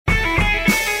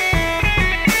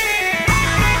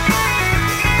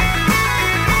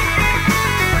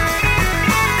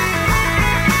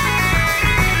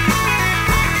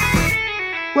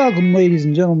Welcome, ladies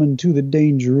and gentlemen, to the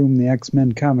Danger Room, the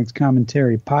X-Men Comics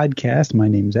Commentary Podcast. My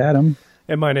name's Adam.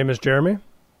 And my name is Jeremy.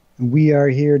 We are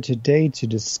here today to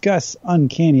discuss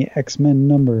Uncanny X-Men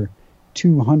number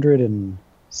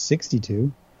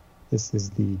 262. This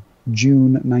is the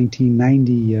June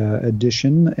 1990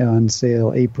 edition, on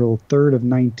sale April 3rd of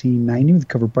 1990 with a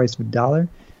cover price of $1.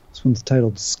 This one's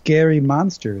titled Scary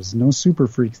Monsters. No super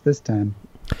freaks this time.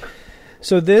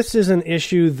 So this is an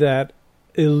issue that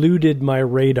eluded my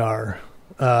radar.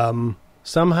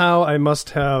 Somehow I must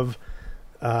have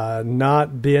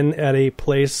not been at a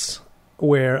place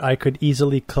where I could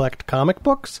easily collect comic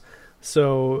books.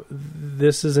 So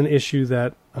this is an issue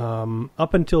that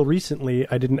up until recently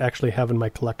I didn't actually have in my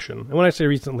collection. And when I say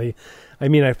recently, I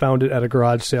mean I found it at a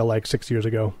garage sale like 6 years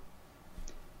ago.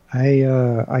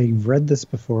 I read this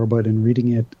before, but in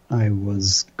reading it I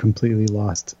was completely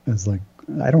lost. I was like,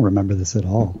 I don't remember this at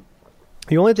all.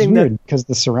 The only thing because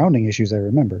the surrounding issues I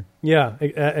remember. Yeah,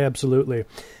 absolutely.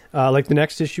 Like the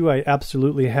next issue I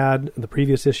absolutely had. The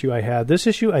previous issue I had. This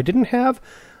issue I didn't have.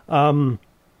 I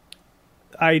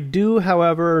do,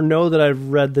 however, know that I've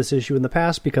read this issue in the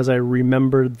past because I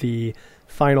remembered the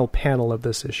final panel of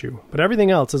this issue. But everything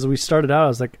else, as we started out, I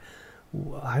was like,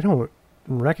 I don't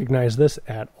recognize this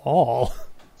at all.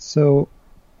 So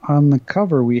on the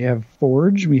cover we have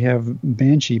Forge, we have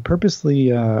Banshee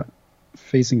purposely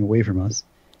facing away from us.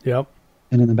 Yep.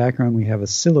 And in the background we have a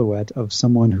silhouette of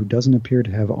someone who doesn't appear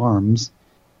to have arms.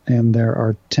 And there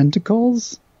are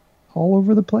tentacles all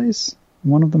over the place.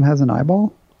 One of them has an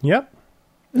eyeball. Yep.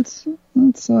 It's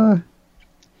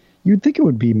you'd think it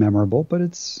would be memorable, but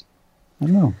it's, I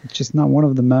don't know, it's just not one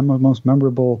of the most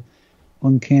memorable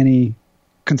Uncanny.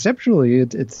 Conceptually,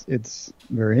 it's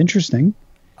very interesting.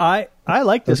 I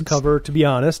like this cover, to be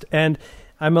honest, and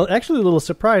I'm actually a little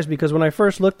surprised because when I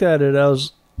first looked at it, I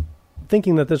was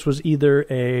thinking that this was either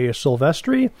a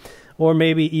Silvestri or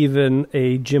maybe even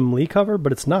a Jim Lee cover,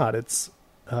 but it's not. It's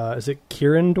is it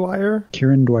Kieran Dwyer?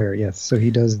 Kieran Dwyer, yes. So he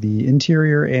does the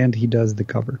interior and he does the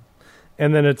cover.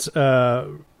 And then it's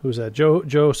who's that?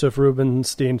 Joseph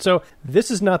Rubinstein. So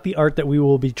this is not the art that we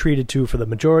will be treated to for the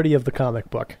majority of the comic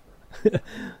book.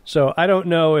 So I don't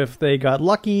know if they got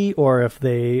lucky or if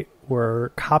they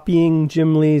were copying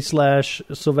Jim Lee /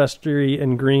 Silvestri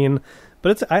and Green,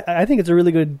 but I think it's a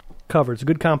really good cover. It's a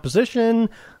good composition,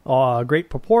 great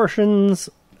proportions,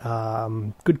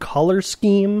 good color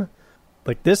scheme.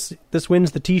 Like this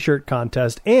wins the T-shirt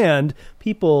contest, and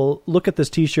people look at this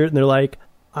T-shirt and they're like,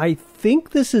 I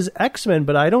think this is X-Men,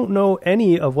 but I don't know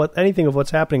anything of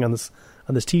what's happening on this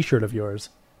T-shirt of yours.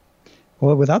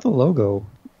 Well, without the logo,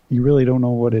 you really don't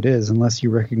know what it is unless you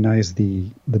recognize the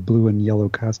blue and yellow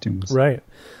costumes. Right.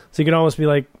 So you can almost be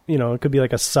like, it could be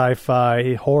like a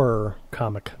sci-fi horror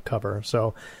comic cover.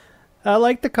 So I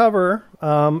like the cover,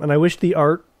 and I wish the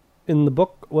art in the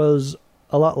book was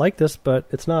a lot like this, but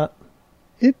it's not.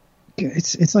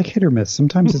 It's like hit or miss.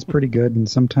 Sometimes it's pretty good, and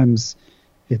sometimes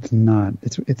it's not.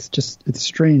 It's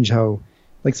strange how,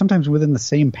 like, sometimes within the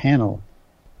same panel,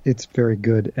 it's very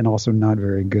good and also not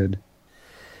very good.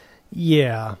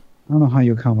 Yeah. I don't know how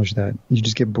you accomplish that. You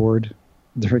just get bored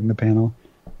during the panel.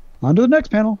 On to the next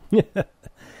panel.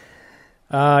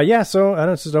 Yeah, so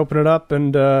let's just open it up,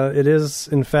 and it is,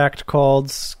 in fact, called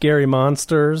Scary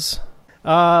Monsters.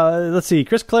 Let's see.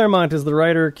 Chris Claremont is the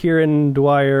writer. Kieran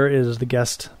Dwyer is the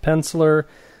guest penciler.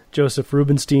 Joseph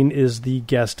Rubinstein is the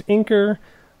guest inker.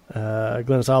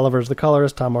 Glynis Oliver is the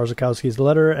colorist. Tom Orzechowski is the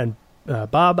letterer. And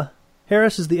Bob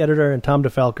Harris is the editor. And Tom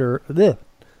DeFalco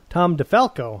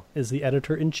is the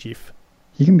editor-in-chief.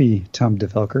 He can be Tom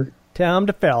DeFalco. Tom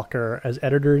DeFalco as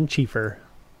editor-in-chiefer.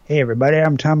 Hey, everybody,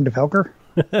 I'm Tom DeFalco.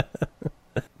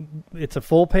 It's a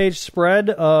full-page spread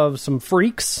of some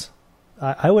freaks.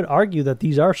 I would argue that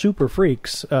these are super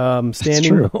freaks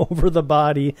standing over the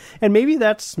body, and maybe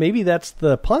that's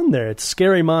the pun there. It's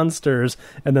scary monsters,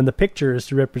 and then the picture is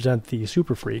to represent the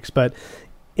super freaks. But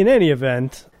in any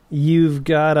event, you've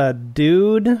got a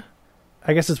dude.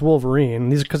 I guess it's Wolverine.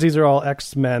 These are all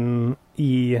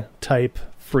X-Men-y type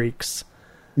freaks.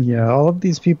 Yeah, all of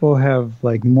these people have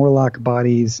like Morlock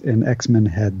bodies and X-Men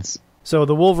heads. So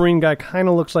the Wolverine guy kind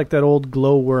of looks like that old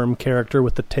glowworm character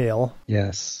with the tail.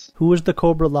 Yes. Who was the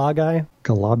Cobra La guy?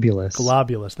 Globulus.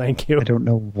 Globulus, thank you. I don't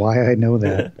know why I know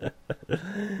that.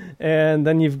 And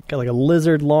then you've got like a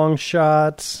lizard long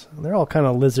shot. They're all kind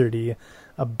of lizardy.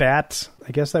 A bat.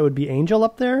 I guess that would be Angel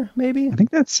up there, maybe? I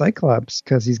think that's Cyclops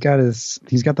because he's got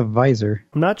the visor.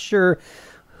 I'm not sure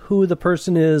who the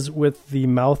person is with the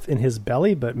mouth in his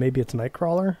belly, but maybe it's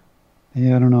Nightcrawler.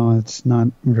 Yeah, I don't know. It's not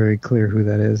very clear who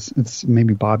that is. It's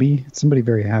maybe Bobby. It's somebody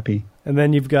very happy. And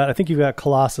then I think you've got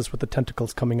Colossus with the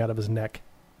tentacles coming out of his neck.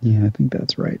 Yeah, I think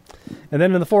that's right. And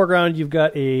then in the foreground, you've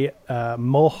got a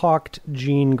mohawked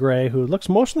Jean Grey who looks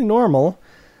mostly normal,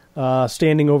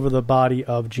 standing over the body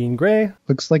of Jean Grey.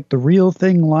 Looks like the real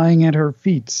thing lying at her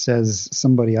feet, says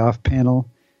somebody off panel,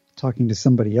 talking to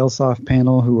somebody else off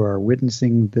panel who are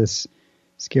witnessing this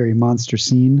scary monster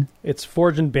scene. It's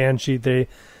Forge and Banshee. They,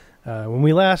 when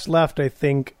we last left, I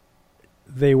think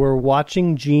they were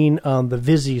watching Jean on the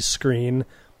Vizzy screen,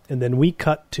 and then we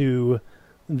cut to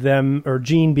them, or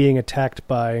Jean being attacked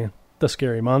by the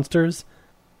scary monsters.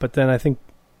 But then I don't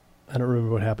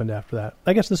remember what happened after that.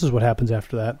 I guess this is what happens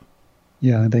after that.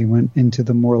 Yeah, they went into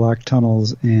the Morlock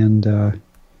tunnels, and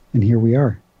here we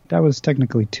are. That was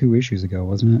technically 2 issues ago,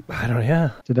 wasn't it? I don't know,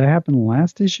 yeah. Did that happen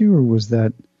last issue, or was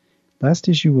that... Last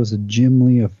issue was a Jim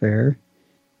Lee affair.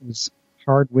 It was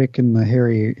Hardwick and the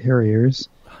Harriers.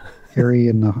 Harry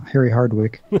and the Harry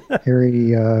Hardwick.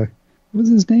 Harry, what was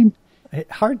his name?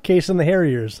 Hardcase and the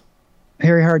Harriers.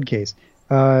 Harry Hardcase.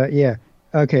 Yeah.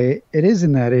 Okay, it is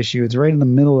in that issue. It's right in the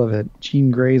middle of it. Jean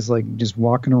Grey's like just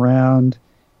walking around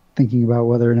thinking about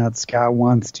whether or not Scott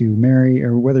wants to marry,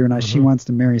 or whether or not she wants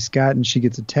to marry Scott, and she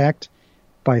gets attacked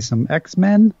by some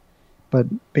X-Men. But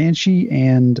Banshee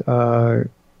and...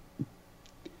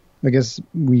 I guess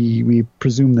we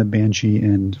presume that Banshee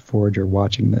and Forge are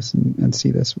watching this and see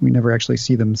this. We never actually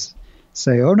see them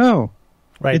say, "Oh no,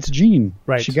 right, it's Jean.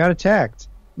 Right. She got attacked.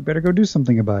 We better go do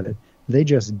something about it." They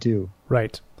just do.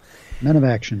 Right. Men of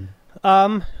action.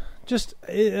 Just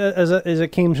as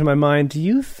it came to my mind, do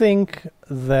you think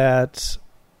that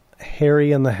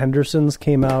Harry and the Hendersons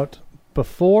came out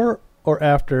before or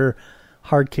after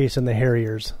Hardcase and the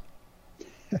Harriers?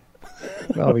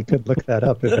 Well, we could look that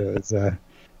up if it was...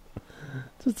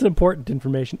 It's important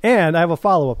information. And I have a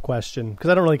follow-up question, because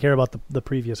I don't really care about the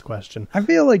previous question. I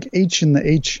feel like H and the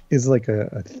H is like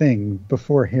a thing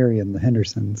before Harry and the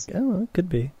Hendersons. Yeah, well, it could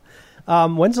be.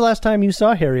 When's the last time you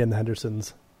saw Harry and the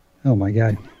Hendersons? Oh, my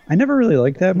God. I never really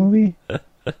liked that movie.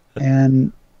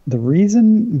 And the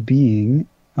reason being,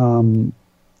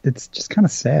 it's just kind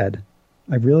of sad.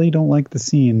 I really don't like the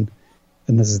scene,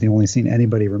 and this is the only scene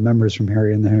anybody remembers from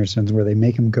Harry and the Hendersons, where they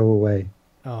make him go away.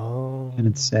 Oh. And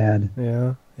it's sad.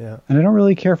 Yeah, yeah. And I don't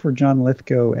really care for John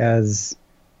Lithgow as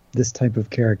this type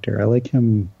of character. I like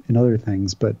him in other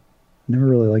things, but never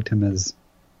really liked him as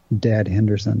Dad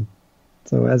Henderson.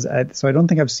 So I don't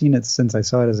think I've seen it since I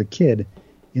saw it as a kid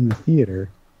in the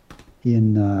theater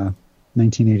in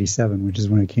 1987, which is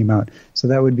when it came out. So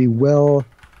that would be well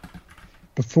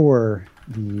before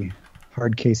the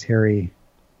Hardcase Harry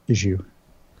issue.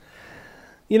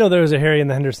 You know, there was a Harry and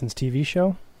the Hendersons TV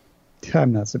show?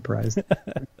 I'm not surprised.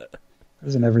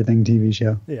 There's an everything TV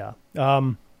show. Yeah.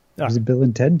 There's a Bill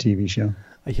and Ted TV show.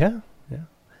 Yeah.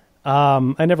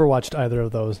 I never watched either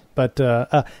of those, but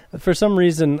for some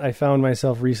reason I found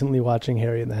myself recently watching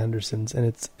Harry and the Hendersons, and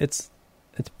it's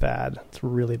bad. It's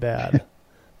really bad.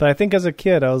 But I think as a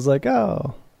kid I was like,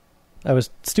 oh, I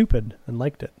was stupid and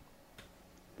liked it.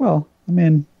 Well, I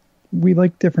mean, we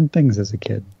like different things as a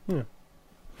kid. Yeah.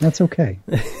 That's okay.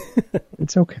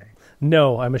 It's okay.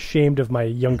 No, I'm ashamed of my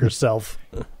younger self.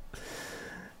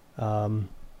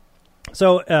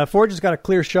 So Forge has got a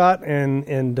clear shot,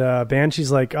 and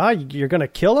Banshee's like, you're going to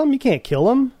kill him? You can't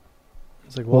kill him?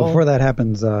 It's like, well, before that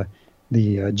happens,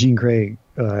 the Jean Grey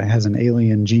has an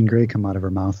alien Jean Grey come out of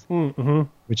her mouth,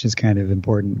 which is kind of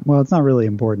important. Well, it's not really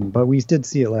important, but we did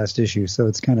see it last issue, so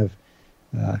it's kind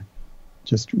of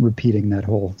just repeating that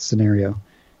whole scenario.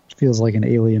 It feels like an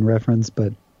alien reference,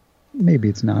 but maybe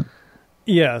it's not.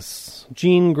 Yes,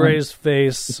 Jean Grey's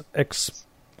face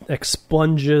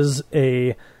expunges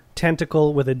a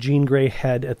tentacle with a Jean Grey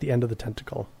head at the end of the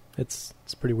tentacle. It's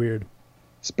pretty weird.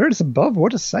 Spirits above,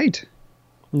 what a sight!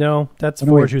 No, that's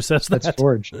Forge who says that. That's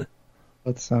Forge.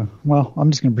 Let's. Well, I'm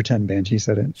just going to pretend Banshee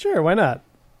said it. Sure, why not?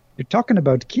 You're talking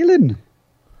about killing.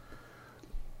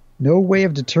 No way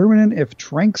of determining if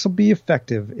tranks will be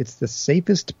effective. It's the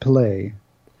safest play.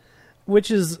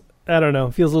 Which is, I don't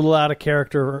know, feels a little out of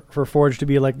character for Forge to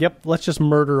be like, yep, let's just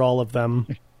murder all of them.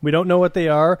 We don't know what they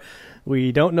are.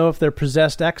 We don't know if they're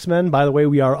possessed X-Men. By the way,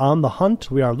 we are on the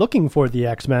hunt. We are looking for the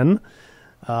X-Men.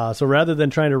 So rather than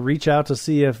trying to reach out to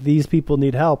see if these people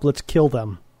need help, let's kill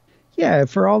them. Yeah,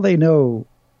 for all they know,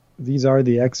 these are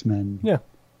the X-Men. Yeah.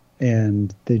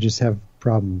 And they just have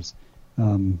problems.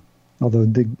 Although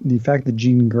the fact that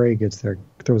Jean Grey gets there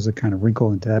throws a kind of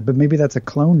wrinkle into that. But maybe that's a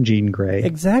clone Jean Grey.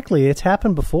 Exactly. It's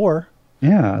happened before.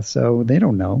 Yeah, so they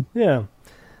don't know. Yeah.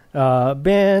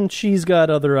 Banshee's got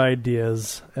other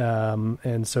ideas.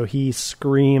 And so he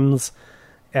screams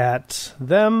at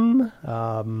them.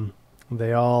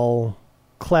 They all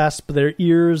clasp their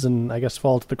ears and I guess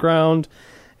fall to the ground.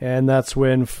 and that's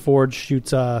when Forge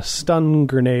shoots a stun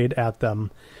grenade at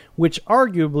them, which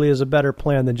arguably is a better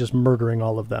plan than just murdering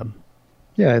all of them.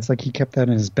 Yeah, it's like he kept that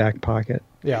in his back pocket.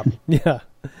 Yeah, yeah.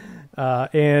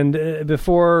 And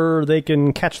before they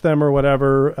can catch them or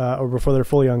whatever, or before they're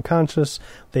fully unconscious,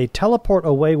 they teleport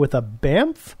away with a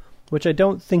BAMF, which I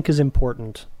don't think is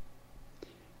important.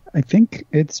 I think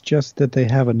it's just that they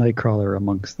have a Nightcrawler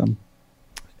amongst them.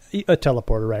 A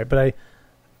teleporter, right? But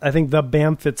I think the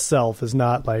BAMF itself is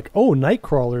not like, oh,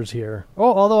 Nightcrawler's here.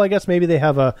 Oh, although I guess maybe they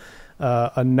have a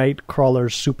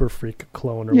Nightcrawler Super Freak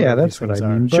clone. Or yeah, that's what I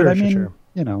mean. But sure, I mean, sure.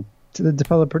 You know, to the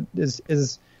developer is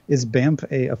BAMF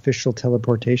a official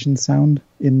teleportation sound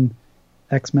in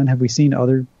X-Men? Have we seen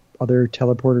other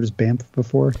teleporters BAMF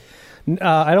before?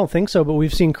 I don't think so, but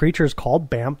we've seen creatures called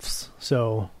BAMFs,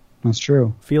 so that's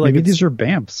true. Maybe these are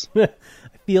BAMFs. I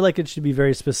feel like it should be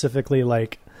very specifically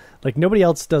like nobody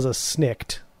else does a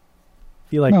SNIKT.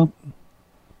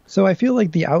 So I feel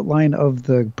like the outline of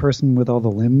the person with all the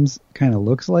limbs kind of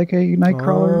looks like a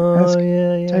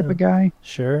Nightcrawler-esque type of guy.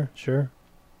 Sure.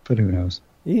 But who knows?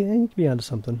 Yeah, you could be onto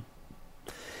something.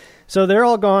 So they're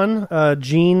all gone.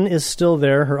 Jean is still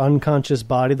there, her unconscious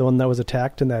body, the one that was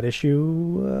attacked in that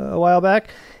issue a while back.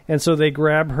 And so they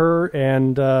grab her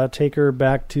and take her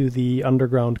back to the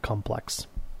underground complex.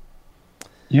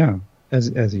 Yeah,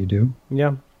 as you do.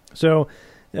 Yeah. So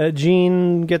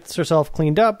Jean gets herself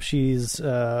cleaned up. She's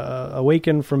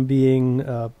awakened from being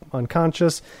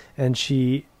unconscious, and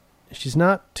she's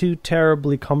not too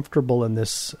terribly comfortable in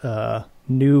this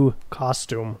new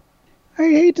costume. I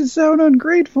hate to sound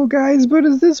ungrateful, guys, but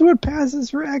is this what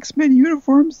passes for X-Men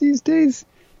uniforms these days?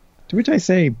 To which I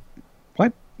say,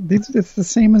 what? It's the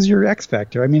same as your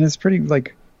X-Factor. I mean, it's pretty,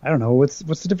 I don't know. What's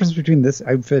the difference between this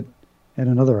outfit and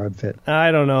another outfit?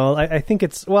 I don't know. I think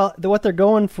it's, what they're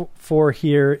going for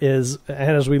here is,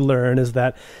 and as we learn, is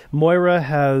that Moira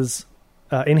has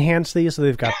enhanced these, so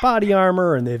they've got body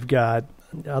armor and they've got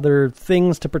other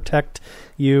things to protect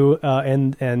you,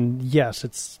 and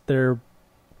yes, they're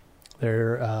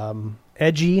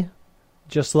edgy,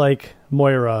 just like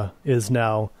Moira is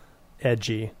now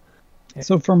edgy.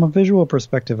 So from a visual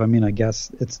perspective, I mean, I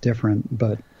guess it's different,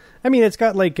 but I mean, it's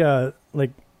got what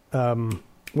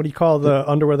do you call the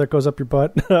underwear that goes up your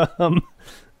butt?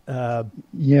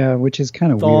 Yeah, which is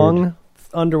kind of thong weird.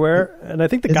 Underwear, and I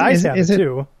think the guys have it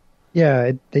too.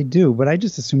 Yeah, they do, but I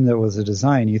just assumed that was a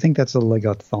design. You think that's like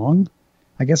a thong?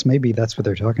 I guess maybe that's what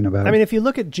they're talking about. I mean, if you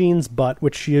look at Jean's butt,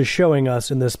 which she is showing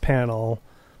us in this panel,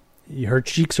 her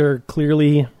cheeks are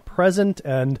clearly present,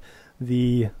 and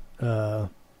the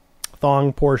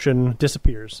thong portion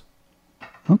disappears.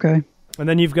 Okay. And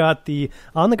then you've got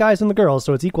on the guys and the girls,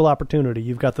 so it's equal opportunity.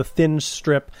 You've got the thin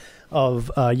strip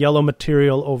of yellow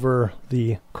material over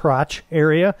the crotch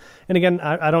area. And again,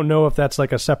 I don't know if that's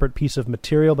like a separate piece of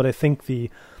material, but I think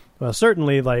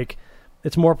certainly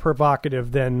it's more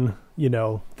provocative than,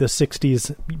 the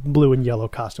 60s blue and yellow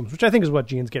costumes, which I think is what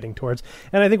Jean's getting towards.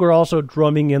 And I think we're also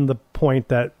drumming in the point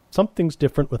that something's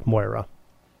different with Moira.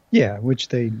 Yeah, which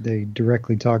they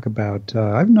directly talk about.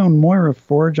 I've known Moira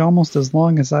Forge almost as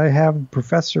long as I have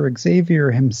Professor Xavier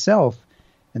himself,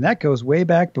 and that goes way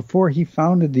back before he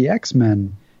founded the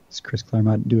X-Men. It's Chris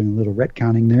Claremont doing a little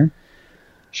retconning there.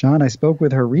 Sean, I spoke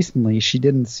with her recently. She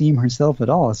didn't seem herself at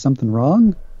all. Is something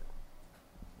wrong?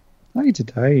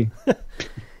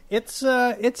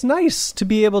 It's nice to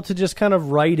be able to just kind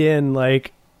of write in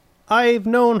I've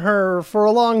known her for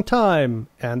a long time,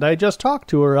 and I just talked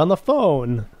to her on the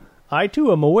phone. I,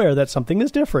 too, am aware that something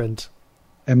is different.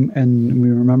 And we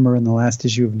remember in the last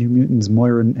issue of New Mutants,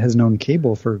 Moira has known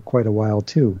Cable for quite a while,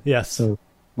 too. Yes. So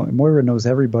Moira knows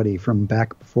everybody from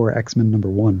back before X-Men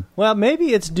 #1. Well,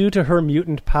 maybe it's due to her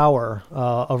mutant power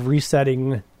of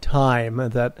resetting time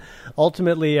that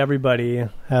ultimately everybody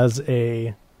has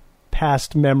a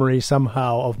past memory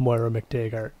somehow of Moira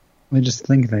McTaggart. I just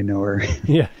think they know her.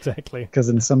 Yeah, exactly. Because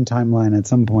in some timeline, at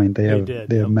some point, they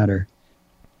have met her.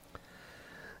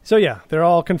 So yeah, they're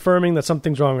all confirming that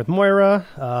something's wrong with Moira.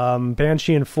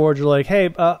 Banshee and Forge are like, hey,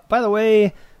 by the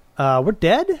way, we're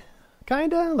dead,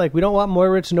 kinda. We don't want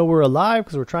Moira to know we're alive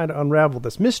because we're trying to unravel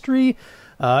this mystery,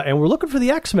 and we're looking for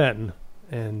the X-Men.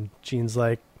 And Jean's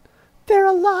like, they're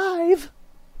alive.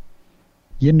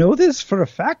 You know this for a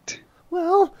fact?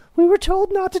 Well, we were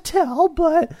told not to tell,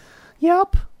 but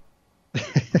yep.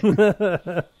 For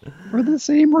the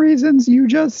same reasons you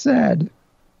just said.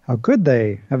 How could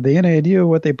they? Have they any idea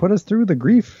what they put us through? The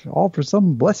grief, all for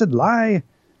some blessed lie?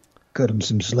 Cut 'em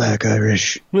some slack,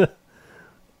 Irish.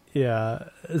 Yeah,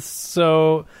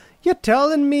 so you're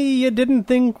telling me you didn't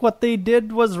think what they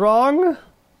did was wrong?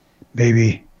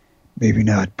 Maybe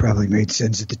not. Probably made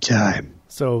sense at the time.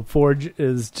 So Forge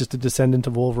is just a descendant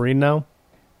of Wolverine now?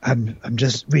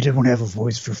 We don't have a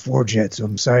voice for Forge yet, so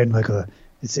I'm sounding like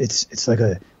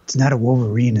it's not a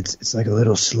Wolverine, it's like a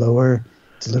little slower,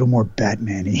 it's a little more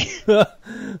Batman-y.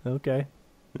 Okay.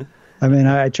 I mean,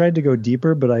 I tried to go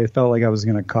deeper, but I felt like I was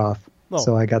going to cough. Oh.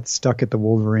 So I got stuck at the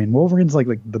Wolverine. Wolverine's like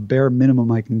the bare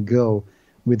minimum I can go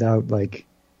without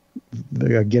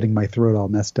getting my throat all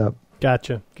messed up.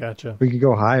 Gotcha. We could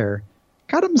go higher.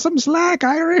 Cut him some slack,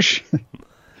 Irish.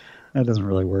 That doesn't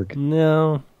really work.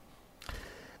 No.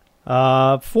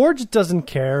 Forge doesn't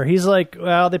care. He's like,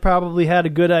 well, they probably had a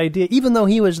good idea, even though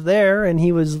he was there and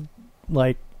he was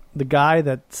like the guy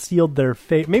that sealed their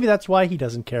fate. Maybe that's why he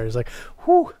doesn't care. He's like,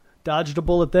 whew, dodged a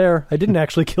bullet there. I didn't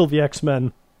actually kill the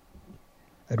X-Men.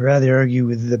 I'd rather argue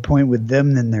with the point with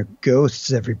them than their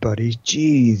ghosts, everybody.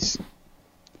 Jeez.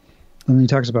 And then he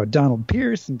talks about Donald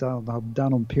Pierce and how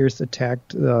Donald Pierce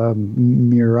attacked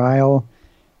Muriel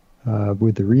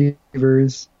with the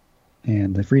Reavers,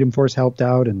 and the Freedom Force helped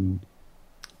out. And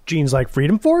Jean's like,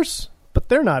 Freedom Force? But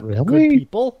they're not really good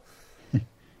people.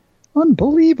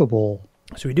 Unbelievable.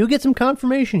 So we do get some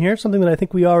confirmation here, something that I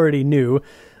think we already knew.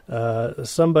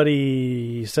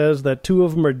 Somebody says that 2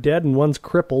 of them are dead and one's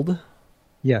crippled.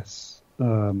 Yes.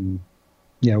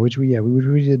 Which we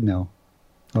did know.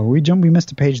 Oh, we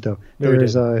missed a page though.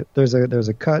 There's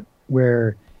a cut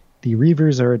where the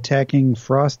Reavers are attacking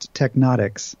Frost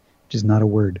Technotics, which is not a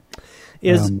word.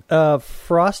 Is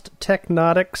Frost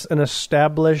Technotics an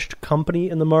established company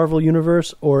in the Marvel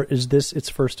Universe, or is this its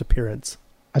first appearance?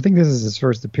 I think this is its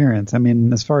first appearance. I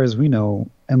mean, as far as we know,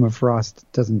 Emma Frost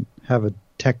doesn't have a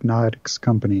Technotics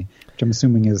company, which I'm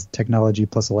assuming is technology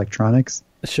plus electronics.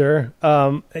 Sure.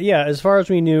 As far as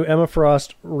we knew, Emma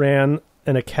Frost ran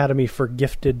an academy for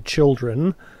gifted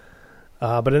children.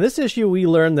 But in this issue, we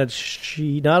learned that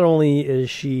she not only is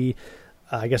she,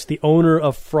 I guess, the owner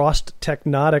of Frost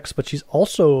Technotics, but she's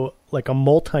also like a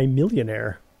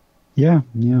multi-millionaire. Yeah.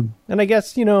 And I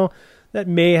guess, that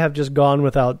may have just gone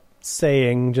without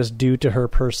saying just due to her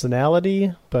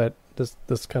personality, but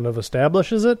this kind of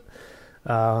establishes it.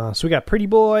 So we got Pretty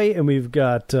Boy and we've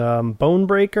got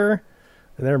Bonebreaker,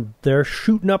 and they're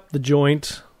shooting up the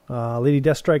joint. Lady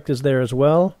Deathstrike is there as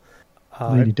well.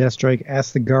 Lady Deathstrike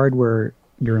asks the guard where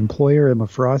your employer, Emma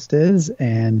Frost, is,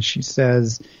 and she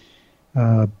says,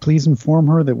 please inform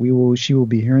her that she will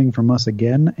be hearing from us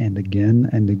again and again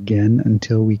and again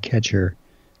until we catch her.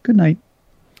 Good night.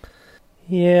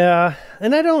 Yeah,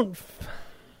 and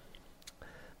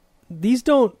these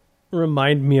don't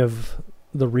remind me of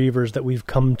the Reavers that we've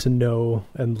come to know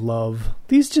and love.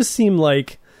 These just seem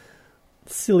like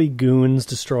silly goons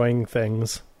destroying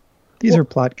things. These are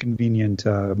plot convenient,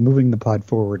 moving the plot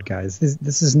forward, guys.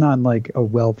 This is not like a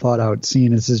well thought out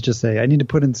scene. This is just I need to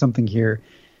put in something here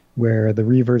where the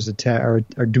Reavers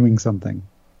are doing something.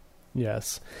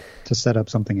 Yes. To set up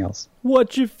something else.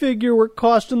 What you figure we're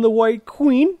costing the White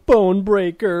Queen,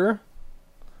 Bonebreaker?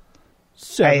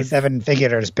 7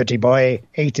 figures, Pretty Boy.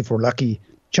 8 if we're lucky.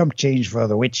 Chump change for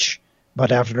the witch.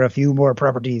 But after a few more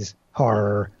properties,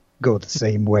 horror, go the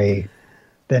same way.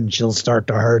 Then she'll start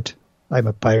to hurt. I'm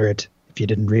a pirate, if you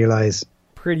didn't realize.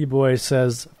 Pretty Boy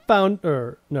says, one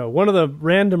of the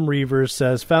random Reavers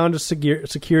says, found a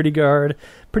security guard.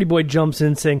 Pretty Boy jumps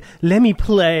in saying, let me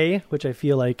play, which I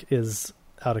feel like is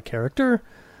out of character.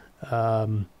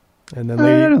 And then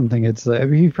I don't think it's...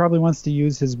 he probably wants to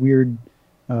use his weird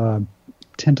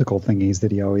tentacle thingies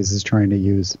that he always is trying to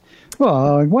use.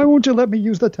 Well, why won't you let me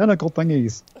use the tentacle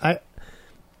thingies?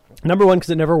 Number one,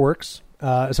 because it never works.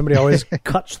 Somebody always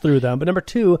cuts through them. But number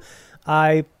two,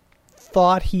 I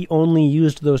thought he only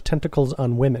used those tentacles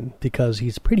on women because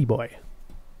he's Pretty Boy.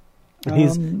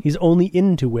 And he's only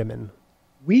into women.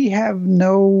 We have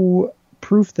no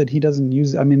proof that he doesn't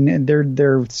use... I mean,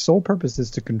 their sole purpose is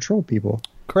to control people.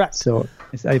 Correct. So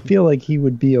I feel like he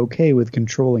would be okay with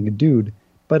controlling a dude,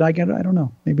 but I don't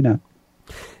know. Maybe not.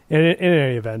 In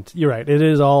any event, you're right. It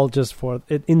is all just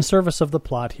in service of the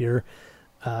plot here.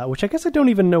 Which I guess I don't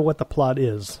even know what the plot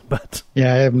is, but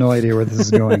yeah, I have no idea where this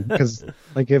is going because,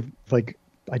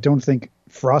 I don't think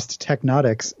Frost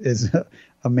Technotics is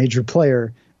a major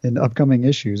player in upcoming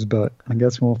issues, but I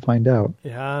guess we'll find out.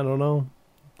 Yeah, I don't know.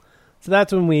 So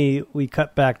that's when we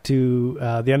cut back to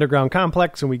the underground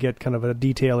complex and we get kind of a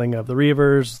detailing of the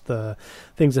Reavers, the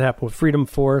things that happen with Freedom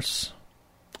Force.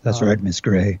 That's right, Miss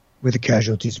Gray. With the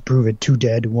casualties to prove it, 2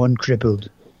 dead, 1 crippled.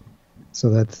 So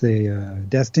that's the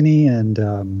Destiny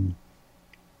and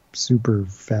Super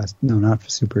Fast... No,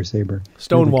 not Super Saber.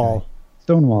 Stonewall.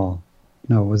 Stonewall.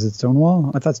 No, was it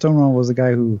Stonewall? I thought Stonewall was the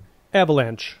guy who...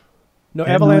 Avalanche. No,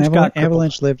 Avalanche got crippled.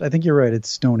 Avalanche lived. I think you're right. It's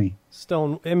Stony.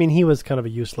 He was kind of a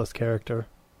useless character.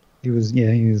 He was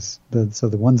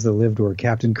the ones that lived were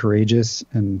Captain Courageous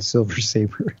and Silver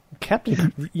Saber.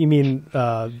 Captain, you mean?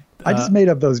 I just made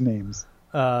up those names.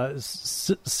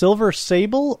 Silver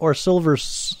Sable or Silver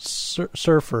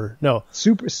Surfer? No,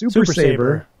 Super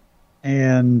Saber.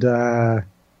 And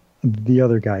the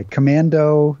other guy,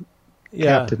 Commando,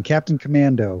 yeah. Captain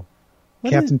Commando,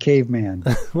 Captain Caveman.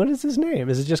 What is his name?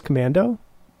 Is it just Commando?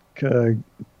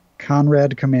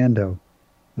 Conrad Commando.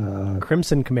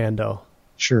 Crimson Commando.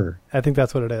 Sure. I think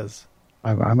that's what it is.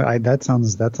 That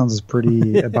sounds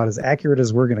pretty about as accurate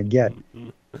as we're gonna get.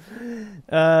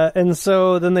 And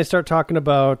so then they start talking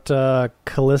about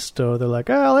Callisto. They're like,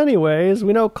 well, anyways,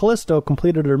 we know Callisto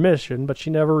completed her mission, but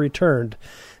she never returned.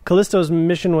 Callisto's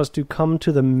mission was to come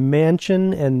to the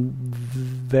mansion and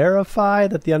verify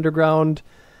that the underground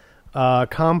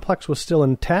complex was still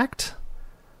intact.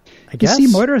 I guess. You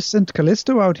see, Moira sent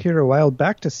Callisto out here a while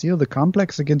back to seal the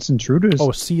complex against intruders.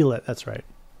 Oh, seal it. That's right.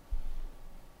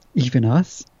 Even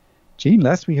us? Gene,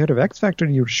 last we heard of X Factor,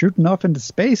 you were shooting off into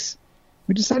space.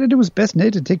 We decided it was best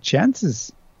not to take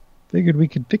chances. Figured we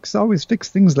could always fix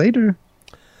things later.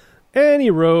 Any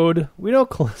road. We know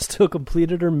Callisto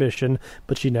completed her mission,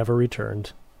 but she never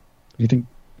returned. You think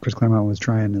Chris Claremont was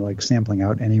trying to, sampling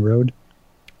out Any Road?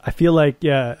 I feel like,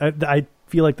 yeah, I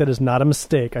feel like that is not a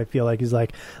mistake. I feel like he's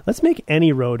like, let's make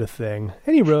Any Road a thing.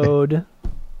 Any Road.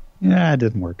 Yeah, it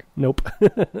didn't work. Nope.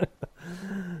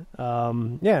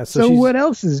 Yeah. So what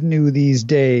else is new these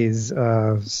days?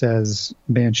 Says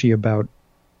Banshee about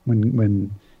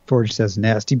when Forge says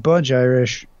nasty bunch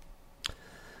Irish.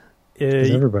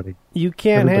 Everybody. You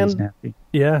can't handle.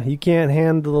 Yeah, you can't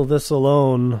handle this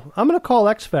alone. I'm going to call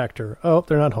X Factor. Oh,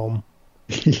 they're not home.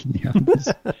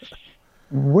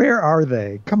 Where are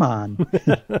they? Come on.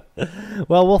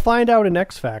 Well, we'll find out in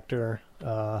X Factor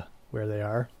where they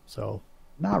are. So.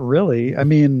 Not really. I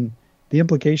mean, the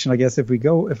implication, I guess, if we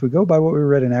go by what we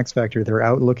read in X Factor, they're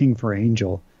out looking for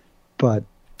Angel,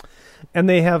 and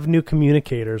they have new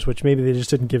communicators, which maybe they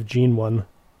just didn't give Jean one.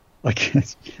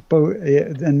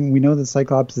 And we know that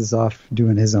Cyclops is off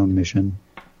doing his own mission,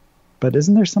 but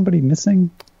isn't there somebody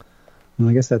missing? Well,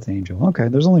 I guess that's Angel. Okay,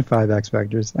 there's only 5 X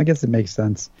Factors. I guess it makes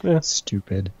sense. Yeah.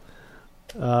 Stupid.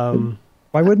 Why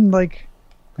wouldn't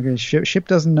Ship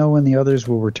doesn't know when the others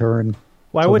will return.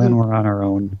 Then we're on our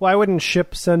own. Why wouldn't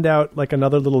Ship send out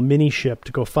another little mini ship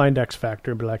to go find X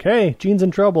Factor and be like, hey, Jean's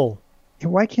in trouble?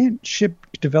 Why can't Ship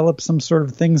develop some sort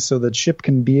of thing so that Ship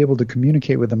can be able to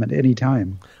communicate with them at any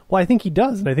time? Well, I think he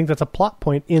does, and I think that's a plot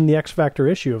point in the X Factor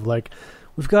issue of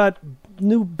we've got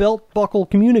new belt buckle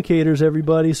communicators,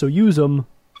 everybody, so use them.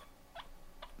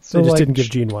 So they just didn't give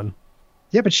Jean one.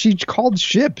 Yeah, but she called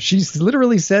Ship. She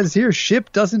literally says here, Ship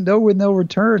doesn't know when they'll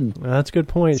return. That's a good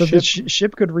point. So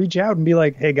Ship could reach out and be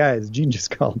like, hey, guys, Jean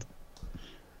just called.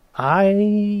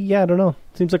 I don't know.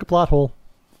 Seems like a plot hole.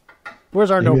 Where's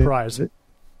our no prize?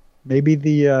 Maybe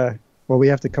we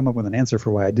have to come up with an answer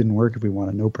for why it didn't work if we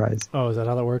want a no prize. Oh, is that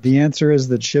how that works? The answer is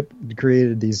that Ship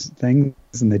created these things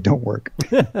and they don't work.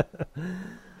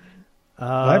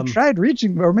 I've tried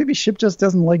reaching, or maybe Ship just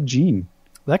doesn't like Jean.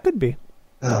 That could be.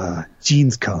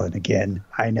 Jean's calling again.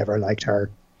 I never liked her.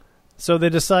 So they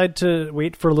decide to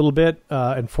wait for a little bit,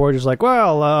 and Forge is like,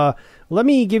 well, let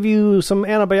me give you some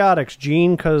antibiotics,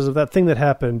 Jean, because of that thing that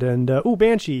happened. And,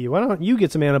 Banshee, why don't you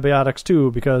get some antibiotics,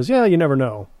 too? Because, you never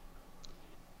know.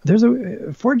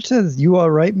 Forge says, you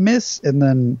all right, miss? And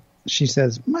then she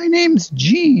says, my name's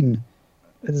Jean.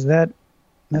 Is that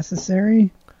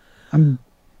necessary? I'm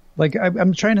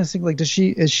trying to think,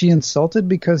 is she insulted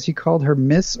because he called her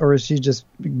miss, or is she just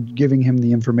giving him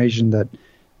the information that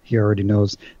he already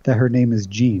knows, that her name is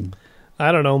Jean?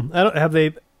 I don't know.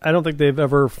 I don't think they've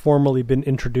ever formally been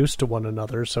introduced to one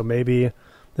another, so maybe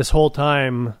this whole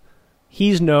time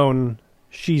he's known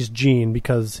she's Jean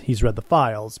because he's read the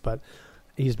files, but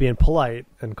he's being polite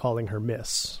and calling her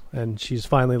miss. And she's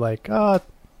finally like, my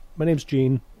name's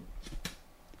Jean.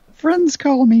 Friends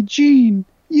call me Jean.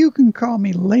 You can call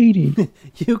me lady.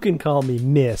 You can call me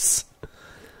miss.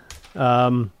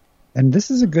 And this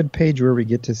is a good page where we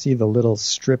get to see the little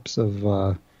strips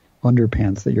of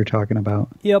underpants that you're talking about.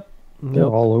 Yep. They're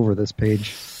all over this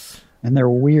page. And they're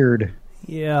weird.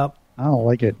 Yeah. I don't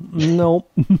like it.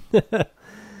 Nope.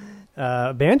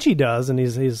 Banshee does, and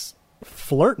he's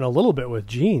flirting a little bit with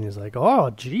Jean. He's like, oh,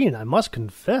 Jean, I must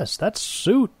confess,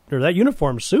 that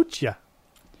uniform suits you.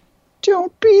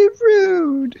 Don't be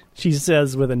rude, she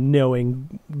says with a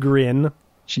knowing grin.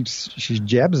 She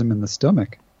jabs him in the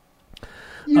stomach.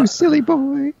 You silly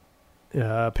boy.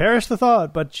 Perish the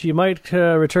thought, but she might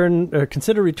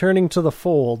consider returning to the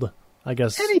fold, I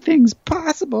guess. Anything's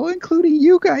possible, including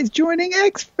you guys joining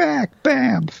X-Fac,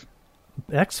 Bamf.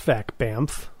 X-Fac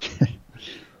Bamf.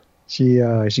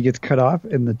 She gets cut off,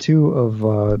 and the two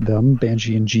of them,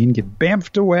 Banshee and Jean, get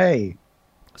bamfed away.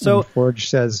 So and Forge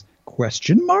says,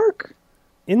 question mark?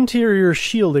 Interior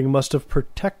shielding must have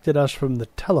protected us from the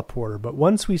teleporter, but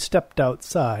once we stepped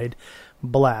outside,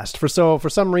 blast. For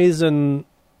some reason,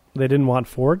 they didn't want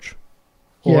Forge?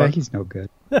 Yeah, he's no good.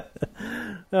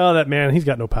 Oh, that man, he's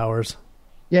got no powers.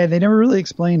 Yeah, they never really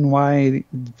explain why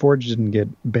Forge didn't get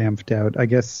bamfed out. I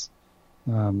guess,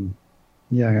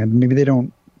 maybe they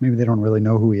don't really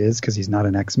know who he is because he's not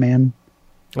an X-Man.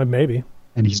 Maybe.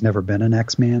 And he's never been an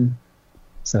X-Man.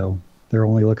 So they're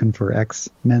only looking for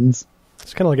X-Men's.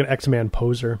 It's kind of like an X-Man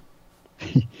poser.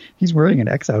 He's wearing an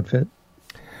X outfit.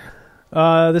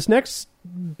 This next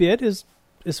bit is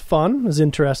fun, is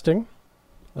interesting.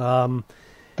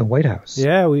 The White House.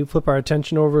 Yeah, we flip our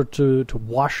attention over to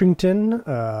Washington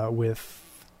with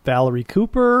Valerie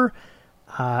Cooper,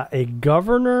 a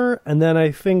governor, and then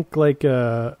I think like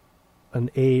an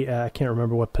aide, I can't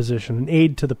remember what position, an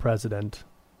aide to the president.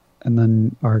 And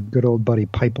then our good old buddy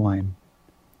Pipeline.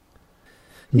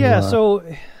 Yeah, so...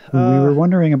 we were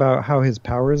wondering about how his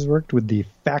powers worked with the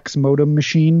fax modem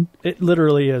machine. It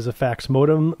literally is a fax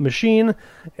modem machine.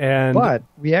 But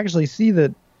we actually see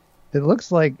that it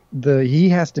looks like he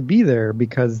has to be there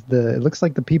because it looks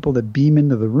like the people that beam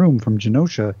into the room from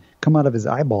Genosha come out of his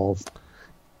eyeballs.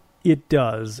 It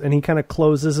does, and he kind of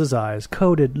closes his eyes.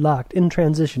 Coded, locked, in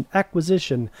transition,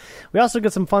 acquisition. We also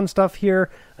get some fun stuff here,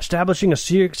 establishing a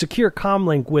secure comm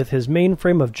link with his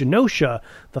mainframe of Genosha.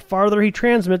 The farther he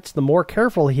transmits, the more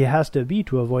careful he has to be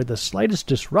to avoid the slightest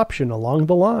disruption along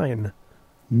the line.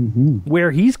 Mm-hmm.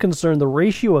 Where he's concerned, the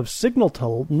ratio of signal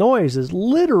to noise is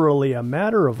literally a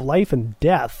matter of life and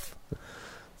death.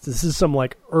 This is some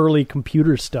like early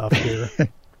computer stuff here.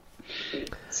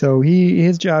 So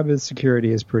his job as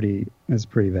security is pretty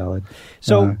valid.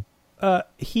 So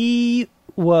he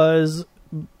was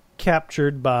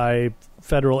captured by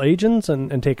federal agents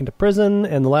and taken to prison.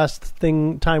 And the last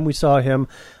time we saw him,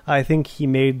 I think he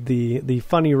made the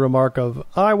funny remark of,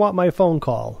 "I want my phone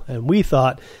call." And we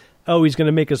thought, oh, he's going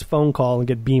to make his phone call and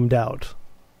get beamed out.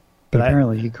 But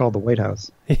apparently he called the White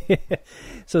House.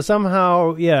 So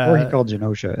somehow, yeah. Or he called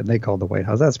Genosha and they called the White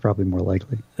House. That's probably more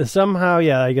likely. Somehow,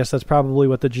 yeah, I guess that's probably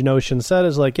what the Genoshan said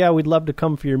is like, yeah, we'd love to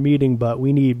come for your meeting, but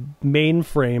we need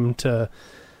mainframe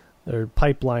or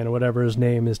pipeline or whatever his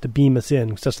name is to beam us in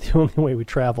because that's the only way we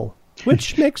travel,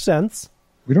 which makes sense.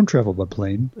 We don't travel by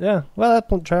plane. Yeah, well,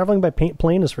 traveling by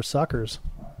plane is for suckers.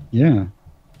 Yeah,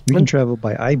 we can travel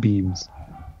by I-beams.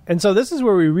 And so this is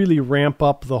where we really ramp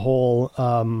up the whole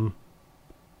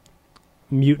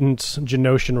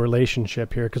mutant-Genoshan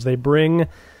relationship here, because they bring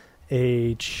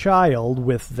a child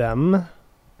with them.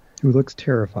 Who looks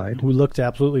terrified. Who looked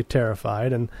absolutely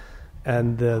terrified.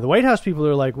 And the White House people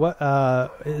are like, "What?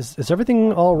 Is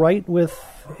everything all right with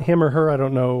him or her? I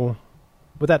don't know.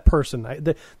 With that person."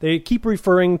 They keep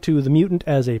referring to the mutant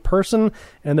as a person,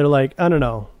 and they're like, "I don't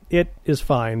know. It is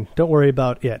fine. Don't worry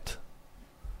about it."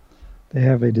 They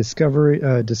have a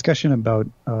discussion about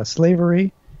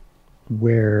slavery,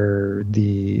 where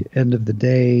the end of the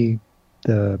day,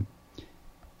 the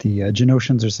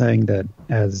Genoshans are saying that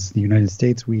as the United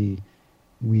States, we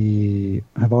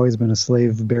have always been a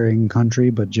slave-bearing country,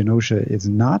 but Genosha is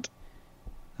not.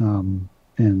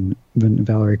 And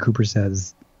Valerie Cooper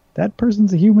says, that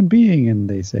person's a human being, and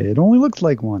they say, it only looks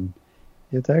like one.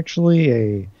 It's actually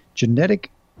a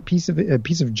piece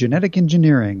of genetic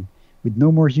engineering with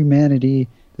no more humanity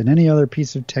than any other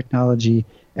piece of technology,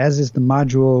 as is the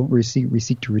module we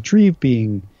seek to retrieve,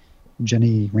 being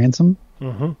Jenny Ransom.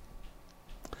 Mm-hmm.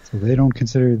 So they don't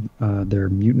consider their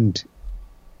mutant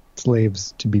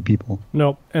slaves to be people.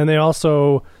 Nope. And they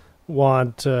also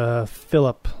want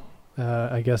Philip,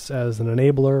 I guess, as an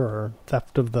enabler or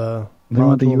theft of the... They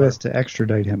want the U.S. to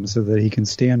extradite him so that he can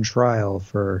stand trial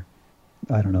for,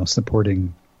 I don't know,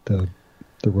 supporting the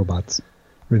robots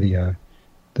or the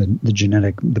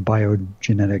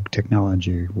biogenetic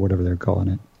technology, or whatever they're calling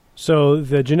it. So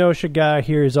the Genosha guy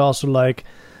here is also like,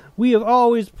 we have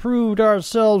always proved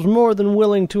ourselves more than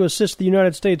willing to assist the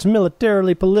United States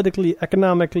militarily, politically,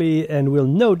 economically, and will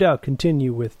no doubt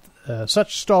continue with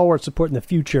such stalwart support in the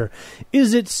future.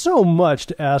 Is it so much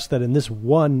to ask that in this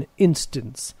one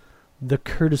instance, the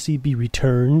courtesy be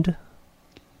returned?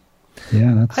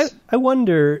 Yeah, that's... I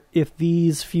wonder if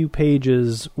these few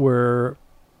pages were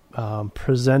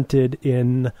presented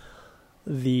in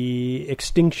the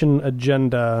Extinction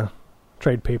Agenda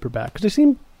trade paperback, because they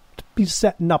seem to be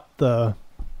setting up the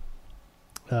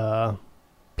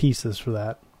pieces for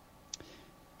that.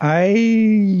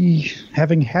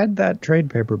 Having had that trade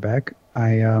paperback,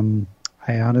 I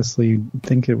I honestly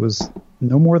think it was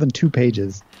no more than 2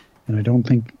 pages, and I don't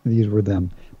think these were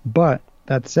them. But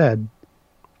that said,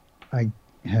 I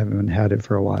haven't had it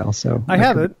for a while, so I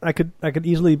have it. I could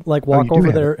easily walk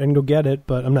over there and go get it,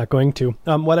 but I'm not going to.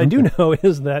 What I do know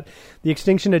is that the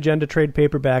Extinction Agenda trade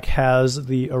paperback has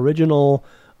the original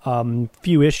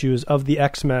few issues of the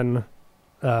X-Men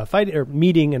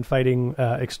meeting and fighting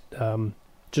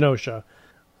Genosha.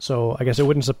 So I guess it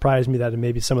wouldn't surprise me that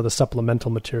maybe some of the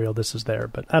supplemental material this is there,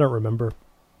 but I don't remember.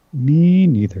 Me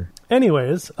neither.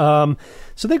 Anyways, so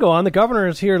they go on. The governor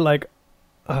is here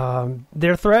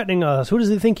they're threatening us. Who does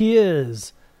he think he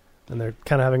is? And they're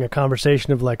kind of having a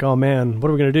conversation of oh man, what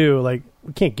are we going to do?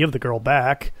 We can't give the girl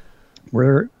back.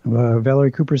 Where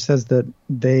Valerie Cooper says that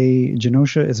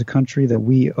Genosha is a country that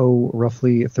we owe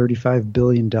roughly $35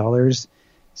 billion.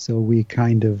 So we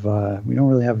kind of, we don't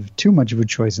really have too much of a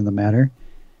choice in the matter.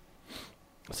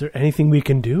 Is there anything we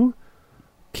can do?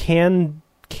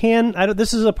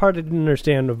 This is a part I didn't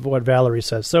understand of what Valerie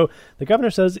says. So the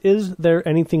governor says, is there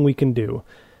anything we can do?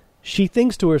 She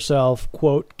thinks to herself,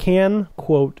 quote, can,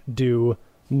 quote, do,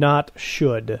 not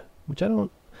should. Which I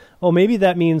don't... Oh, maybe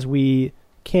that means we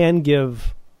can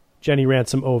give Jenny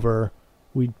Ransom over.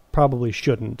 We probably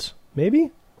shouldn't.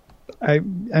 Maybe? I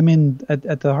mean,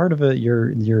 at the heart of it,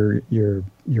 you're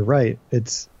right.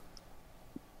 It's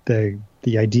the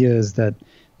idea is that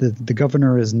the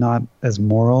governor is not as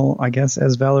moral, I guess,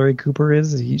 as Valerie Cooper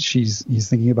is. He's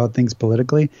thinking about things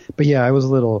politically. But yeah, I was a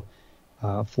little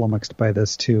flummoxed by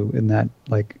this too, in that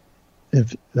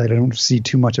if I don't see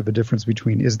too much of a difference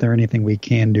between is there anything we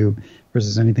can do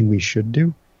versus anything we should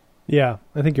do. Yeah,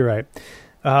 I think you're right.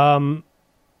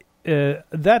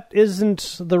 That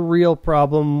isn't the real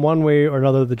problem. One way or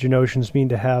another, the Genosians mean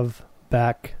to have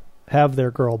their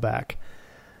girl back.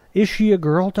 Is she a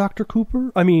girl, Dr.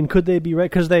 Cooper? I mean, could they be right?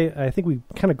 Because I think we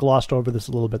kind of glossed over this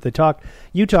a little bit.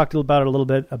 You talked about it a little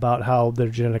bit about how they're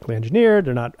genetically engineered.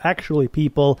 They're not actually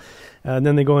people. And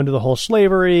then they go into the whole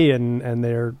slavery and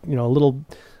they're, a little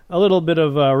bit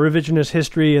of revisionist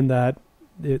history in that,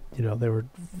 they were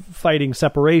fighting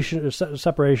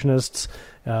separationists.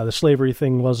 The slavery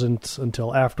thing wasn't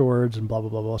until afterwards and blah, blah,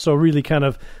 blah, blah. So really kind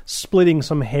of splitting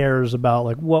some hairs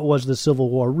about what was the Civil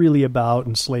War really about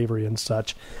and slavery and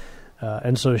such.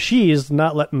 And so she's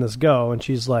not letting this go. And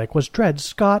she's like, was Dred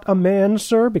Scott a man,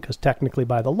 sir? Because technically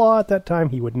by the law at that time,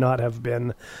 he would not have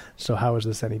been. So how is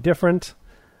this any different?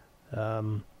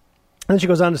 And then she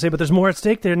goes on to say, but there's more at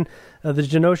stake than the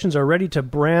Genosians are ready to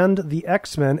brand the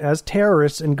X-Men as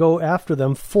terrorists and go after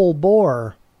them full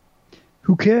bore.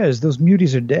 Who cares? Those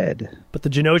muties are dead. But the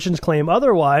Genosians claim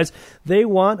otherwise. They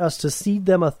want us to cede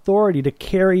them authority to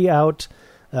carry out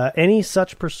any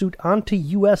such pursuit onto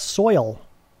U.S. soil.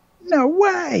 No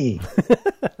way!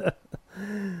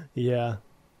 Yeah.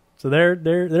 So they're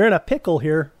in a pickle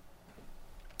here.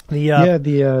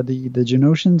 The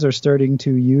Genosians are starting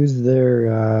to use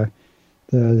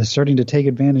they're starting to take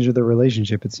advantage of the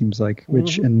relationship, it seems like,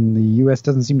 which in the U.S.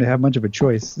 doesn't seem to have much of a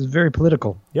choice. It's very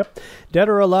political. Yep. Dead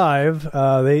or alive,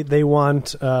 they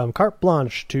want carte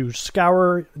blanche to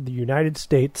scour the United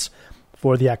States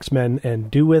for the X-Men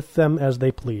and do with them as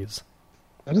they please.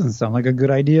 That doesn't sound like a good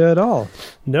idea at all.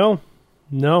 No.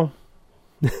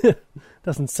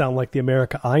 Doesn't sound like the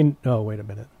America Oh, wait a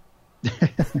minute.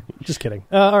 Just kidding.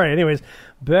 All right, anyways,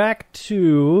 back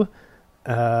to...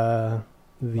 the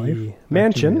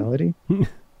mansion. Back to reality.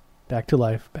 Back to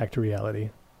life. Back to reality.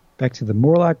 Back to the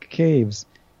Morlock Caves.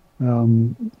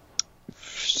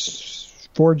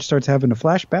 Forge starts having a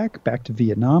flashback back to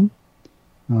Vietnam.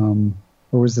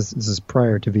 Or was this? This is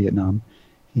prior to Vietnam.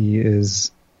 He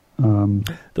is the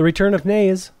return of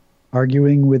Naze,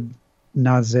 arguing with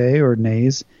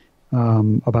Naze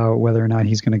about whether or not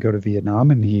he's going to go to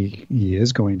Vietnam, and he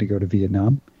is going to go to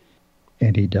Vietnam,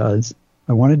 and he does.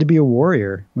 I wanted to be a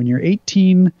warrior. When you're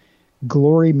 18,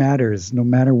 glory matters, no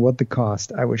matter what the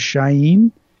cost. I was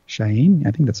Cheyenne,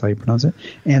 I think that's how you pronounce it,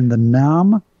 and the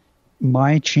Nam,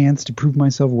 my chance to prove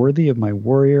myself worthy of my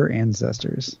warrior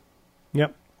ancestors.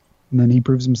 Yep. And then he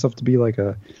proves himself to be like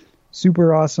a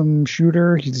super awesome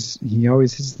shooter. He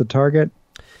always hits the target.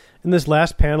 In this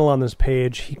last panel on this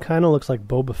page, he kind of looks like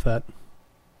Boba Fett.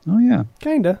 Oh, yeah.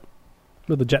 Kinda.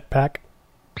 With a jetpack.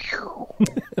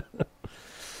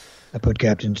 I put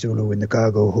Captain Solo in the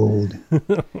cargo hold.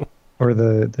 Or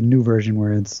the new version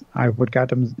where it's I put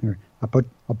Captain Solo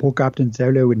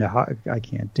in the I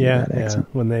can't do that accent.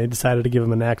 Yeah, when they decided to give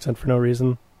him an accent for no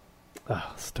reason.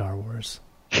 Oh, Star Wars.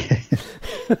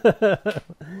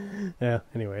 Yeah,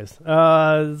 anyways.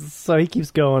 So he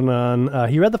keeps going on.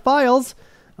 He read the files.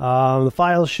 The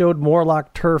files showed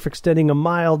Morlock turf extending a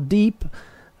mile deep,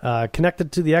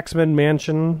 connected to the X-Men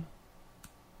mansion.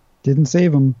 Didn't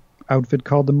save him. Outfit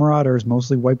called the Marauders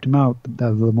mostly wiped him out.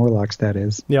 The Morlocks, that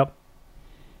is. Yep.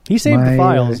 He saved the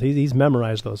files. He's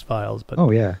memorized those files. But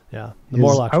yeah. The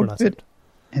Morlocks were not saved.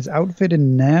 His outfit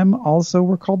and Nam also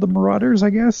were called the Marauders, I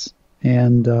guess.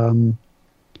 And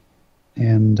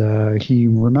he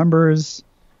remembers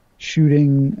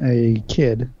shooting a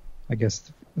kid, I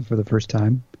guess, for the first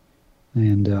time.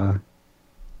 And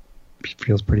he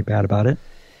feels pretty bad about it.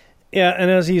 Yeah,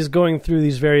 and as he's going through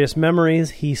these various memories,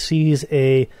 he sees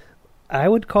I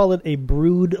would call it a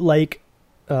brood-like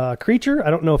creature. I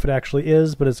don't know if it actually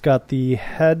is, but it's got the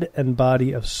head and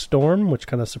body of Storm, which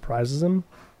kind of surprises him.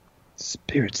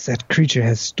 Spirits, that creature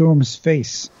has Storm's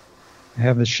face. I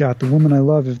have the shot. The woman I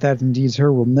love, if that indeed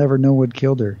her, will never know what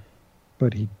killed her.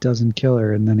 But he doesn't kill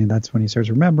her, and then that's when he starts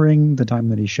remembering the time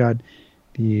that he shot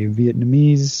the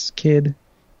Vietnamese kid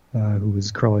who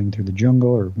was crawling through the jungle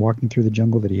or walking through the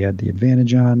jungle that he had the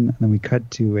advantage on. And then we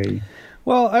cut to a...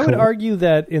 Well, I would argue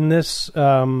that in this...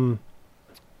 you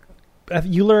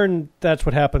learn that's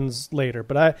what happens later,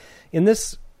 but in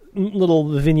this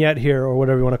little vignette here, or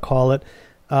whatever you want to call it,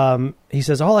 he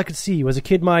says, all I could see was a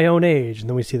kid my own age. And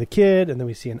then we see the kid, and then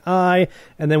we see an eye,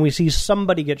 and then we see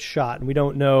somebody get shot. And we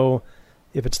don't know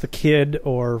if it's the kid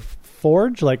or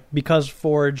Forge. Like, because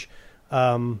Forge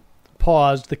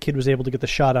paused, the kid was able to get the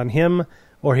shot on him,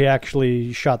 or he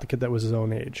actually shot the kid that was his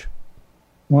own age.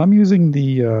 Well, I'm using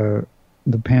the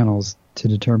panels to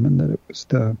determine that it was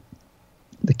the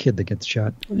kid that gets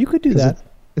shot. You could do that.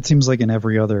 It seems like in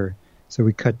every other... So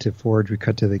we cut to Forge, we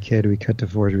cut to the kid, we cut to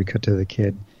Forge, we cut to the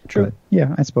kid. True. But,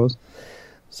 yeah, I suppose.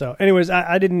 So, anyways,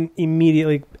 I didn't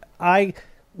immediately... I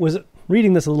was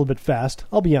reading this a little bit fast,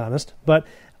 I'll be honest, but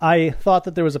I thought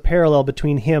that there was a parallel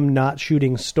between him not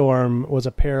shooting Storm was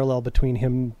a parallel between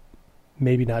him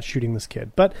maybe not shooting this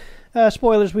kid. But,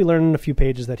 spoilers, we learned in a few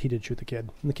pages that he did shoot the kid,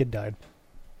 and the kid died.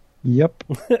 Yep.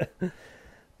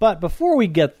 But before we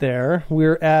get there,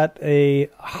 we're at a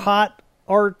hot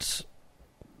art...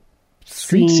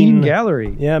 Street scene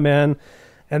gallery. Yeah, man.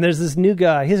 And there's this new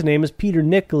guy. His name is Peter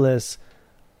Nicholas.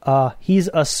 He's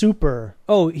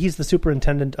the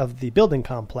superintendent of the building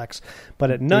complex.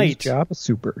 But at night... His job is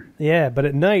super. Yeah, but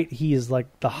at night, he is like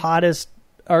the hottest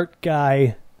art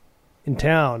guy in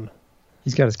town.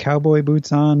 He's got his cowboy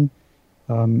boots on.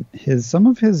 Some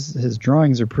of his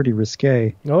drawings are pretty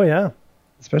risque. Oh, yeah.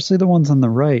 Especially the ones on the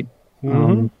right.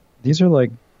 Mm-hmm. These are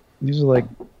like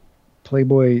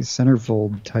Playboy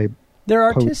centerfold type. They're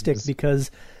artistic poses. Because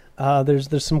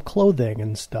there's some clothing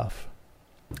and stuff.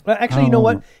 Well, actually, you know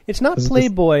what? It's not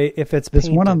Playboy if it's this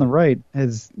painted. one on the right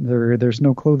there's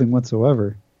no clothing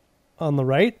whatsoever. On the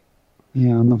right?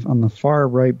 Yeah, on the far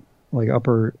right, like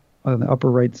on the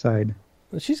upper right side.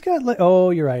 She's got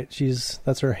you're right.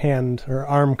 That's her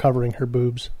arm covering her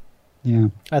boobs. Yeah.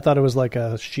 I thought it was like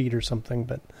a sheet or something,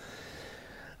 but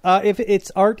if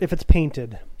it's art, if it's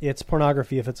painted, it's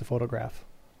pornography if it's a photograph.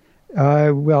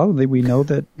 We know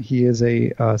that he is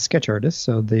a sketch artist,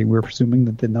 so we're presuming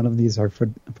that none of these are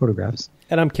photographs.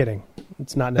 And I'm kidding.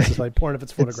 It's not necessarily porn if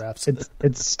it's photographs.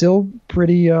 It's still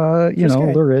pretty,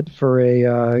 lurid for a,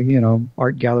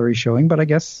 art gallery showing, but I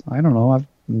guess, I don't know, I've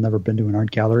never been to an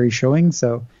art gallery showing,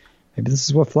 so maybe this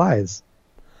is what flies.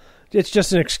 It's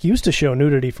just an excuse to show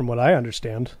nudity from what I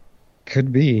understand.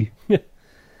 Could be.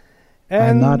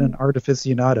 I'm not an art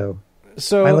aficionado.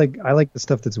 So I like the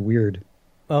stuff that's weird.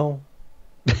 Oh,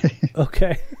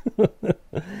 okay.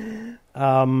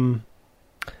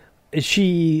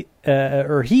 She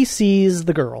or he sees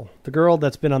the girl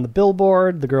that's been on the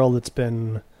billboard, the girl that's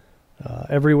been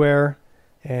everywhere,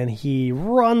 and he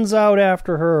runs out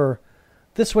after her.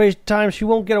 This way, time she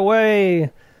won't get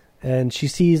away. And she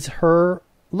sees her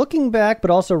looking back,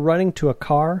 but also running to a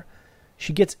car.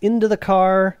 She gets into the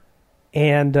car,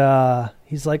 and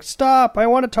he's like, "Stop! I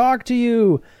want to talk to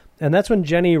you." And that's when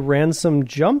Jenny Ransom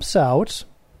jumps out.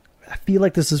 I feel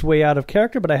like this is way out of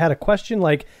character, but I had a question,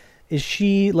 like, is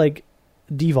she, like,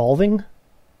 devolving?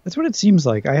 That's what it seems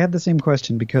like. I had the same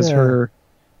question because her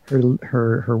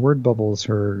word bubbles,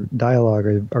 her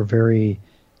dialogue are very,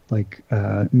 like,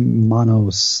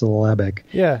 monosyllabic.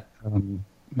 Yeah.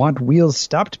 Want wheels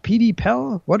stopped, Petey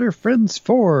Pell? What are friends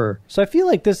for? So I feel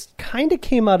like this kind of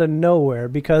came out of nowhere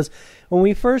because when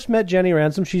we first met Jenny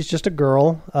Ransom, she's just a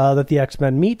girl that the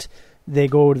X-Men meet. They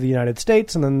go to the United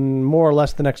States, and then more or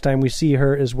less the next time we see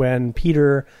her is when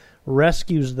Peter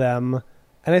rescues them.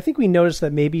 And I think we noticed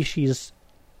that maybe she's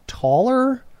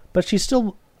taller, but she's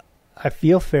still, I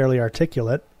feel, fairly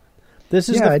articulate. This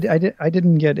is I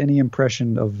didn't get any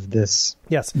impression of this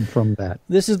from that.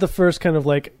 This is the first kind of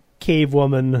like cave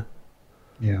woman.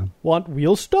 Yeah. Want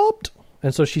wheels stopped?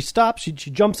 And so she stops. She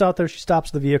jumps out there. She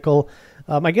stops the vehicle.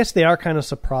 I guess they are kind of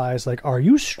surprised. Like, are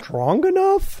you strong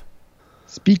enough?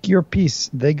 Speak your piece.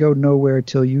 They go nowhere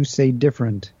till you say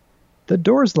different. The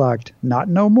door's locked. Not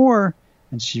no more.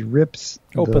 And she rips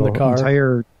Open the car.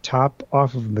 Entire top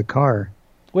off of the car.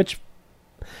 Which,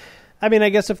 I mean, I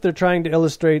guess if they're trying to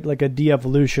illustrate like a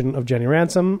de-evolution of Jenny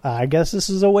Ransom, I guess this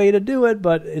is a way to do it,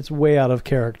 but it's way out of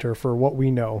character for what we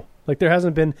know. Like, there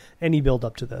hasn't been any build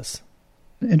up to this.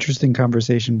 An interesting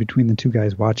conversation between the two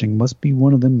guys watching. Must be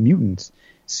one of them mutants.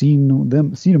 Seen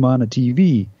them on a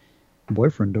TV.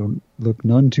 Boyfriend don't look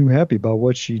none too happy about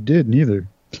what she did, neither.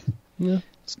 Yeah.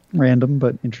 It's random,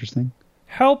 but interesting.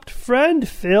 Helped friend,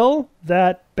 Phil?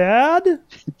 That bad?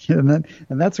 and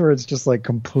that's where it's just like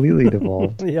completely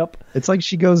devolved. Yep. It's like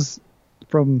she goes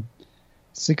from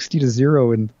 60 to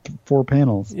 0 in 4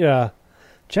 panels. Yeah.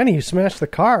 Jenny, you smashed the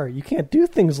car. You can't do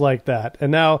things like that.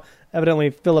 And now, evidently,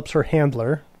 Philip's her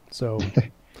handler. So,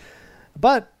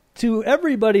 but to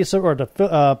everybody's, or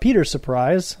to Peter's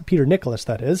surprise, Peter Nicholas,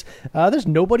 that is, there's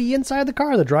nobody inside the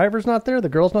car. The driver's not there. The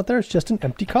girl's not there. It's just an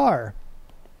empty car.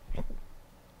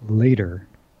 Later.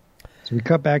 So we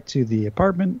cut back to the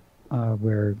apartment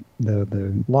where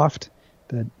the loft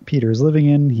that Peter is living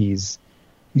in. He's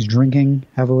drinking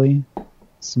heavily.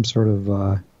 Some sort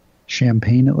of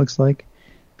champagne, it looks like.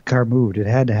 The car moved. It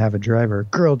had to have a driver.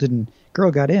 Girl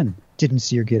got in. Didn't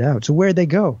see her get out. So where'd they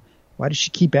go? Why does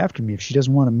she keep after me if she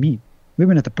doesn't want to meet?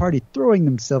 Women at the party throwing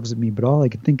themselves at me, but all I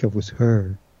could think of was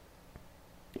her.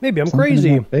 Maybe I'm Something crazy.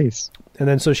 in that face. And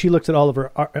then so she looks at all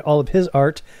of his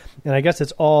art, and I guess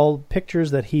it's all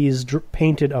pictures that he's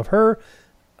painted of her,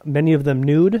 many of them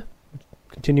nude,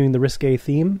 continuing the risque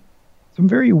theme. Some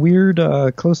very weird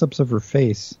close-ups of her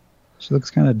face. She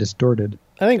looks kind of distorted.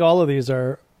 I think all of these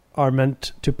are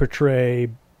meant to portray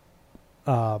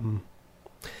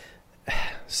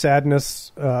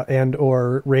sadness and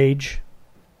or rage.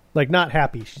 Like, not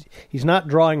happy. He's not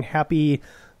drawing happy,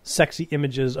 sexy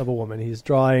images of a woman. He's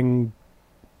drawing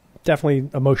definitely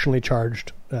emotionally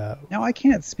charged. Now, I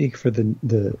can't speak for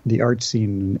the art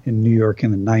scene in New York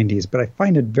in the 90s, but I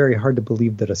find it very hard to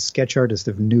believe that a sketch artist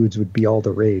of nudes would be all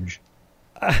the rage.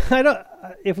 I don't.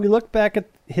 If we look back at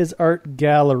his art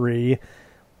gallery,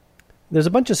 there's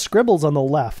a bunch of scribbles on the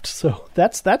left, so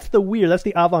that's the weird. That's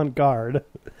the avant-garde.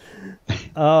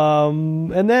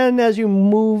 And then as you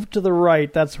move to the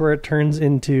right, that's where it turns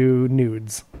into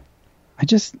nudes.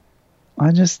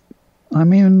 I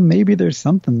mean, maybe there's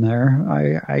something there.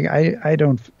 I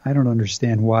don't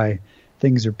understand why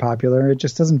things are popular. It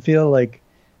just doesn't feel like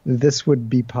this would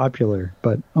be popular,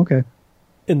 but okay.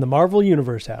 In the Marvel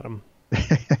Universe, Adam.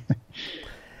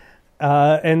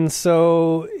 And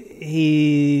so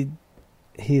he's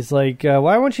like,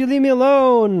 why won't you leave me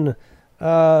alone?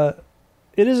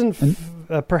 It isn't,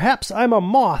 perhaps I'm a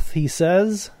moth, he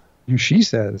says. She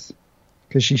says,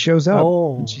 because she shows up.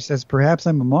 Oh. And she says, perhaps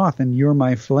I'm a moth and you're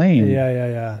my flame.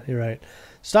 Yeah. You're right.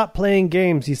 Stop playing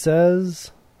games, he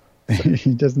says.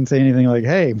 He doesn't say anything like,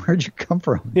 hey, where'd you come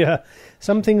from? Yeah.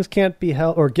 Some things can't be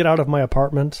helped, or get out of my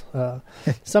apartment.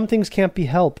 Some things can't be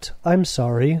helped. I'm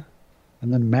sorry.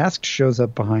 And then Masked shows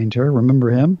up behind her. Remember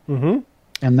him? Mm-hmm.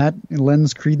 And that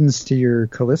lends credence to your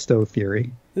Callisto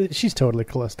theory. She's totally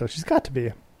Callisto. She's got to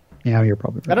be. Yeah, you're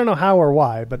probably right. I don't know how or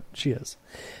why, but she is.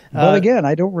 But again,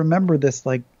 I don't remember this,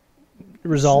 like...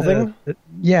 Resolving?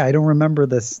 Yeah, I don't remember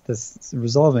this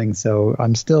resolving, so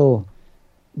I'm still...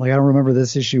 Like, I don't remember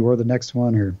this issue or the next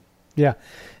one, or... Yeah.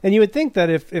 And you would think that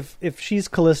if she's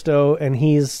Callisto and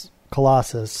he's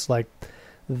Colossus, like,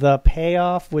 the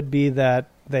payoff would be that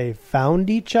they found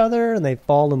each other and they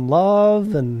fall in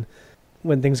love, and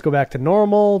when things go back to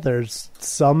normal, there's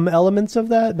some elements of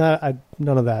that.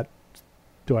 None of that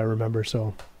do I remember,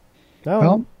 so...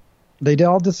 Well, they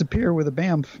all disappear with a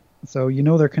BAMF, so you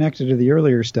know they're connected to the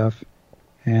earlier stuff.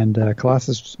 And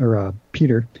Colossus, or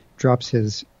Peter, drops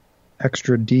his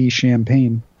extra D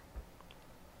champagne.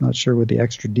 Not sure what the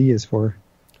extra D is for.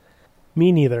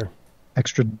 Me neither.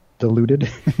 Extra diluted.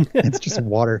 It's just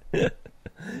water.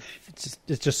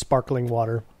 It's just sparkling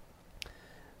water.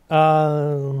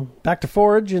 Back to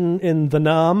Forge in the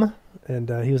Nam, and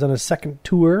he was on his second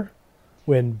tour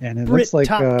when Brit like,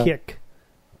 Topkick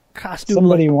costume.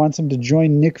 Somebody wants him to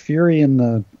join Nick Fury in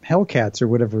the Hellcats or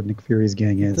whatever Nick Fury's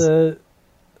gang is. The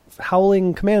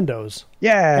Howling Commandos.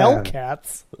 Yeah,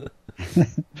 Hellcats.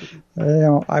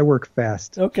 I work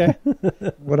fast. Okay.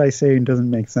 What I say doesn't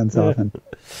make sense often.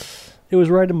 It was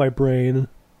right in my brain.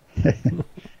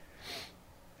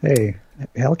 Hey,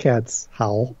 Hellcats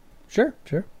howl. Sure.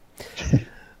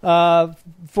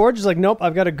 Forge is like, nope,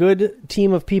 I've got a good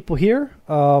team of people here,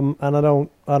 and I don't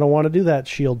want to do that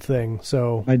shield thing.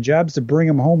 So my job's to bring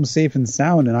them home safe and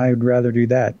sound, and I would rather do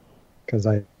that because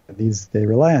they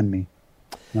rely on me.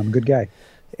 And I'm a good guy.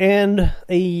 And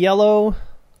a yellow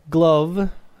glove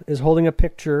is holding a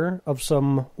picture of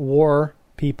some war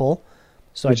people.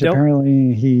 So Which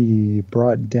apparently he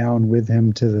brought down with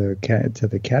him to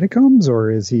the catacombs, or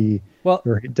is he? Well,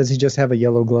 or does he just have a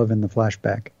yellow glove in the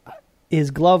flashback?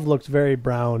 His glove looks very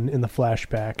brown in the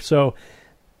flashback. So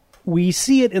we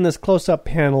see it in this close-up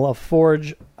panel of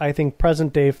Forge, I think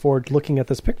present-day Forge, looking at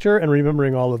this picture and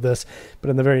remembering all of this. But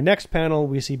in the very next panel,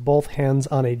 we see both hands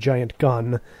on a giant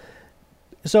gun.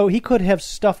 So he could have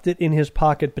stuffed it in his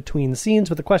pocket between scenes,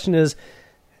 but the question is,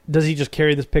 does he just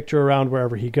carry this picture around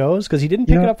wherever he goes? Because he didn't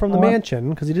pick it up from the mansion,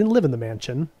 because he didn't live in the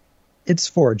mansion. It's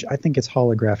Forge. I think it's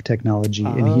holograph technology,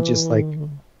 and he just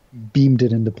beamed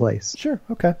it into place. Sure,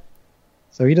 okay.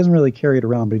 So he doesn't really carry it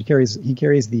around, but he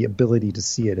carries the ability to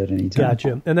see it at any time.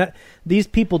 Gotcha. And these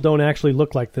people don't actually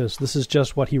look like this. This is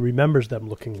just what he remembers them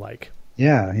looking like.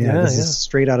 Yeah. This is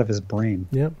straight out of his brain.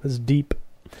 Yeah, it's deep.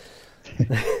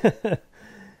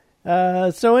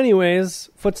 So anyways,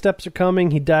 footsteps are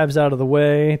coming. He dives out of the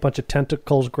way. A bunch of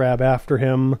tentacles grab after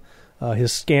him.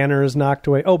 His scanner is knocked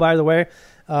away. Oh, by the way,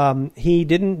 he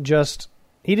didn't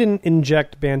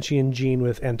inject Banshee and Jean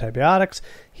with antibiotics.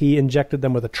 He injected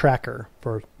them with a tracker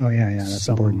for that's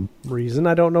some important reason.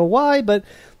 I don't know why, but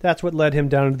that's what led him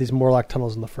down into these Morlock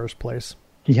tunnels in the first place.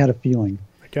 He had a feeling,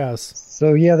 I guess.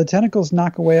 So yeah, the tentacles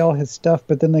knock away all his stuff,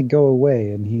 but then they go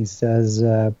away, and he says,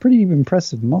 pretty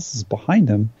impressive muscles behind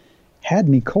him. Had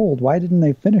me cold. Why didn't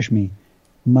they finish me?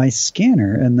 My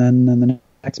scanner. And then in the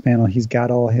next panel, he's got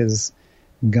all his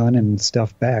gun and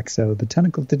stuff back, so the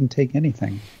tentacles didn't take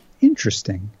anything.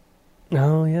 Interesting.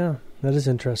 Oh, yeah. That is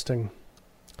interesting.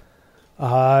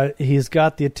 He's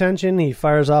got the attention. He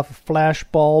fires off a flash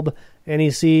bulb, and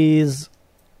he sees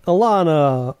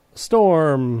Alana,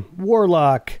 Storm,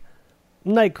 Warlock,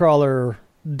 Nightcrawler,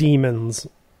 demons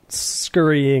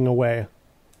scurrying away.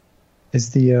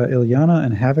 Is the Ilyana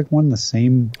and Havoc one the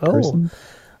same person?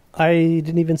 I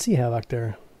didn't even see Havoc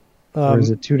there. Or is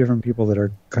it two different people that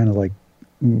are kind of like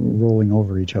rolling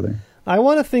over each other? I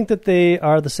want to think that they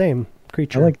are the same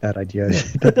creature. I like that idea.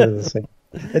 That they're the same.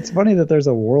 It's funny that there's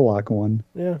a Warlock one.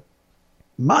 Yeah.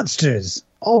 Monsters,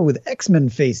 all with X-Men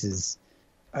faces.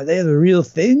 Are they the real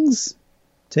things?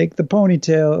 Take the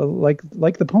ponytail,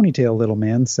 like the ponytail, little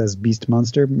man, says Beast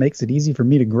Monster. Makes it easy for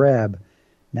me to grab.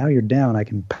 Now you're down, I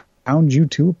can pound you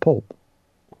to a pulp.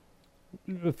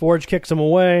 Forge kicks him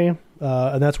away,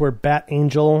 and that's where Bat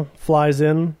Angel flies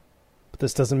in. But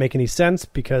this doesn't make any sense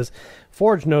because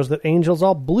Forge knows that Angel's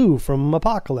all blue from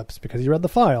Apocalypse because he read the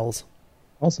files.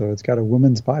 Also, it's got a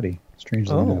woman's body,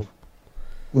 strangely enough.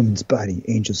 Woman's body,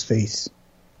 Angel's face.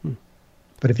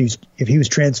 But if he was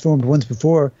transformed once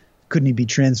before, couldn't he be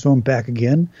transformed back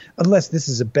again? Unless this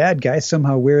is a bad guy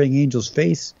somehow wearing Angel's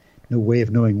face. No way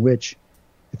of knowing which.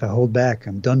 If I hold back,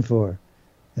 I'm done for.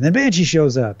 And then Banshee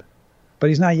shows up. But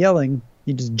he's not yelling.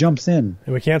 He just jumps in.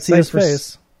 And we can't see his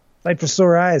face. Sight for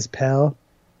sore eyes, pal.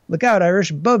 Look out, Irish,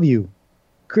 above you.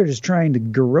 Critter's trying to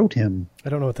garrote him. I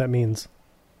don't know what that means.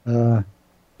 I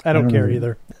don't care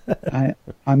either.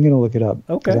 I'm going to look it up.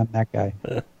 Okay. Because I'm that guy.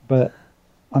 But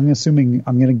I'm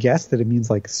going to guess that it means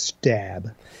like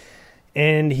stab.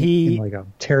 And he... in like a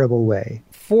terrible way.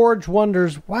 Forge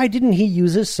wonders, why didn't he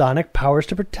use his sonic powers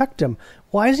to protect him?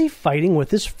 Why is he fighting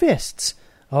with his fists?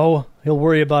 Oh, he'll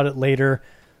worry about it later.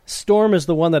 Storm is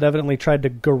the one that evidently tried to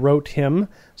garrote him,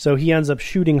 so he ends up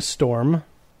shooting Storm.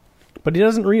 But he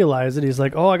doesn't realize it. He's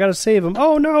like, oh, I gotta save him.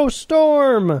 Oh no,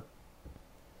 Storm!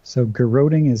 So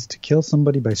garroting is to kill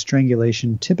somebody by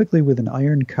strangulation, typically with an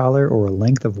iron collar or a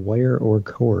length of wire or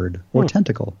cord, or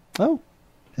tentacle. Oh.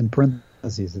 In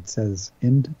parentheses, it says,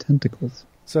 end tentacles.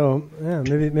 So, yeah,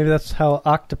 maybe that's how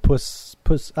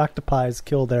octopi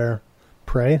kill their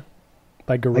prey,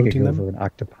 by garroting I could go them. for an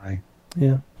octopi.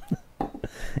 Yeah.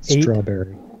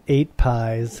 Strawberry. 8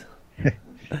 pies.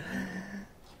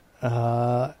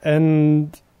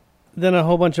 And then a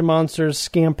whole bunch of monsters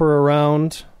scamper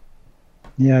around.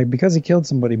 Yeah, because he killed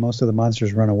somebody, most of the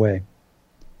monsters run away.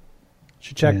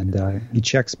 Should check. And he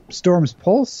checks Storm's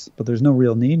pulse, but there's no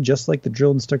real need. Just like the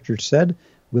drill instructor said,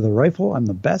 with a rifle, I'm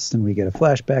the best. And we get a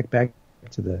flashback back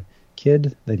to the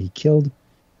kid that he killed.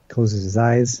 Closes his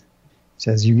eyes.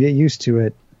 Says, you get used to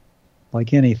it.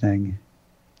 Like anything.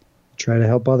 Try to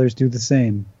help others do the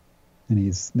same.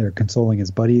 And they're consoling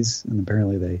his buddies. And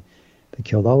apparently they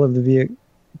killed all of the Viet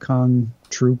Cong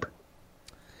troop.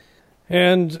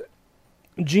 And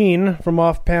Jean from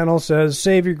off panel says,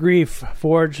 save your grief,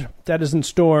 Forge. That isn't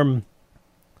Storm.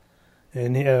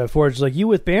 And Forge is like, you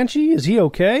with Banshee? Is he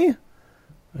okay?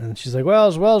 And she's like, well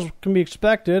as can be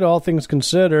expected, all things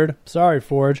considered. Sorry,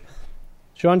 Forge.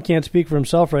 Sean can't speak for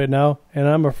himself right now, and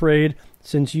I'm afraid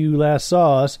since you last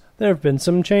saw us, there have been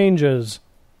some changes.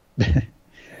 And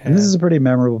this is a pretty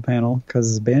memorable panel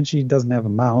because Banshee doesn't have a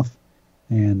mouth,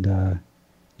 and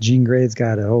Jean Grey's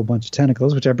got a whole bunch of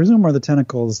tentacles, which I presume are the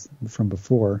tentacles from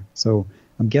before. So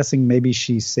I'm guessing maybe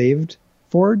she saved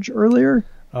Forge earlier.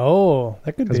 Oh,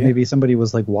 that could be. Because maybe somebody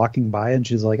was like walking by and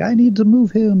she's like, I need to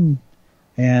move him.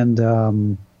 And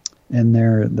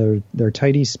their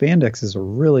tidy spandexes are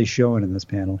really showing in this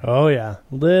panel. Oh, yeah.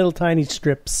 Little tiny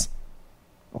strips.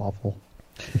 Awful.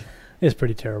 It's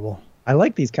pretty terrible. I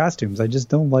like these costumes. I just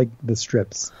don't like the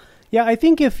strips. Yeah, I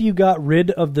think if you got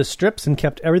rid of the strips and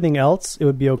kept everything else, it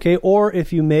would be okay. Or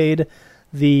if you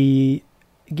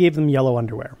gave them yellow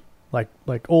underwear, like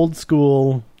old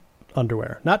school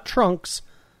underwear, not trunks.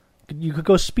 You could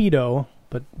go Speedo,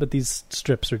 but these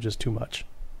strips are just too much.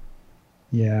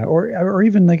 Yeah, or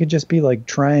even they could just be like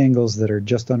triangles that are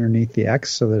just underneath the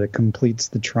X so that it completes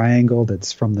the triangle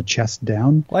that's from the chest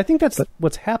down. Well, I think that's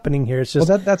what's happening here. It's just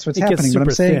that's what's happening.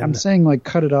 But I'm saying like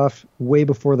cut it off way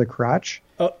before the crotch.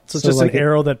 Oh, so it's just like an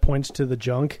arrow that points to the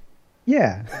junk?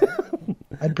 Yeah.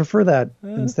 I'd prefer that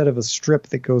instead of a strip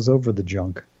that goes over the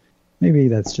junk. Maybe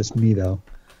that's just me, though.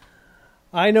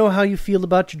 I know how you feel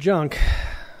about your junk.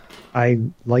 I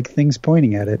like things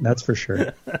pointing at it, that's for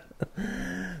sure.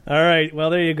 All right, well,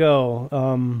 there you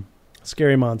go.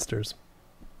 Scary monsters.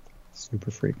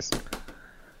 Super freaks.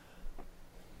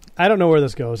 I don't know where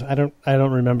this goes. I don't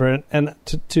remember it. And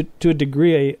to a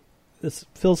degree, this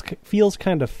feels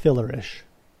kind of fillerish.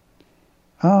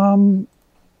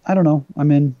 I don't know. I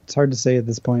mean, it's hard to say at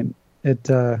this point.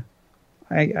 I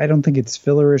don't think it's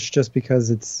fillerish just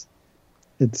because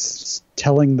it's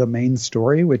telling the main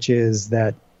story, which is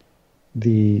that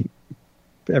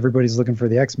everybody's looking for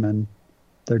the X-Men.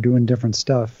 They're doing different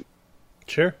stuff.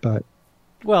 Sure. But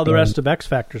the rest of X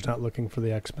Factor's not looking for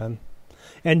the X-Men.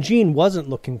 And Jean wasn't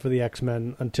looking for the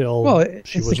X-Men until she was looking for the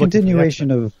X-Men. It's the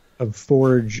continuation of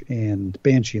Forge and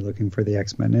Banshee looking for the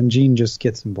X-Men, and Jean just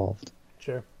gets involved.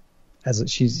 Sure.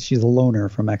 She's a loner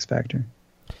from X Factor.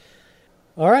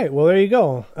 All right, well, there you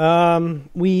go.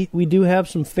 We do have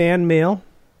some fan mail.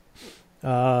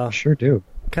 Sure do.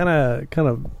 Kind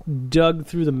of dug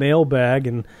through the mailbag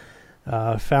and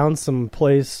found some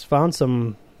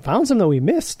that we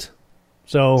missed.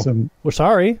 So we're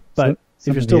sorry, but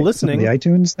if you're still listening, the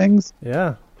iTunes things,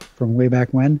 yeah, from way back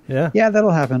when, yeah,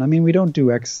 that'll happen. I mean, we don't do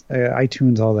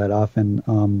iTunes all that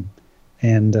often,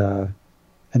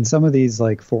 and some of these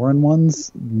like foreign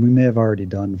ones we may have already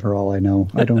done. For all I know,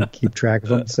 I don't keep track of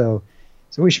them, so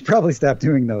we should probably stop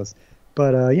doing those.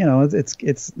 But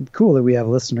it's cool that we have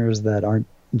listeners that aren't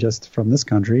just from this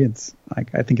country.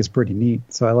 I think it's pretty neat.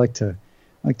 So I like to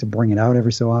bring it out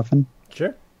every so often.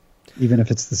 Sure. Even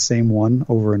if it's the same one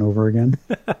over and over again.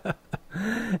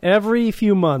 Every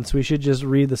few months, we should just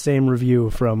read the same review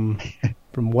from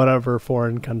whatever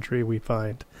foreign country we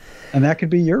find. And that could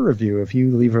be your review if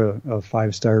you leave a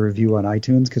 5-star review on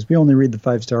iTunes, because we only read the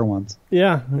 5-star ones.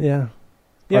 Yeah.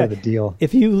 Part of the deal.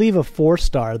 If you leave a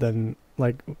 4-star, then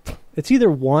it's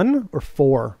either 1 or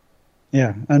 4.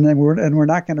 Yeah, and then we're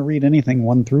not going to read anything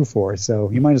 1 through 4,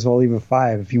 so you might as well leave a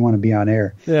 5 if you want to be on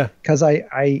air. Yeah, because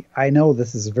I know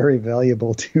this is very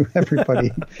valuable to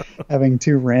everybody, having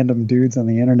 2 random dudes on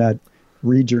the internet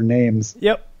read your names.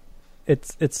 Yep,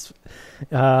 it's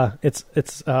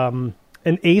an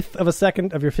eighth of a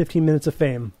second of your 15 minutes of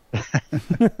fame. All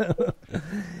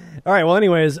right. Well,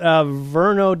 anyways,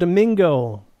 Verno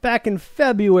Domingo back in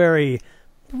February,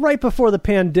 right before the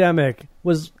pandemic,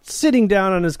 was sitting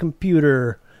down on his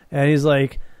computer and he's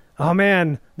like, oh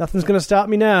man, nothing's going to stop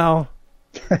me now.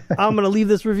 I'm going to leave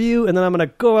this review and then I'm going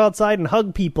to go outside and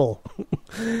hug people.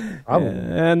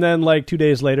 And then 2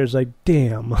 days later, it's like,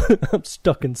 damn, I'm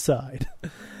stuck inside.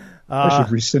 I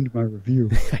should rescind my review.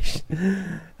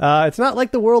 It's not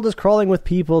like the world is crawling with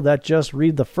people that just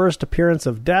read the first appearance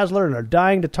of Dazzler and are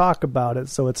dying to talk about it.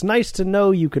 So it's nice to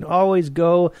know you can always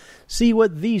go see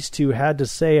what these two had to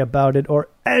say about it or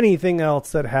anything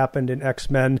else that happened in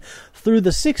X-Men through the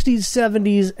 60s,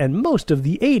 70s, and most of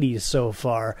the 80s so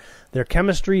far. Their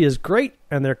chemistry is great,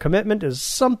 and their commitment is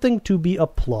something to be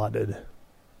applauded.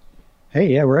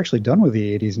 Hey, yeah, we're actually done with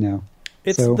the 80s now.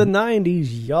 It's the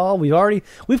 90s, y'all.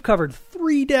 We've covered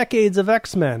 3 decades of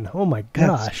X-Men. Oh my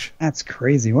gosh. That's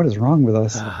crazy. What is wrong with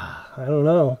us? I don't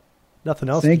know. Nothing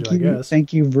else to do, I guess.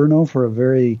 Thank you, Verno, for a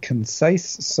very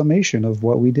concise summation of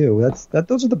what we do.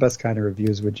 Those are the best kind of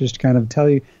reviews. We just kind of tell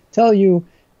you,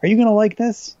 are you going to like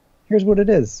this? Here's what it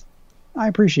is. I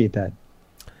appreciate that.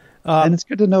 And it's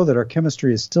good to know that our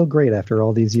chemistry is still great after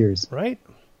all these years. Right.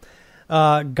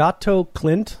 Gato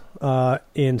Clint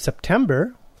in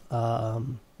September. You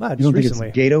don't Just think recently.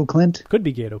 it's Gato Clint? Could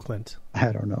be Gato Clint.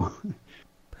 I don't know.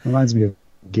 Reminds me of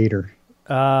Gator.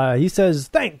 He says,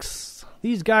 thanks.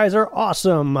 These guys are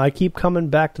awesome. I keep coming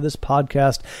back to this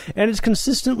podcast, and it's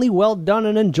consistently well done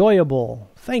and enjoyable.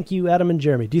 Thank you, Adam and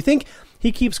Jeremy. Do you think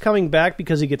he keeps coming back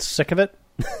because he gets sick of it?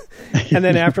 And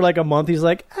then after like a month, he's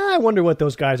like, I wonder what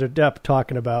those guys are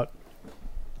talking about.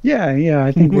 Yeah.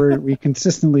 I think we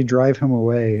consistently drive him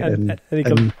away. And he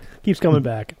keeps coming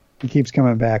back. He keeps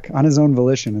coming back on his own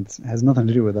volition. It has nothing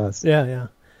to do with us. Yeah.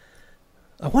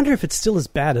 I wonder if it's still as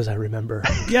bad as I remember.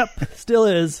 Yep, still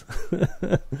is.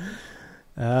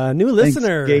 New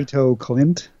listener. Thanks, Gato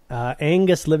Clint.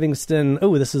 Angus Livingston.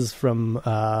 Oh, this is from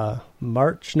April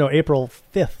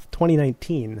 5th,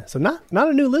 2019. So not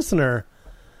a new listener,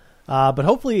 but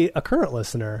hopefully a current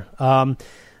listener.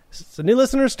 So new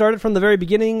listener started from the very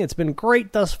beginning. It's been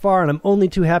great thus far, and I'm only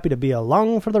too happy to be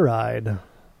along for the ride.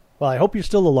 Well, I hope you're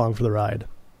still along for the ride.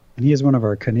 And he is one of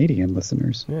our Canadian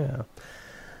listeners. Yeah.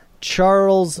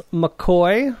 Charles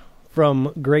McCoy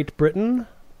from Great Britain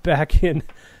back in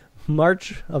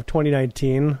March of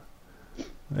 2019.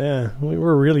 Yeah, we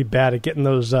were really bad at getting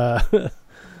those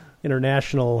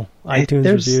international iTunes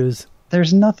reviews.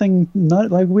 There's nothing,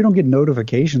 we don't get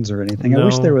notifications or anything. No. I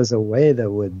wish there was a way that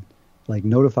would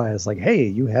notify us hey,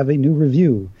 you have a new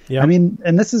review. Yep. I mean,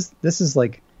 and this is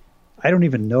like, I don't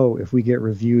even know if we get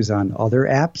reviews on other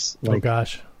apps. Oh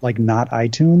gosh. Like not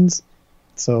iTunes.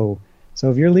 So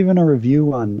if you're leaving a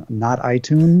review on not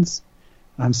iTunes,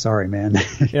 I'm sorry, man.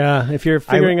 Yeah, if you're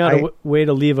figuring out a way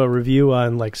to leave a review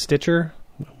on Stitcher.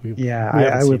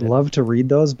 I would love to read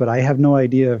those, but I have no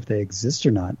idea if they exist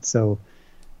or not. So,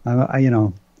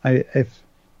 if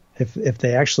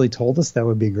they actually told us, that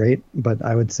would be great. But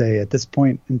I would say at this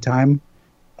point in time,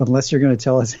 unless you're going to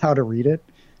tell us how to read it,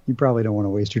 you probably don't want to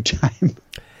waste your time.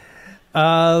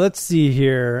 Let's see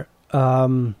here.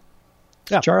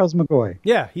 Charles McCoy.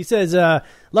 Yeah, he says,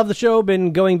 love the show,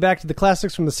 been going back to the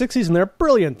classics from the 60s, and they're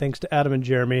brilliant thanks to Adam and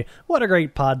Jeremy. What a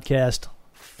great podcast.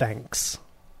 Thanks.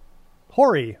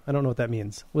 Hoary. I don't know what that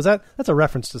means. That's a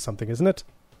reference to something, isn't it?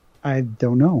 I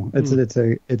don't know.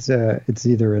 It's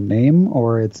either a name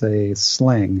or it's a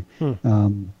slang.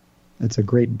 It's a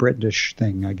Great British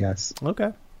thing, I guess.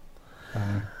 Okay.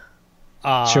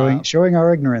 Showing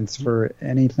our ignorance for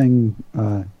anything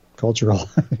cultural.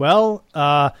 Well,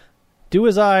 do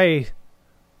as I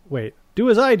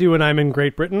do when I'm in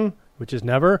Great Britain, which is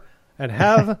never, and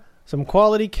have some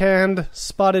quality canned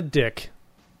spotted dick.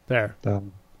 There.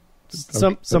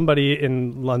 Somebody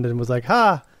in London was like,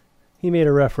 "Ha, he made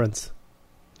a reference."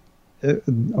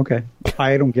 Okay,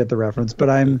 I don't get the reference, but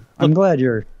I'm glad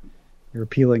you're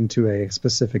appealing to a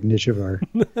specific niche of our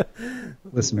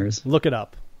listeners. Look it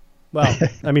up. Well,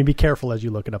 I mean, be careful as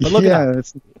you look it up. But look it up.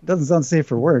 It doesn't sound safe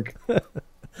for work.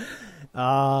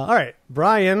 All right,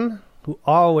 Brian, who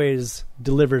always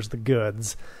delivers the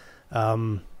goods,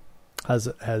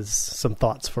 has some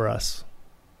thoughts for us.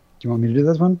 Do you want me to do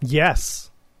this one? Yes.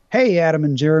 Hey, Adam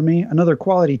and Jeremy, another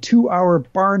quality 2-hour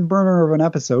barn burner of an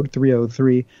episode,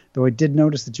 303, though I did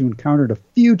notice that you encountered a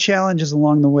few challenges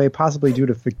along the way, possibly due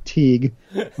to fatigue.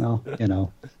 Well,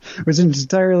 which is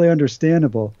entirely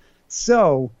understandable.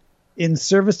 So, in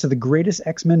service to the greatest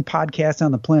X-Men podcast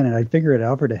on the planet, I figured I'd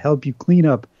offer to help you clean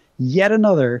up yet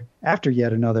another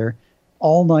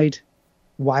all-night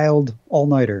wild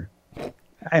all-nighter.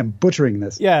 I am butchering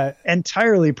this. Yeah.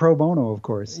 Entirely pro bono, of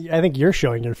course. I think you're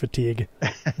showing your fatigue.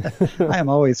 I am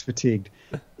always fatigued.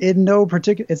 In no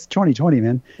particular... It's 2020,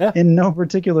 man. Yeah. In no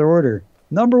particular order.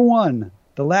 Number 1,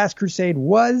 The Last Crusade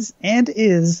was and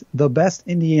is the best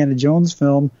Indiana Jones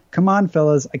film. Come on,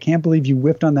 fellas. I can't believe you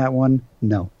whiffed on that one.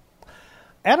 No.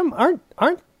 Adam, aren't...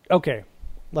 Okay.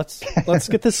 Let's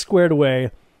get this squared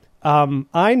away.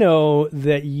 I know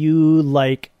that you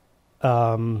like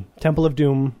Temple of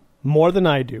Doom more than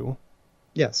I do.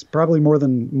 Yes, probably more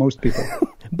than most people.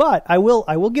 But I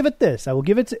will give it this. I will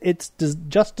give it its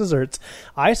just desserts.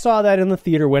 I saw that in the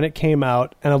theater when it came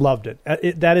out, and I loved it.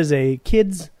 That is a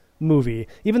kid's movie,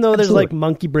 even though there's like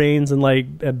monkey brains and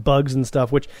like bugs and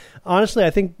stuff, which honestly I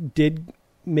think did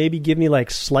maybe give me like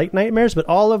slight nightmares. But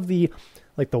all of the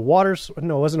like the water,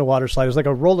 no, it wasn't a water slide. It was like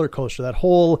a roller coaster. That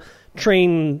whole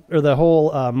train or the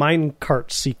whole mine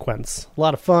cart sequence, a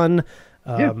lot of fun.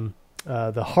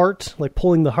 The heart, like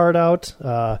pulling the heart out.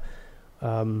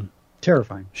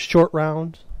 Terrifying. Short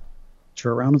Round.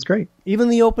 Short Round was great. Even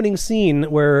the opening scene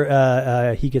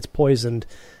where he gets poisoned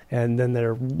and then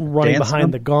they're running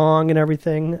behind the gong and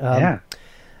everything.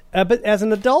 But as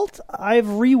an adult, I've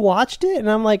rewatched it and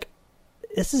I'm like,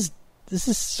 this is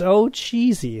so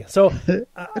cheesy. So it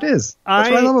is. That's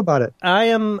what I love about it. I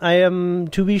am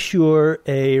to be sure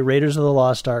a Raiders of the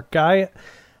Lost Ark guy.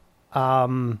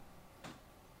 So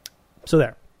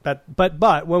there.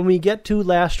 But when we get to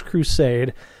Last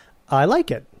Crusade, I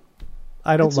like it.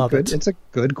 I don't love it. It's a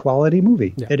good quality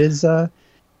movie. Yeah. It is.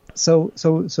 So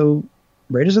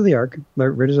Raiders of the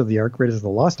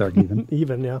Lost Ark,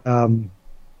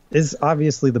 is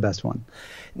obviously the best one.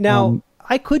 Now,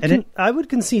 I would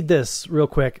concede this real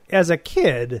quick. As a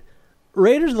kid,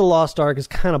 Raiders of the Lost Ark is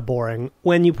kind of boring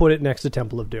when you put it next to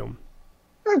Temple of Doom.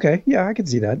 Okay, yeah, I can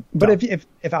see that. But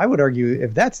if I would argue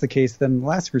if that's the case, then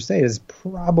Last Crusade is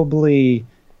probably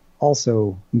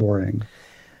also boring.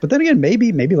 But then again,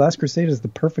 maybe Last Crusade is the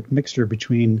perfect mixture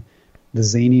between the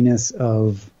zaniness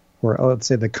of, or let's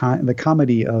say the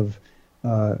comedy of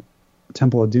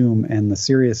Temple of Doom and the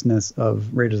seriousness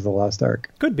of Raiders of the Lost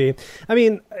Ark. Could be. I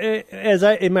mean,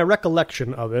 in my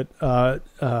recollection of it,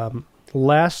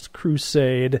 Last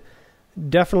Crusade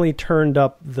definitely turned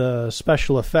up the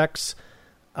special effects.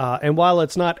 And while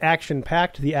it's not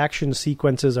action-packed, the action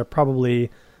sequences are probably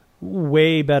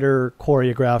way better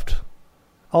choreographed.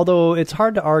 Although it's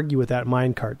hard to argue with that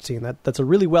minecart scene. That's a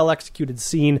really well-executed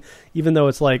scene, even though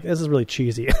it's like, this is really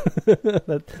cheesy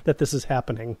that this is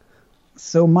happening.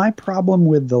 So my problem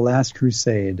with The Last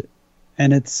Crusade,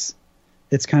 and it's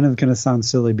kind of going to sound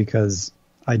silly because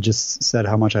I just said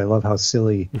how much I love how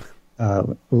silly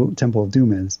Temple of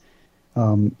Doom is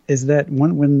that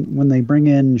when they bring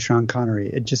in Sean Connery,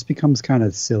 it just becomes kind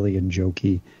of silly and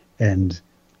jokey and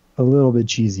a little bit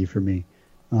cheesy for me.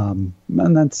 And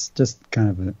that's just kind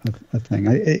of a thing.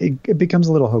 It becomes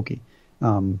a little hokey.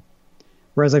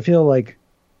 Whereas I feel like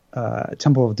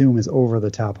Temple of Doom is over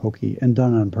the top hokey and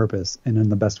done on purpose and in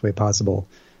the best way possible.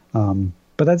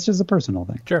 But that's just a personal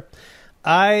thing. Sure.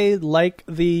 I like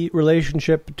the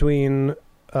relationship between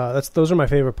those are my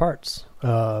favorite parts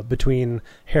between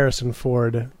Harrison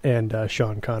Ford and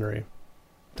Sean Connery.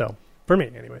 So for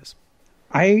me, anyways.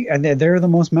 They're the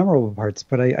most memorable parts,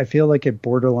 but I feel like it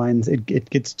borderlines. It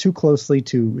gets too closely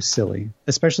to silly,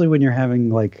 especially when you're having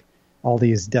like all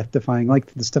these death-defying, like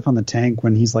the stuff on the tank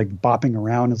when he's like bopping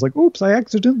around. It's like, oops, I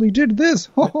accidentally did this.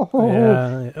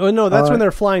 Yeah. Oh no, that's when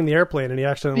they're flying the airplane and he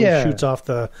accidentally shoots off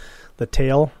the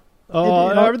tail. Oh,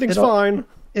 everything's fine.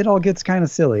 It all gets kind of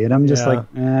silly, and I'm just like,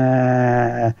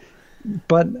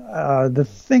 But the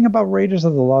thing about Raiders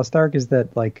of the Lost Ark is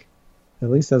that, like, at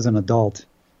least as an adult,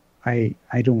 I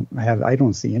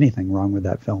don't see anything wrong with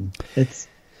that film.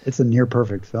 It's a near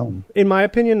perfect film. In my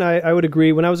opinion, I would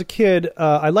agree. When I was a kid,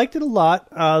 I liked it a lot.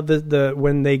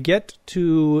 When they get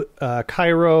to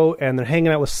Cairo and they're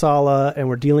hanging out with Sallah and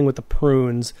we're dealing with the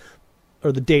prunes,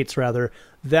 or the dates rather,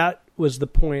 that was the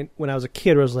point when I was a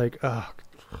kid where I was like, oh,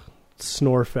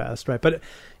 snore fest, right? But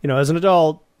as an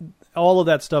adult, all of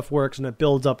that stuff works and it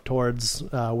builds up towards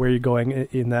where you're going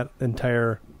in that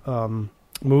entire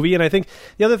movie. And I think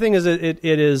the other thing is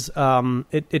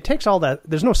it takes all that.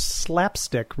 There's no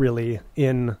slapstick really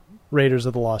in Raiders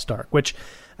of the Lost Ark, which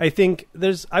I think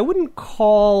I wouldn't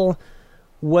call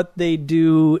what they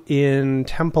do in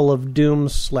Temple of Doom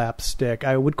slapstick.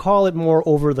 I would call it more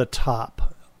over the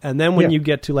top. And then when you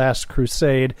get to Last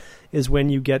Crusade is when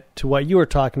you get to what you were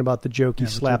talking about, the jokey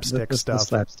slapstick stuff. The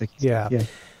slapstick. Yeah.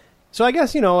 So I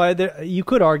guess, you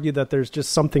could argue that there's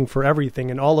just something for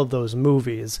everything in all of those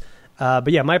movies.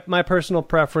 But yeah, my personal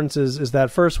preference is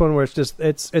that first one where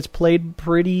it's played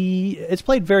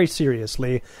very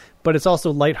seriously, but it's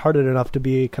also lighthearted enough to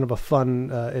be kind of a fun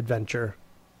adventure.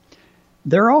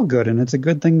 They're all good, and it's a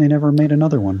good thing they never made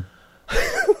another one.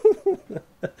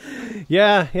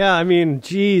 Yeah. I mean,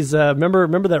 geez,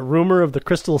 remember that rumor of the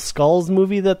Crystal Skulls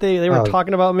movie that they were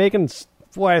talking about making?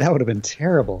 Boy, that would have been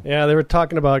terrible. Yeah, they were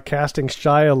talking about casting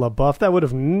Shia LaBeouf. That would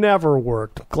have never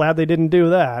worked. Glad they didn't do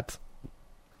that.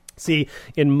 See,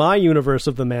 in my universe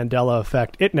of the Mandela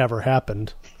effect, it never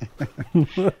happened.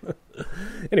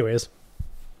 Anyways.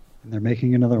 And they're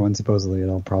making another one, supposedly,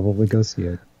 and I'll probably go see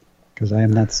it. Because I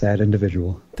am that sad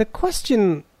individual. The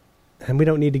question, and we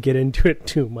don't need to get into it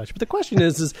too much, but the question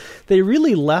is they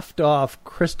really left off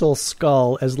Crystal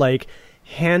Skull as like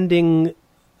handing,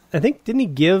 I think, didn't he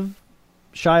give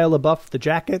Shia LaBeouf the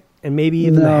jacket and maybe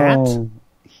even the hat?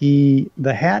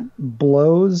 The hat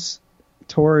blows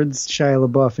towards Shia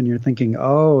LaBeouf and you're thinking,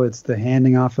 oh, it's the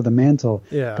handing off of the mantle.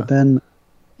 Yeah. But then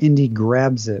Indy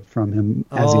grabs it from him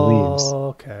as he leaves. Oh,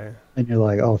 okay. And you're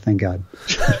like, oh, thank God.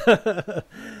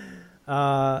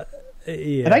 Yeah.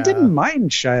 And I didn't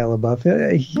mind Shia LaBeouf.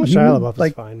 Shia LaBeouf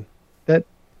is fine. That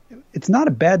it's not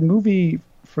a bad movie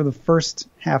for the first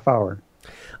half hour.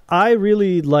 I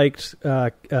really liked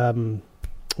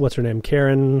what's her name?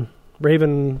 Karen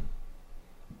Raven.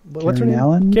 What's her Karen name?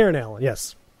 Allen? Karen Allen.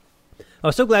 Yes. I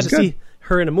was so glad She's to good. see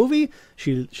her in a movie.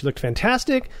 She looked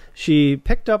fantastic. She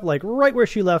picked up like right where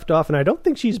she left off, and I don't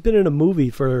think she's been in a movie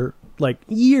for like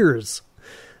years.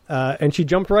 And she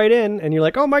jumped right in, and you're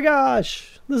like, oh my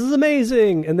gosh, this is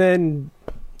amazing. And then,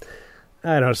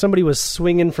 I don't know, somebody was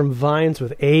swinging from vines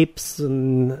with apes,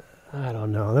 and I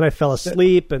don't know. And then I fell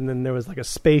asleep, and then there was like a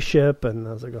spaceship, and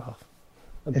I was like, oh,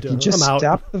 If you just I'm out.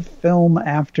 stop the film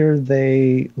after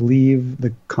they leave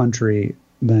the country,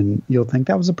 then you'll think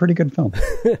that was a pretty good film.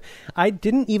 I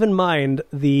didn't even mind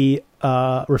the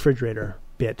refrigerator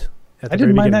bit. I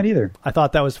didn't mind that either. I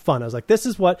thought that was fun. I was like, this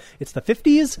is what, it's the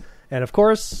 50s, and of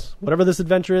course, whatever this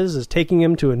adventure is taking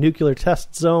him to a nuclear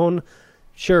test zone.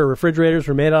 Sure, refrigerators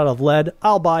were made out of lead.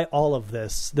 I'll buy all of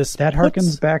this. That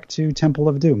harkens back to Temple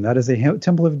of Doom. That is a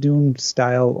Temple of Doom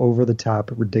style,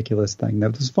 over-the-top, ridiculous thing.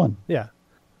 That was fun. Yeah.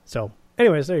 So,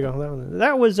 anyways, there you go.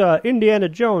 That was Indiana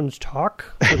Jones talk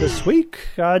for this week.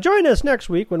 Join us next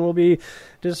week when we'll be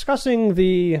discussing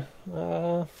the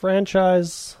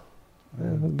franchise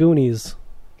Goonies.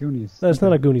 Goonies. That's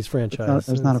not a Goonies franchise.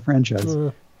 There's not a franchise.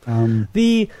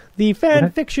 The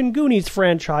fan fiction Goonies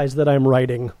franchise that I'm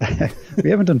writing. We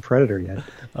haven't done Predator yet.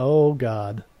 Oh,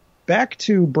 God. Back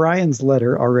to Brian's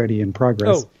letter already in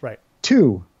progress. Oh, right.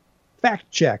 2. Fact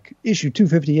check. Issue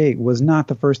 258 was not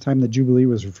the first time that Jubilee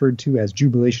was referred to as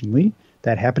Jubilation Lee.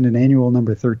 That happened in annual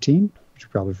number 13, which you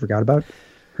probably forgot about.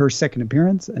 Her second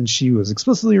appearance, and she was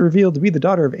explicitly revealed to be the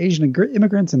daughter of Asian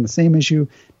immigrants in the same issue,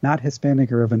 not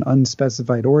Hispanic or of an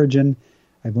unspecified origin.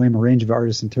 I blame a range of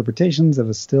artists' interpretations of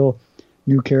a still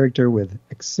new character with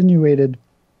extenuated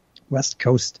West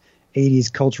Coast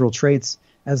 80s cultural traits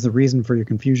as the reason for your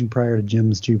confusion prior to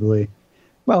Jim's Jubilee.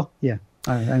 Well, yeah,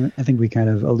 I think we kind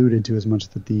of alluded to as much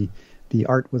that the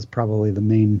art was probably the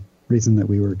main reason that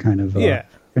we were kind of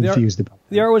confused about that.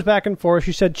 The art was back and forth.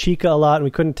 She said Chica a lot, and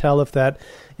we couldn't tell if that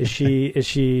is she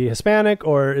Hispanic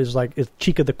or is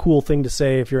Chica the cool thing to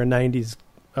say if you're a 90s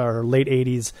or late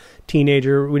 80s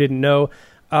teenager. We didn't know.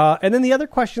 And then the other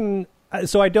question,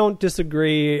 so I don't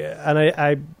disagree, and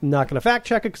I'm not going to fact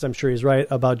check it because I'm sure he's right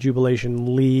about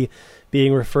Jubilation Lee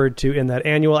being referred to in that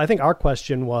annual. I think our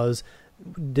question was,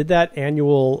 did that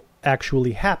annual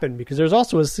actually happen? Because there's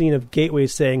also a scene of Gateway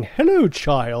saying, hello,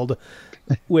 child,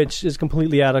 which is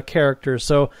completely out of character.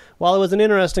 So while it was an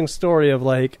interesting story of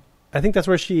I think that's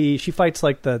where she fights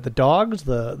the dogs,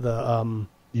 the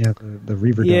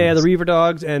Reaver dogs. Yeah, the Reaver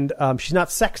dogs, and she's not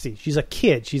sexy. She's a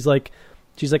kid. She's like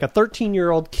a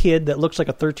 13-year-old kid that looks like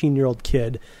a 13-year-old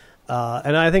kid.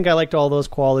 And I think I liked all those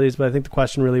qualities, but I think the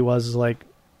question really was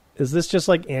is this just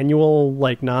annual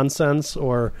nonsense,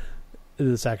 or did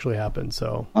this actually happen?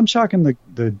 So I'm chalking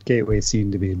the Gateway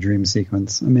scene to be a dream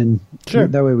sequence. I mean, sure.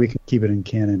 That way we can keep it in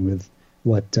canon with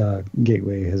what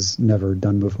Gateway has never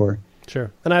done before.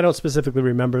 Sure. And I don't specifically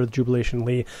remember Jubilation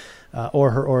Lee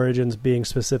or her origins being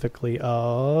specifically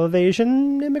of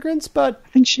Asian immigrants, but I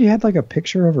think she had a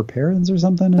picture of her parents or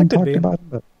something and talked about it,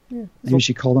 but yeah. maybe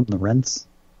she called them the Rents.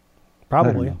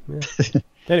 Probably. Yeah.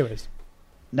 Anyways.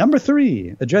 Number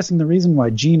 3, addressing the reason why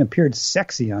Jean appeared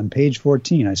sexy on page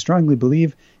 14. I strongly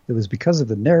believe it was because of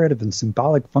the narrative and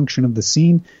symbolic function of the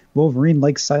scene. Wolverine,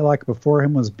 like Psylocke before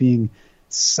him, was being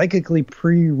psychically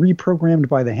reprogrammed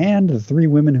by the Hand. The 3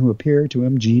 women who appear to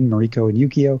him, Jean, Mariko, and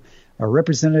Yukio, are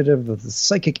representative of the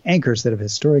psychic anchors that have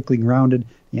historically grounded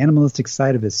the animalistic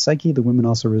side of his psyche. The women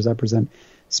also represent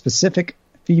specific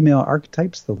female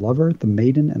archetypes, the lover, the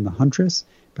maiden, and the huntress.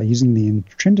 By using the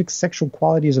intrinsic sexual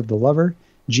qualities of the lover,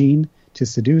 Jean, to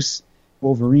seduce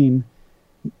Wolverine,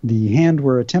 the Hand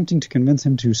were attempting to convince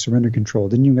him to surrender control.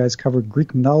 Didn't you guys cover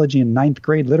Greek mythology in 9th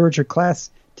grade literature class?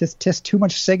 Tisk, too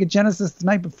much Sega Genesis the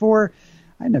night before?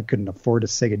 I couldn't afford a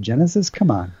Sega Genesis.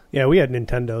 Come on. Yeah, we had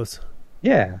Nintendos.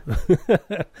 Yeah.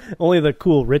 Only the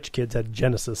cool rich kids had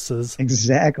Genesises.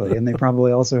 Exactly. And they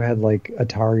probably also had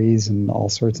Ataris and all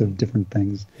sorts of different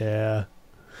things. Yeah.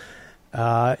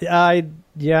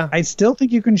 I still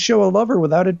think you can show a lover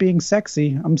without it being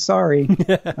sexy. I'm sorry.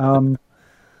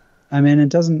 I mean, it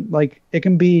doesn't it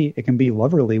can be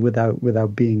loverly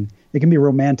without being, it can be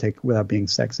romantic without being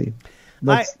sexy.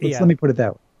 Let me put it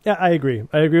that way. Yeah, I agree.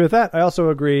 I agree with that. I also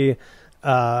agree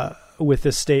with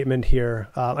this statement here.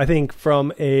 I think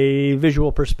from a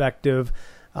visual perspective,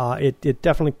 it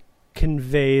definitely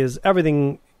conveys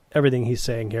everything he's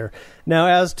saying here. Now,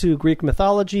 as to Greek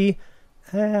mythology,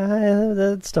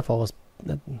 that stuff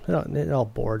it all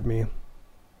bored me.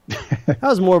 I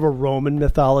was more of a Roman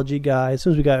mythology guy. As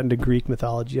soon as we got into Greek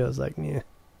mythology, I was like, yeah.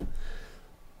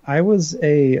 I was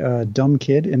a dumb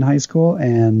kid in high school,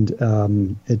 and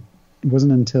it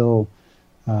wasn't until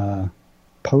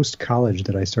post-college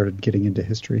that I started getting into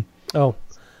history. Oh.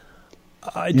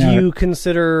 Do you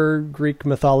consider Greek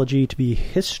mythology to be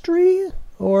history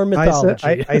or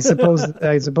mythology? I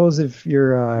suppose if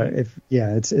you're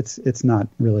it's not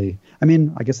really. I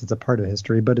mean, I guess it's a part of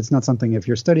history, but it's not something. If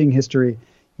you're studying history,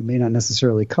 you may not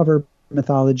necessarily cover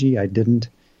mythology. I didn't.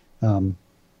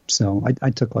 So I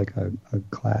took like a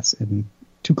class in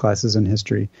 2 classes in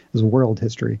history. It was world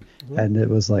history, and it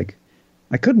was like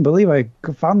I couldn't believe I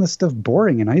found this stuff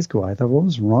boring in high school. I thought, what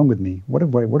was wrong with me? What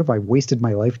have I wasted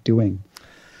my life doing?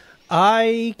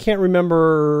 I can't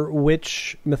remember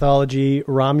which mythology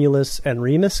Romulus and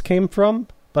Remus came from,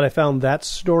 but I found that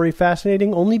story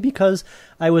fascinating only because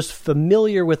I was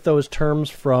familiar with those terms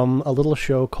from a little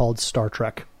show called Star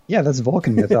Trek. Yeah, that's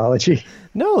Vulcan mythology.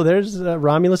 No, there's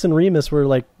Romulus and Remus were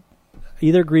like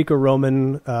either Greek or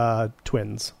Roman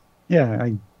twins. Yeah,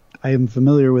 I am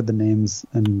familiar with the names,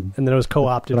 and then it was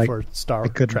co-opted for Star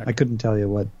Trek. I couldn't tell you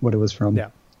what it was from. Yeah.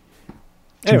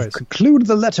 Anyways. To conclude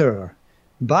the letter.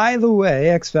 By the way,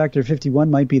 X Factor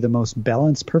 51 might be the most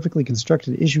balanced, perfectly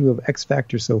constructed issue of X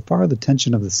Factor so far. The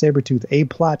tension of the Sabretooth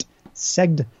A-plot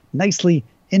segged nicely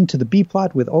into the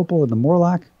B-plot with Opal and the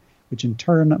Morlock, which in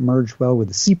turn merged well with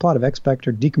the C-plot of X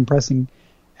Factor, decompressing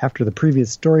after the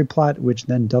previous story plot, which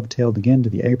then dovetailed again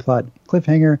to the A-plot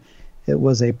cliffhanger. It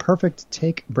was a perfect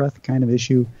take-breath kind of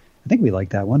issue. I think we like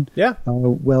that one. Yeah.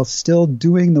 While still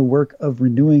doing the work of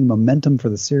renewing momentum for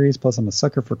the series. Plus, I'm a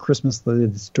sucker for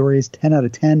Christmas-related stories. 10 out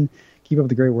of 10. Keep up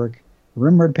the great work.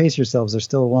 Remember to pace yourselves. There's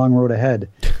still a long road ahead.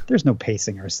 There's no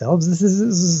pacing ourselves. This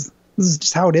is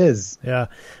just how it is. Yeah.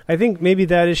 I think maybe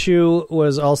that issue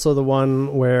was also the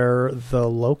one where the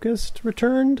Locust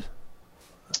returned.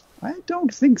 I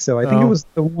don't think so. I think it was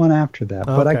the one after that,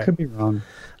 but I could be wrong.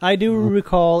 I do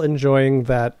recall enjoying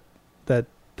that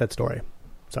story.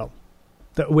 So,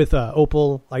 with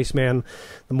Opal, Iceman,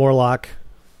 the Morlock.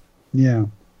 Yeah.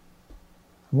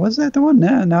 Was that the one?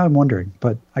 Now I'm wondering,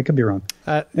 but I could be wrong.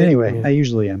 Anyway, I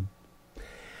usually am.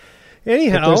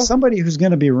 Anyhow. If there's somebody who's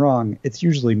going to be wrong, it's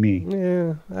usually me.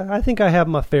 Yeah, I think I have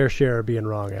my fair share of being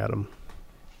wrong, Adam.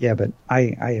 Yeah, but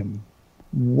I am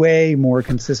way more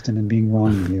consistent in being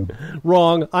wrong than you.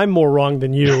 Wrong. I'm more wrong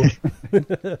than you.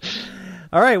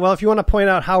 All right, well, if you want to point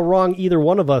out how wrong either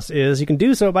one of us is, you can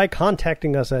do so by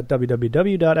contacting us at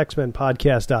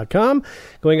www.xmenpodcast.com,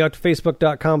 going out to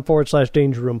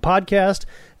facebook.com/Danger Room Podcast,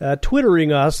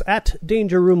 Twittering us at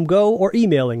Danger Room Go, or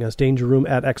emailing us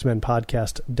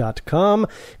dangerroom@xmenpodcast.com.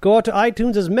 Go out to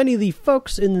iTunes, as many of the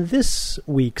folks in this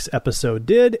week's episode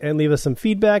did, and leave us some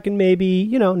feedback, and maybe,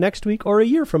 next week or a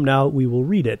year from now, we will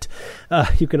read it.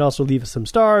 You can also leave us some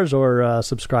stars or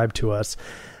subscribe to us.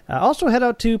 Also head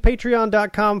out to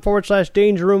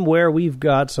patreon.com/Danger Room, where we've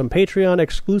got some Patreon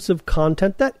exclusive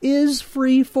content that is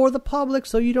free for the public,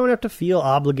 so you don't have to feel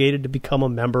obligated to become a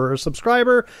member or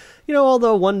subscriber.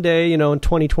 Although one day, in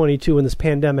 2022, when this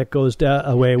pandemic goes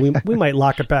away, we might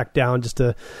lock it back down just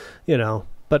to,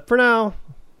 but for now,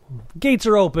 gates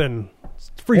are open.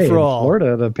 It's free for all. In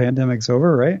Florida, the pandemic's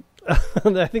over, right?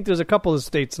 I think there's a couple of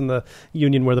states in the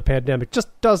union where the pandemic just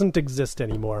doesn't exist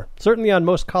anymore. Certainly on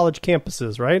most college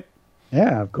campuses, right?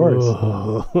 Yeah, of course.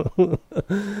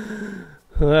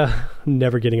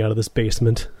 Never getting out of this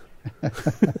basement.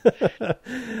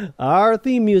 Our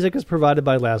theme music is provided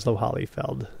by Laszlo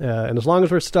Holyfeld. And as long as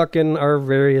we're stuck in our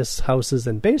various houses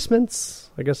and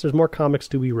basements, I guess there's more comics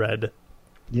to be read.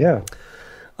 Yeah,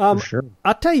 for sure.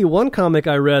 I'll tell you one comic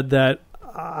I read that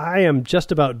I am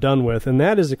just about done with, and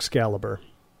that is Excalibur.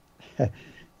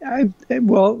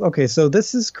 Okay, so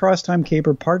this is Cross Time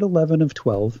Caper, part 11 of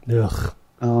 12. Ugh.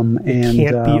 It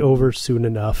can't be over soon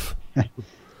enough.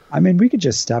 I mean, we could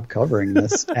just stop covering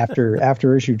this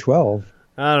after issue 12.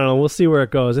 I don't know. We'll see where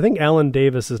it goes. I think Alan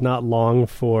Davis is not long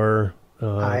for...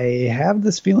 I have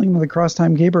this feeling that the Cross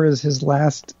Time Caper is his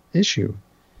last issue.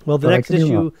 Well, the next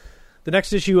issue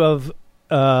of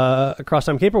Cross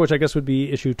Time Caper, which I guess would be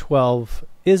issue 12,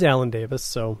 is Alan Davis,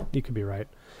 so you could be right.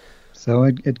 So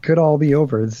it could all be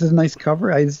over. This is a nice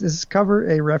cover. Is this cover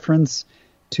a reference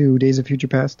to Days of Future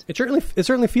Past? It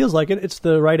certainly feels like it. It's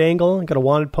the right angle. Got a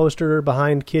wanted poster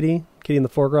behind Kitty in the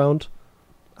foreground.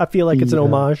 I feel like it's an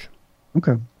homage.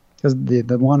 Okay. Because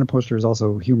the wanted poster is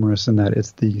also humorous in that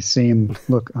it's the same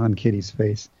look on Kitty's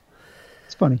face.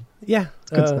 It's funny. Yeah.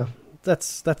 It's good stuff.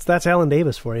 That's Alan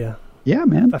Davis for you. Yeah,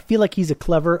 man. I feel like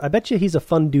I bet you he's a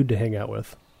fun dude to hang out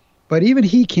with. But even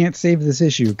he can't save this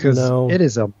issue because it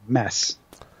is a mess.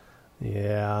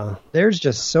 Yeah. There's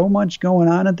just so much going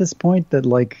on at this point that,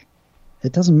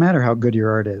 it doesn't matter how good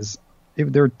your art is.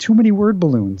 There are too many word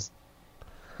balloons.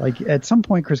 At some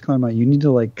point, Chris Claremont, you need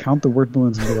to, count the word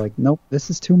balloons and be like, nope, this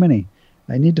is too many.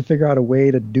 I need to figure out a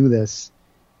way to do this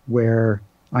where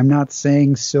I'm not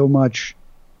saying so much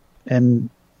and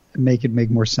make it make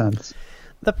more sense.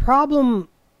 The problem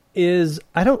is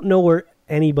I don't know where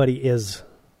anybody is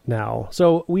now.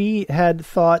 So we had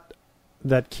thought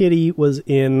that Kitty was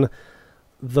in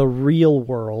the real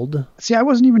world. See, I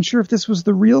wasn't even sure if this was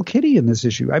the real Kitty in this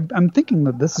issue. I'm thinking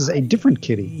that this is a different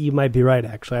Kitty. You might be right,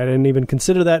 actually. I didn't even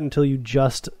consider that until you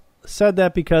just said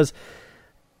that, because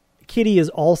Kitty is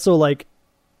also like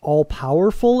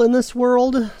all-powerful in this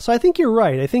world. So I think you're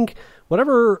right. I think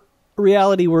whatever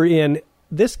reality we're in,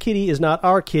 this Kitty is not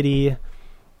our Kitty.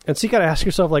 And so you got to ask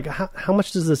yourself, like, how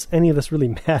much does any of this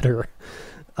really matter?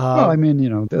 Well, I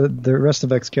mean, the rest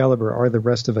of Excalibur are the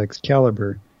rest of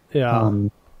Excalibur. Yeah.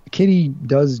 Kitty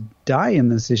does die in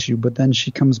this issue, but then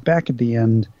she comes back at the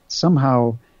end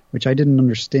somehow, which I didn't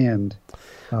understand.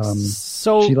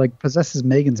 So she like possesses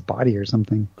Megan's body or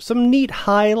something. Some neat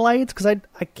highlights, because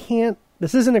I can't.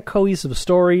 This isn't a cohesive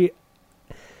story.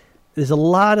 There's a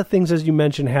lot of things, as you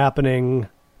mentioned, happening.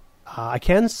 I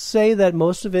can say that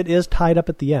most of it is tied up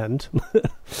at the end.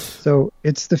 So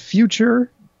it's the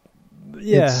future.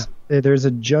 Yeah. There's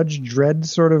a Judge Dredd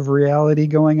sort of reality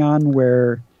going on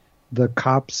where the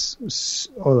cops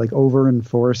over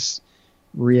enforce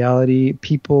reality.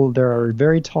 There are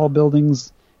very tall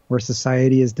buildings where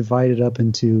society is divided up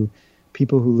into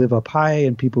people who live up high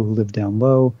and people who live down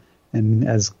low. And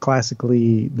as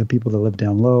classically, the people that live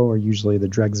down low are usually the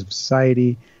dregs of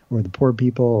society, or the poor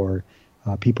people, or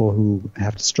people who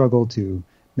have to struggle to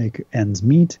make ends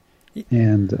meet.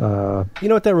 And you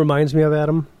know what that reminds me of,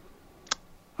 Adam?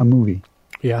 A movie.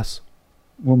 Yes.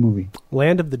 What movie?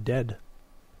 Land of the Dead.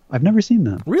 I've never seen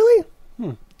that. Really?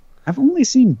 I've only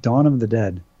seen Dawn of the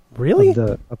Dead. Really?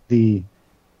 Of the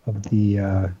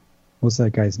what's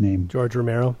that guy's name? George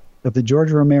Romero. Of the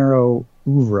George Romero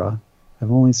oeuvre,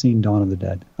 I've only seen Dawn of the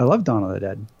Dead. I love Dawn of the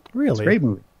Dead. Really? It's a great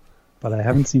movie. But I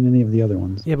haven't seen any of the other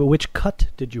ones. Yeah, but which cut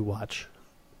did you watch?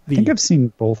 I think I've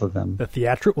seen both of them. The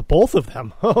theatrical, both of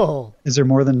them. Oh. Is there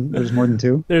more than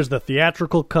two? There's the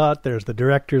theatrical cut, there's the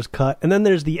director's cut, and then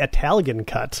there's the Italian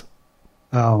cut.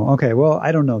 Oh, okay. Well,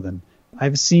 I don't know then.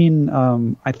 I've seen,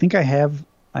 I think I have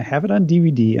it on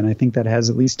DVD, and I think that has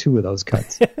at least two of those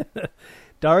cuts.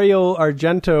 Dario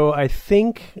Argento, I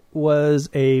think, was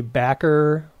a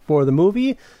backer for the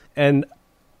movie, and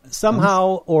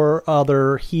somehow or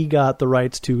other, he got the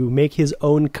rights to make his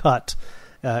own cut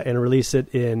and release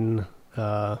it in,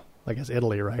 I guess,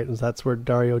 Italy, right? That's where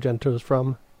Dario Argento is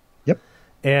from? Yep.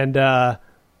 And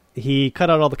he cut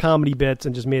out all the comedy bits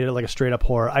and just made it like a straight-up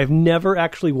horror. I've never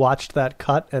actually watched that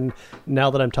cut, and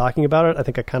now that I'm talking about it, I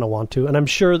think I kind of want to. And I'm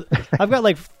sure I've got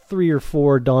like 3 or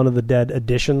 4 Dawn of the Dead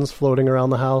editions floating around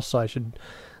the house, so I should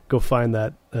go find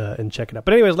that and check it out.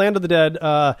 But anyways, Land of the Dead,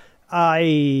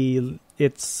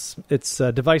 it's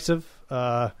divisive.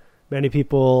 Many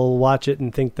people watch it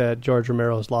and think that George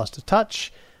Romero has lost his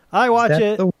touch. I watch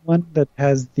it. The one that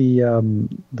has the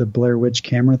Blair Witch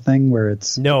camera thing where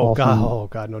it's no.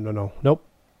 Nope.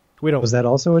 We don't. Was that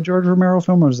also a George Romero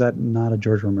film, or was that not a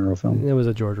George Romero film? It was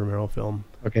a George Romero film.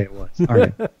 Okay, it was. All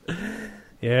right.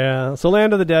 Yeah. So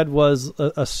Land of the Dead was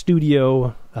a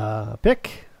studio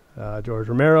pick. George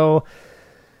Romero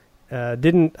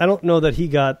didn't. I don't know that he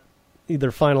got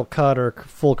either final cut or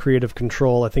full creative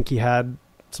control. I think he had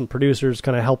some producers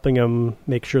kind of helping him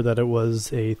make sure that it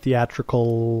was a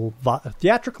theatrically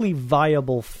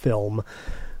viable film.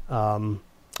 But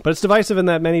it's divisive in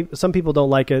that some people don't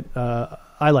like it.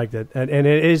 I liked it, and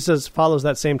it just follows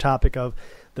that same topic of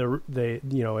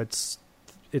it's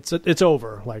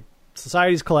over. Like,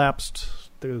 society's collapsed.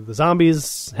 The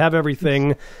zombies have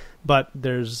everything, but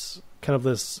there's kind of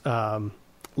this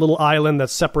little island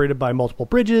that's separated by multiple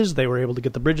bridges. They were able to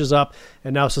get the bridges up,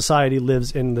 and now society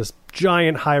lives in this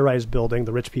giant high-rise building.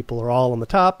 The rich people are all on the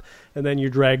top, and then your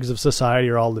dregs of society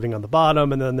are all living on the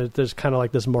bottom, and then there's kind of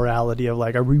like this morality of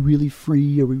like, are we really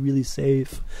free? Are we really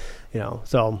safe?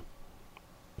 So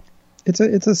it's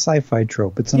a sci-fi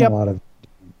trope. It's in a lot of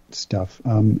stuff.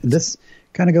 This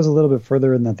kind of goes a little bit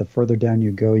further in that the further down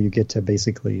you go, you get to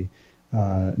basically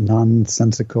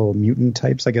nonsensical mutant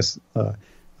types, I guess.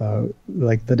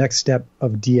 Like the next step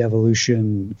of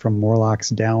de-evolution from Morlocks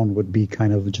down would be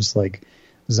kind of just like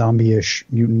zombie-ish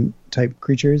mutant type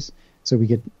creatures. So we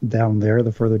get down there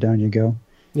the further down you go.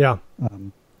 Yeah.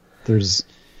 There's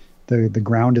the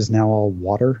ground is now all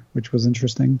water, which was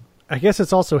interesting. I guess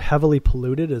it's also heavily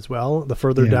polluted as well the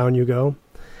further down you go.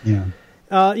 Yeah.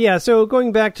 So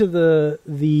going back to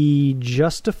the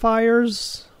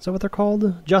Justifiers, is that what they're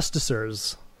called?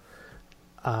 Justicers.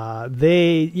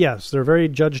 They're very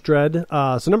Judge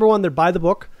Dredd. So number one, they're by the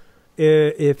book.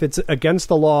 If it's against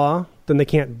the law, then they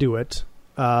can't do it.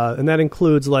 And that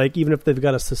includes, like, even if they've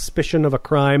got a suspicion of a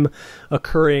crime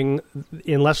occurring,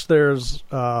 unless there's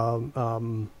like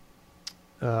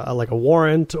a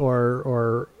warrant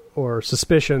or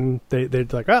suspicion, they're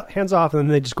like, oh, hands off, and then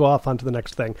they just go off onto the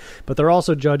next thing. But they're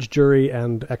also judge, jury,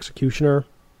 and executioner,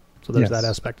 so there's that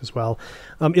aspect as well.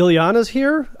 Illyana's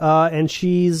here, and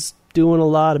she's doing a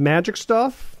lot of magic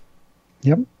stuff.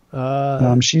 Yep.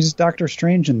 She's Doctor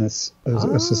Strange in this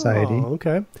society.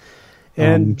 Okay.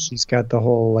 And she's got the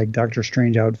whole like Doctor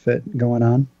Strange outfit going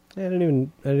on. I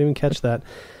didn't even catch that.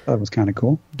 That was kind of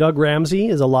cool. Doug Ramsey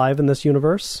is alive in this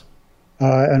universe.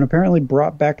 And apparently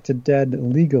brought back to dead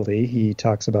legally. He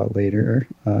talks about later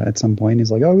at some point.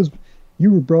 He's like,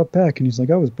 you were brought back. And he's like,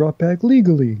 I was brought back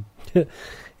legally.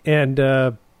 And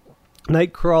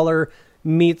Nightcrawler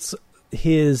meets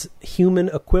his human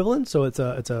equivalent. So it's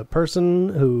a person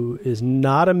who is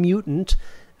not a mutant.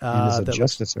 And is a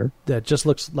justicer.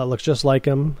 That looks just like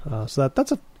him. So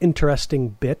that's an interesting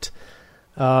bit.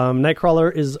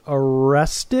 Nightcrawler is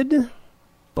arrested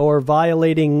or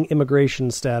violating immigration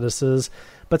statuses,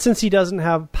 but since he doesn't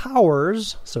have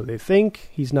powers, so they think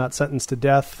he's not sentenced to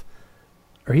death,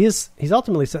 or he's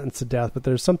ultimately sentenced to death, but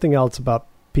there's something else about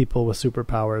people with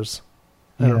superpowers.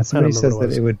 Yeah, somebody says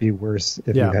that it would be worse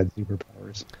if you had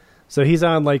superpowers. So he's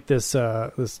on like this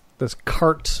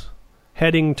cart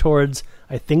heading towards,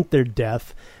 I think, their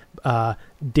death.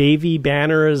 Davy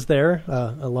Banner is there,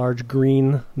 a large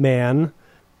green man.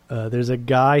 There's a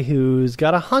guy who's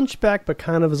got a hunchback, but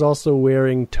kind of is also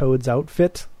wearing Toad's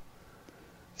outfit.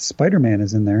 Spider-Man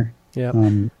is in there. Yeah.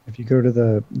 If you go to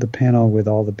the panel with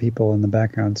all the people in the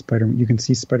background, you can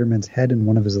see Spider-Man's head and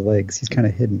one of his legs. He's kind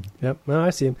of hidden. Yep. Well,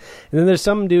 I see him. And then there's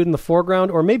some dude in the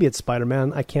foreground, or maybe it's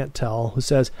Spider-Man, I can't tell, who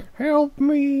says, "Help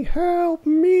me, help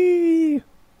me."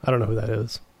 I don't know who that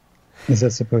is. Is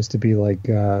that supposed to be like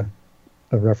a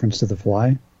reference to The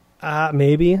Fly?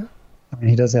 Maybe. I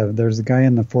mean, there's a guy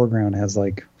in the foreground has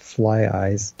like fly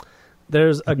eyes.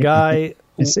 There's a guy.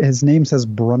 His name says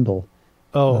Brundle.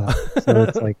 Oh. So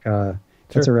it's like,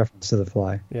 that's a reference to The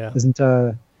Fly. Yeah. Isn't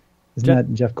that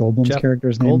Jeff Goldblum's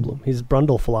character's name? Goldblum. He's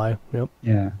Brundlefly. Yep.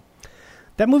 Yeah.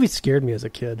 That movie scared me as a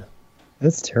kid.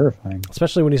 That's terrifying.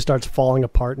 Especially when he starts falling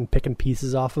apart and picking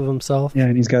pieces off of himself. Yeah,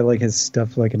 and he's got like his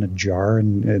stuff like in a jar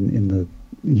and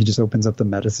he just opens up the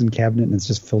medicine cabinet and it's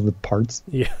just filled with parts.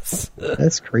 Yes.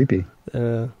 That's creepy.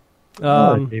 David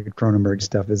Cronenberg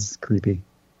stuff is creepy.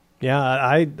 Yeah,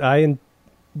 I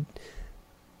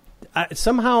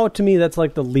somehow to me that's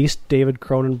like the least David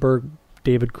Cronenberg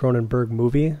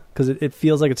movie, because it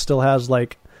feels like it still has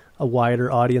like a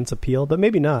wider audience appeal, but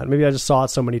maybe not. Maybe I just saw it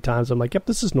so many times I'm like, yep,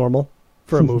 this is normal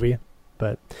for a movie.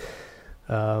 But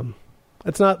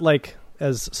it's not like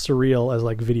as surreal as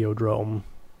like Videodrome.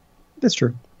 That's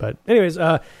true. But anyways,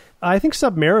 I think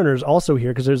Submariner's also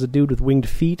here because there's a dude with winged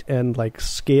feet and like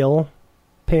scale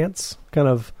pants kind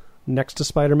of next to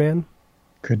Spider-Man.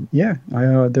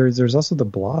 There's also the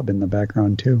Blob in the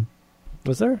background too.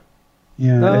 Was there?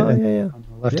 Yeah. Yeah. On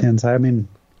the left-hand side. I mean,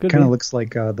 kind of looks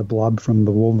like the Blob from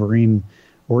the Wolverine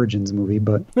Origins movie,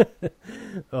 but...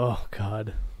 Oh,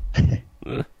 God.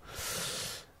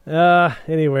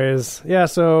 Anyways, yeah,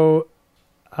 so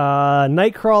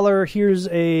Nightcrawler hears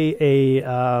a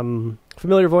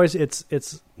familiar voice. It's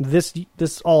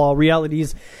this all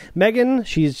realities. Megan,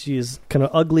 she's kind of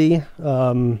ugly.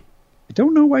 I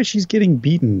don't know why she's getting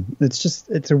beaten.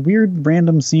 It's a weird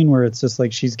random scene where it's just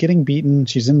like she's getting beaten.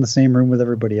 She's in the same room with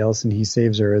everybody else and he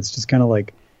saves her. It's just kind of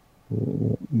like,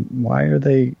 why are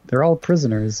they're all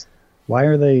prisoners. Why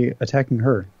are they attacking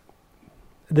her?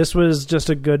 This was just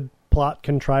a good plot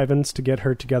contrivance to get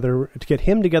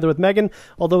him together with Megan,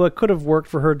 although it could have worked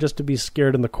for her just to be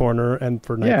scared in the corner and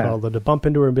for Nightcrawler to bump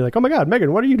into her and be like, oh my God,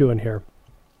 Megan, what are you doing here?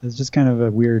 It's just kind of a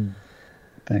weird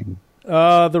thing.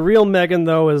 The real Megan,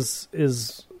 though, is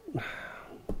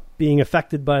being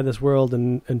affected by this world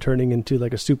and turning into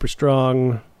like a super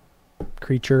strong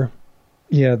creature.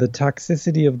 Yeah, the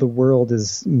toxicity of the world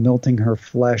is melting her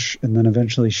flesh, and then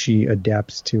eventually she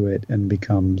adapts to it and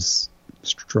becomes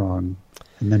strong,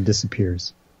 and then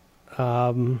disappears.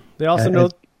 They also know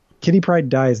Kitty Pryde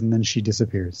dies, and then she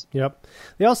disappears. Yep.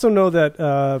 They also know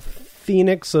that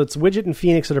Phoenix, so it's Widget and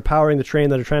Phoenix that are powering the train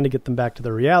that are trying to get them back to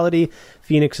the reality.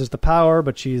 Phoenix is the power,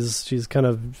 but she's kind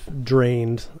of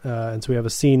drained, and so we have a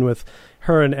scene with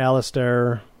her and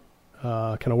Alistair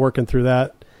kind of working through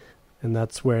that, and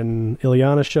that's when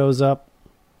Illyana shows up.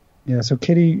 Yeah, so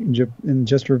Kitty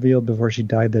just revealed before she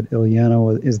died that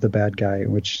Illyana is the bad guy,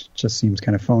 which just seems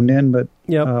kind of phoned in, but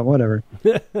whatever.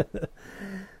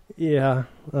 Yeah.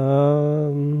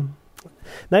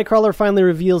 Nightcrawler finally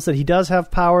reveals that he does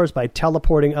have powers by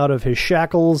teleporting out of his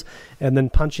shackles and then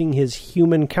punching his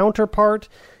human counterpart.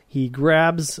 He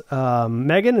grabs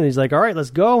Megan and he's like, all right, let's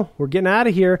go. We're getting out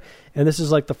of here. And this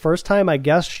is like the first time, I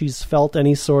guess, she's felt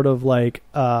any sort of like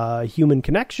human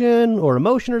connection or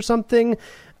emotion or something.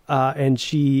 And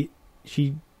she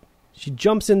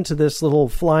jumps into this little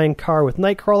flying car with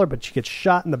Nightcrawler, but she gets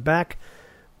shot in the back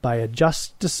by a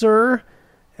Justicer.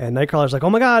 And Nightcrawler's like, oh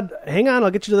my God, hang on,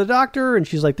 I'll get you to the doctor. And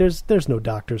she's like, there's no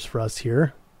doctors for us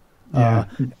here. Yeah,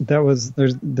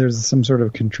 there's some sort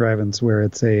of contrivance where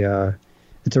it's a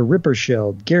Ripper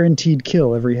shell, guaranteed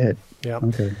kill every hit. Yeah.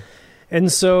 Okay.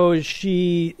 And so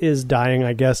she is dying,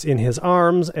 I guess, in his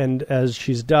arms. And as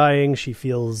she's dying, she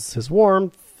feels his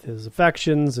warmth, his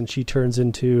affections, and she turns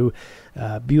into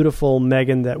beautiful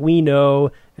Megan that we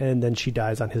know. And then she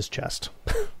dies on his chest.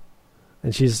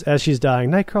 And as she's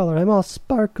dying, Nightcrawler, I'm all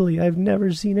sparkly. I've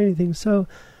never seen anything so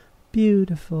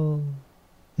beautiful.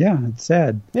 Yeah, it's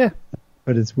sad. Yeah.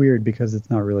 But it's weird because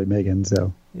it's not really Megan,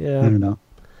 so yeah. I don't know.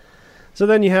 So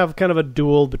then you have kind of a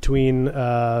duel between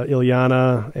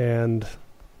Illyana and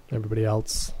everybody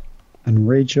else. And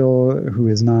Rachel, who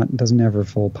doesn't have her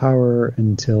full power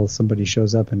until somebody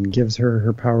shows up and gives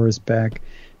her powers back.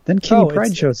 Then Kitty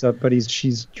Pryde shows up, but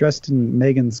she's dressed in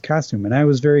Megan's costume, and I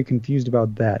was very confused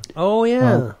about that. Oh,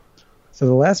 yeah. So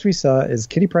the last we saw is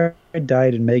Kitty Pryde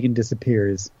died and Megan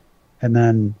disappears, and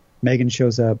then Megan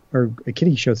shows up, or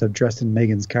Kitty shows up dressed in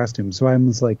Megan's costume. So I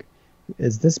was like,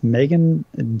 is this Megan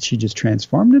and she just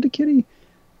transformed into Kitty?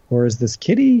 Or is this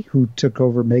Kitty who took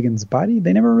over Megan's body?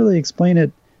 They never really explain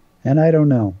it, and I don't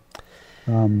know.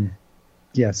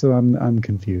 So I'm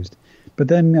confused. But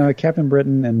then Captain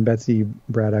Britain and Betsy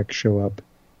Braddock show up,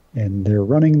 and they're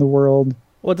running the world.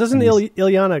 Well, doesn't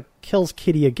Illyana kills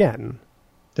Kitty again?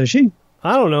 Does she?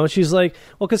 I don't know. She's like,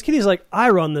 well, because Kitty's like, I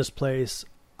run this place.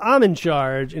 I'm in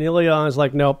charge. And Illyana's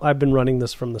like, nope, I've been running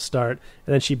this from the start.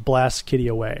 And then she blasts Kitty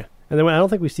away. And then I don't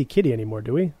think we see Kitty anymore,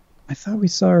 do we? I thought we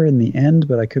saw her in the end,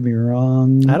 but I could be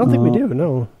wrong. I don't think we do,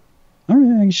 no. All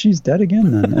right, she's dead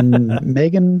again then.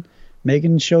 And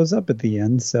Megan shows up at the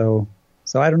end, so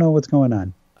I don't know what's going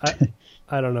on.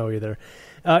 I don't know either.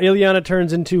 Illyana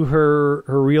turns into her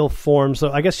real form,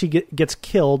 so I guess she gets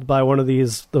killed by one of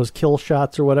those kill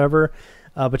shots or whatever.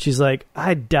 But she's like,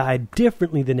 I died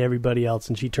differently than everybody else,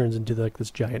 and she turns into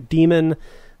this giant demon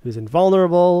who's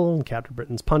invulnerable. And Captain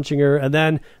Britain's punching her, and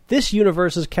then this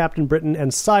universe's Captain Britain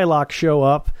and Psylocke show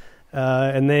up,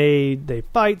 and they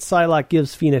fight. Psylocke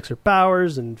gives Phoenix her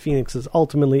powers, and Phoenix is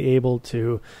ultimately able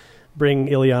to bring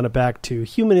Illyana back to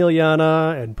human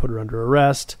Illyana and put her under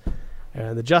arrest.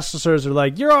 And the Justicers are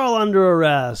like, you're all under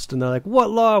arrest. And they're like, what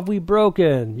law have we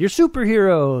broken? You're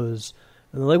superheroes.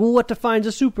 And they're like, well, what defines a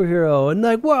superhero? And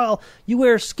they're like, well, you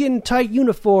wear skin-tight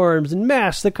uniforms and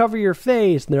masks that cover your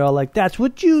face. And they're all like, that's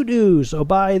what you do. So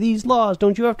by these laws,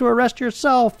 don't you have to arrest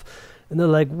yourself? And they're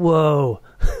like, whoa.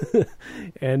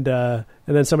 and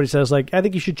then somebody says, like, I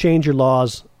think you should change your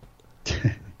laws.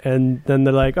 And then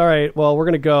they're like, all right, well, we're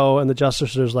going to go. And the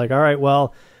Justicers like, all right,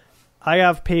 well, I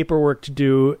have paperwork to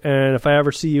do. And if I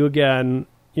ever see you again,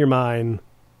 you're mine.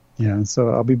 Yeah, so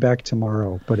I'll be back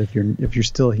tomorrow. But if you're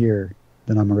still here,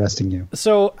 then I'm arresting you.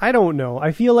 So I don't know.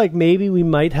 I feel like maybe we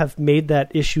might have made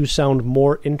that issue sound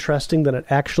more interesting than it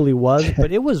actually was.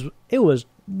 But it was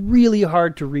really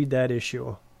hard to read that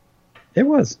issue. It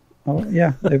was. Oh,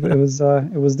 yeah, it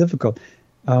was difficult.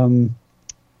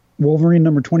 Wolverine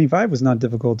number 25 was not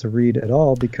difficult to read at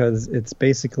all because it's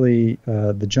basically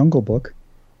the Jungle Book.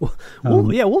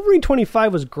 Wolverine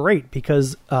 25 was great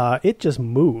because it just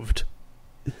moved.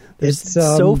 There's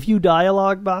so few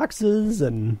dialogue boxes,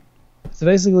 and so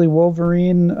basically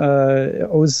Wolverine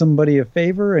owes somebody a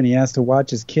favor, and he has to watch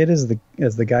his kid as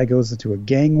the guy goes into a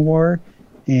gang war,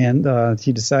 and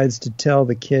he decides to tell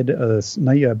the kid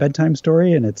a bedtime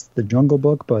story, and it's the Jungle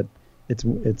Book, but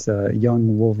it's a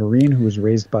young Wolverine who was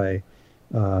raised by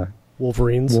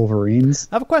Wolverines.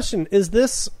 I have a question. Is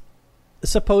this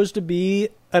supposed to be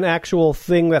an actual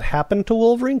thing that happened to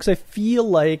Wolverine? Because I feel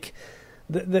like,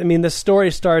 the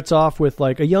story starts off with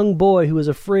like a young boy who was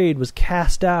afraid was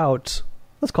cast out.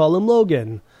 Let's call him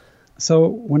Logan. So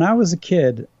when I was a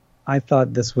kid, I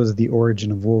thought this was the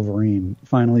origin of Wolverine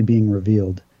finally being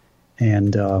revealed.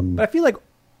 And but I feel like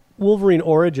Wolverine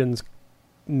Origins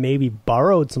maybe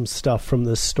borrowed some stuff from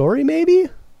this story, maybe?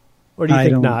 Or do you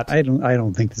think not? I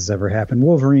don't think this ever happened.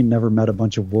 Wolverine never met a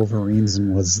bunch of Wolverines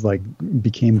and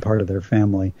became part of their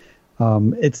family.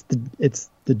 It's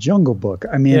the Jungle Book.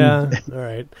 I mean, yeah, all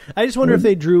right. I just wonder if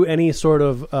they drew any sort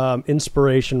of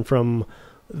inspiration from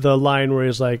the line where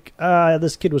he's like,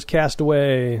 this kid was cast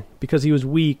away because he was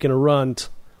weak and a runt.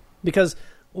 Because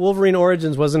Wolverine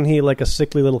Origins, wasn't he like a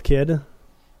sickly little kid?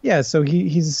 Yeah, so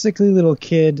he's a sickly little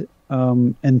kid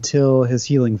until his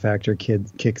healing factor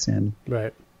kicks in.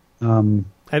 Right.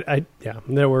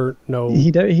 There were no...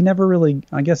 He never really,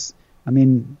 I guess, I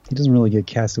mean, he doesn't really get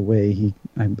cast away.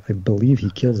 I believe he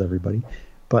kills everybody,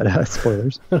 but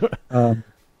spoilers. Yeah,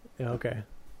 okay.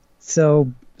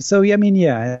 So yeah, I mean,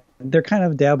 yeah, they're kind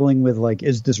of dabbling with like,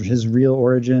 is this his real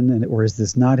origin, or is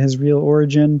this not his real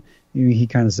origin? He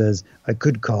kind of says, I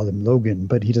could call him Logan,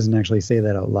 but he doesn't actually say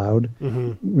that out loud,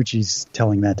 which he's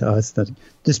telling that to us, that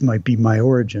this might be my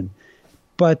origin.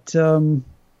 But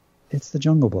it's the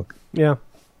Jungle Book. Yeah.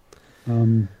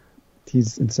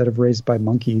 He's, instead of raised by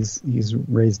monkeys, he's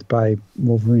raised by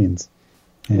Wolverines.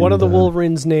 And, one of the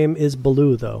Wolverines' name is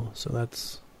Baloo, though, so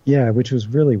that's... Yeah, which was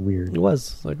really weird. It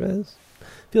was. Like, it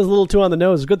feels a little too on the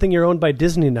nose. Good thing you're owned by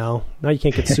Disney now. Now you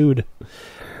can't get sued.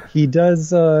 He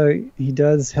does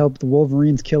help the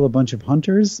Wolverines kill a bunch of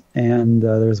hunters, and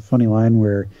there's a funny line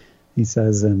where he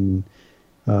says, and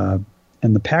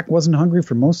the pack wasn't hungry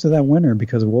for most of that winter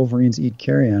because Wolverines eat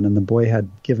carrion, and the boy had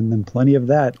given them plenty of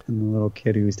that. And the little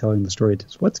kid who was telling the story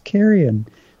says, what's carrion?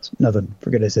 Nothing.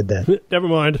 Forget I said that. Never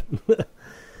mind.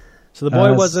 So the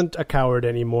boy wasn't a coward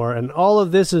anymore, and all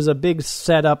of this is a big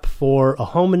setup for a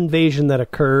home invasion that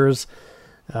occurs.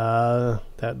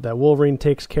 That Wolverine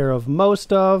takes care of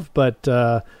most of, but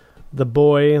this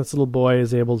little boy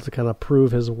is able to kind of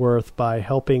prove his worth by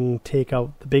helping take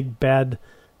out the big bad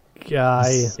guy.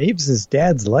 He saves his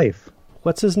dad's life.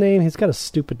 What's his name? He's got a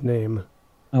stupid name.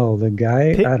 Oh, the guy?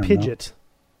 I don't Pidgeot.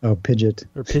 know. Oh, Pidgeot.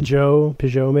 Or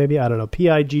Pidgeot maybe? I don't know.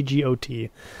 Piggot.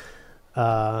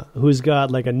 Who's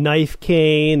got like a knife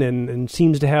cane and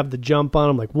seems to have the jump on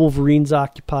him, like Wolverine's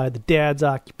occupied, the dad's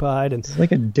occupied, and it's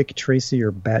like a Dick Tracy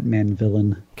or Batman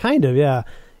villain. Kind of, yeah.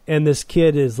 And this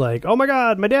kid is like, oh my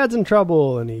god, my dad's in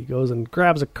trouble, and he goes and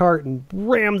grabs a cart and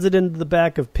rams it into the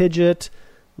back of Pidgeot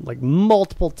like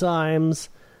multiple times,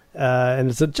 and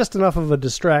it's just enough of a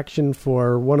distraction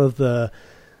for one of the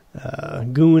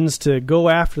goons to go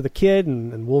after the kid,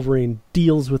 and Wolverine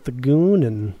deals with the goon,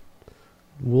 and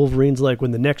Wolverine's like,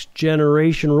 when the next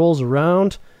generation rolls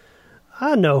around,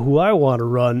 I know who I want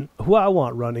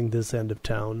running this end of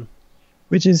town.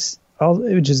 Which is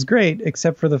great,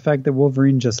 except for the fact that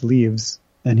Wolverine just leaves,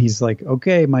 and he's like,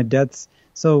 okay, my debt's...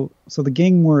 So the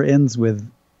gang war ends with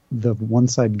the one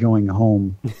side going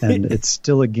home, and it's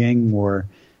still a gang war,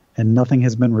 and nothing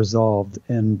has been resolved,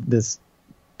 and this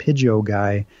Pidgeot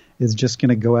guy is just going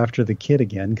to go after the kid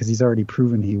again, because he's already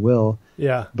proven he will.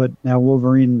 Yeah. But now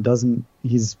Wolverine doesn't...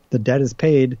 the debt is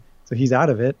paid, so he's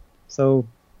out of it. So,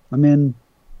 I mean,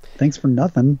 thanks for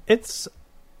nothing.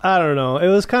 I don't know. It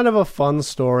was kind of a fun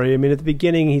story. I mean, at the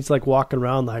beginning, he's like walking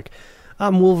around like,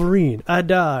 I'm Wolverine. I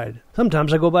died.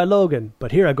 Sometimes I go by Logan,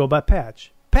 but here I go by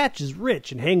Patch. Patch is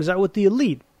rich and hangs out with the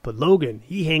elite, but Logan,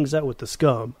 he hangs out with the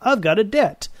scum. I've got a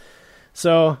debt.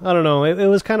 So, I don't know. It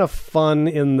was kind of fun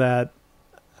in that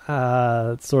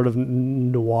sort of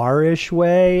noirish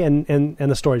way, and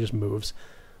the story just moves.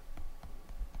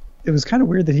 It was kind of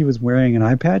weird that he was wearing an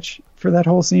eye patch for that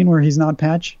whole scene where he's not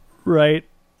Patch. Right.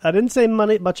 I didn't say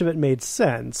much of it made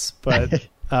sense, but...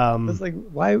 I was like,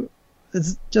 why...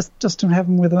 It's just don't have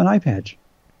him with an eye patch.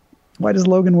 Why does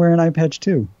Logan wear an eye patch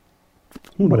too?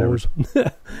 Who knows?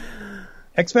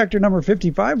 X Factor number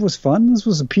 55 was fun. This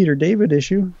was a Peter David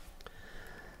issue.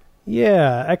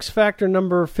 Yeah, X Factor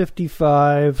number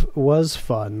 55 was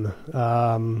fun.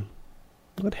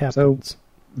 What happens? So,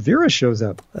 Vera shows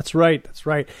up. That's right.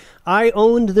 I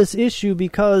owned this issue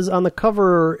because on the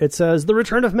cover it says The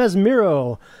Return of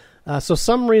Mesmero. So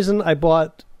some reason I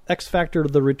bought X Factor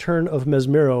The Return of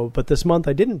Mesmero, but this month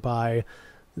I didn't buy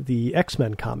the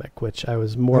X-Men comic, which I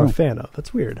was more a fan of.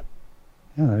 That's weird.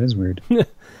 Yeah, that is weird.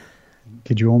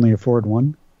 Could you only afford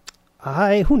one?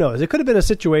 Who knows? It could have been a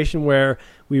situation where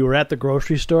we were at the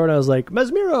grocery store and I was like,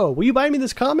 Mesmero, will you buy me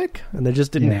this comic? And there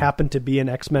just didn't happen to be an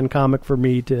X-Men comic for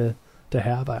me to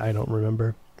have. I don't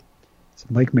remember. It's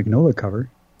a Mike Mignola cover.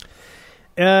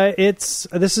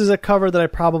 This is a cover that I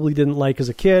probably didn't like as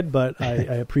a kid, but I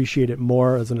appreciate it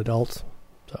more as an adult.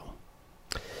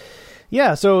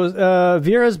 So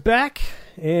Vera's back,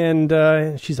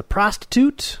 and she's a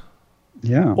prostitute.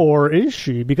 Yeah. Or is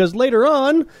she? Because later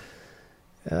on,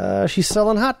 she's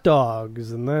selling hot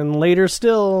dogs, and then later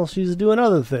still, she's doing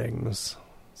other things.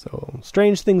 So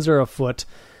strange things are afoot.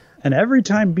 And every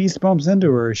time Beast bumps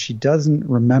into her, she doesn't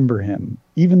remember him.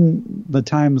 Even the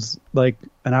times like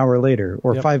an hour later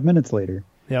or 5 minutes later.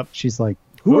 Yep. She's like,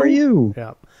 who are you?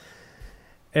 Yep.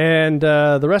 And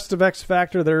the rest of X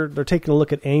Factor, they're taking a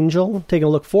look at Angel, taking a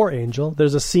look for Angel.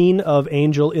 There's a scene of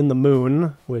Angel in the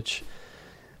moon, which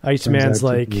Iceman's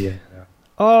like,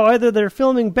 oh, either they're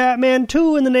filming Batman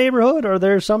 2 in the neighborhood or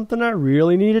there's something I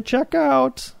really need to check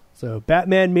out. So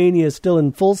Batman Mania is still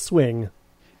in full swing.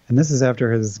 And this is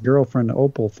after his girlfriend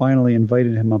Opal finally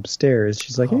invited him upstairs.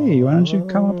 She's like, hey, why don't you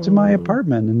come up to my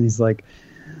apartment? And he's like,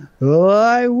 well,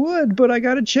 I would, but I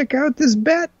got to check out this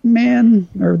Batman,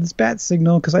 or this bat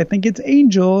signal, because I think it's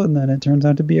Angel. And then it turns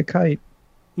out to be a kite.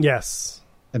 Yes.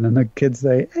 And then the kids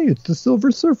say, hey, it's the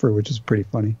Silver Surfer, which is pretty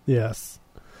funny. Yes.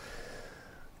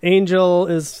 Angel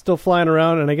is still flying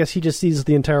around, and I guess he just sees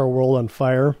the entire world on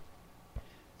fire.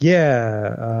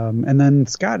 Yeah, and then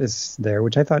Scott is there,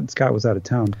 which I thought Scott was out of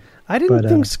town. I didn't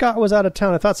think Scott was out of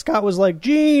town. I thought Scott was like,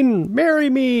 Jean, marry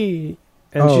me.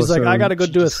 And she's like, I got to go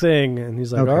do a thing. And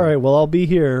he's like, okay. All right, well, I'll be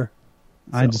here.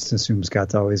 So. I just assume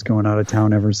Scott's always going out of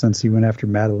town ever since he went after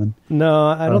Madeline. No,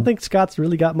 I don't think Scott's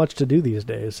really got much to do these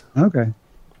days. Okay.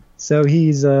 So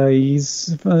he's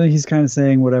kind of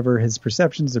saying whatever his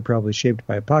perceptions are probably shaped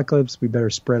by Apocalypse. We better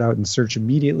spread out and search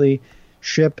immediately.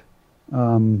 Ship.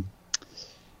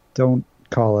 Don't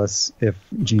call us if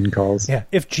Jean calls. Yeah,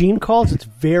 if Jean calls, it's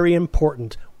very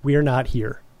important. We're not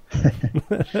here.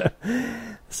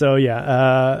 So,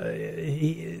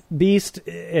 Beast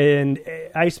and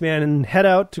Iceman head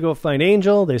out to go find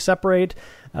Angel. They separate,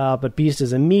 but Beast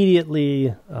is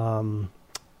immediately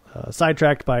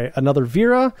sidetracked by another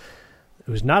Vera,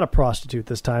 who's not a prostitute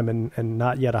this time and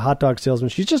not yet a hot dog salesman.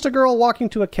 She's just a girl walking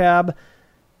to a cab,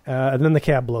 and then the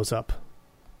cab blows up.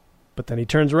 But then he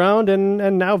turns around,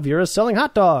 and now Vera's selling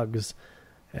hot dogs.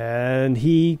 And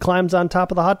he climbs on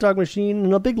top of the hot dog machine,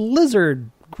 and a big lizard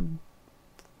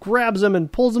grabs him and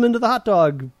pulls him into the hot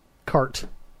dog cart.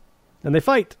 And they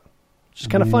fight, which is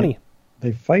kind of funny.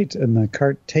 They fight, and the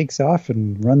cart takes off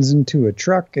and runs into a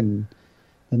truck, and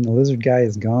then the lizard guy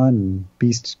is gone, and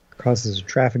Beast crosses a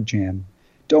traffic jam.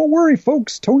 Don't worry,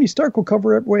 folks. Tony Stark will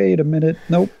cover it. Wait a minute.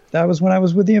 Nope. That was when I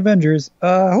was with the Avengers.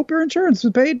 Hope your insurance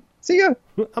was paid. See ya.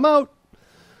 I'm out.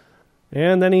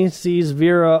 And then he sees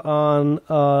Vera on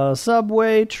a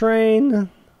subway train.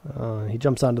 He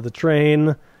jumps onto the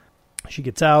train. She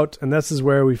gets out, and this is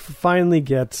where we finally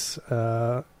get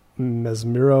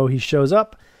Mesmero. He shows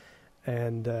up,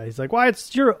 and he's like, why,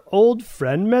 it's your old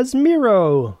friend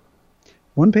Mesmero.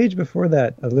 One page before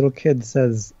that, a little kid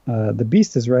says, the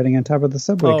Beast is riding on top of the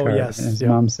subway car. Yes. And his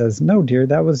mom says, no, dear,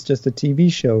 that was just a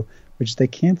TV show, which they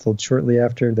canceled shortly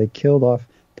after they killed off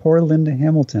poor Linda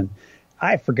Hamilton.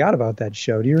 I forgot about that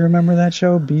show. Do you remember that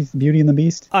show, Beauty and the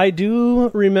Beast? I do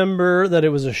remember that it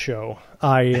was a show.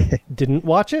 I didn't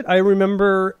watch it. I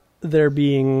remember there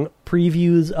being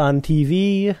previews on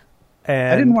TV.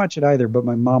 And I didn't watch it either, but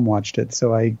my mom watched it,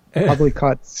 so I probably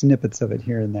caught snippets of it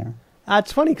here and there.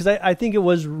 It's funny, because I think it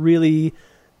was really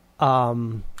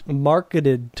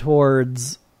marketed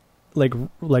towards like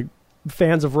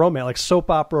fans of romance, like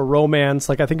soap opera romance.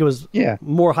 Like, I think it was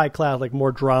more high class, like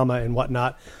more drama and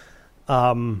whatnot.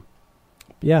 But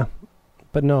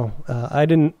no, I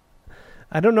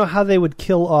don't know how they would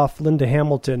kill off Linda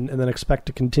Hamilton and then expect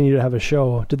to continue to have a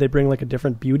show. Did they bring like a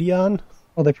different beauty on?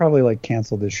 Well, they probably like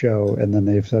canceled the show, and then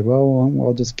they've said, well,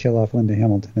 we'll just kill off Linda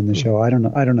Hamilton in the show. I don't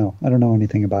know. I don't know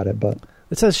anything about it, but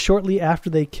it says shortly after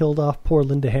they killed off poor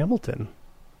Linda Hamilton.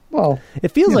 Well,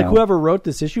 it feels like whoever wrote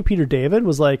this issue, Peter David,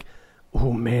 was like,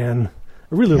 oh man,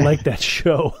 I really like that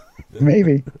show.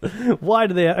 Maybe. Why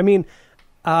do they? I mean,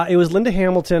 it was Linda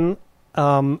Hamilton.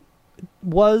 And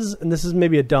this is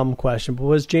maybe a dumb question, but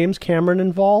was James Cameron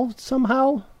involved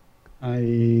somehow?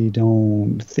 I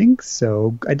don't think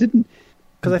so. I didn't.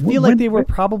 Because I feel like they were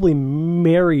probably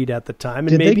married at the time.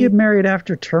 And did they get married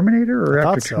after Terminator or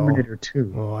after Terminator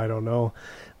 2? Oh, I don't know.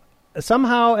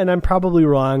 Somehow, and I'm probably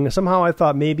wrong, somehow I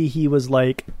thought maybe he was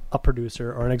like a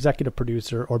producer or an executive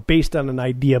producer or based on an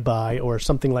idea by or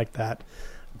something like that.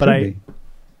 But I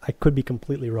could be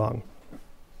completely wrong.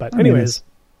 But anyways.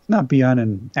 It's not beyond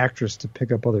an actress to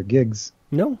pick up other gigs.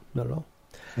 No, not at all.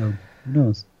 So, who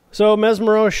knows? So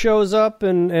Mesmero shows up,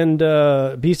 and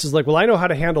Beast is like, well, I know how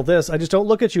to handle this. I just don't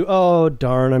look at you. Oh,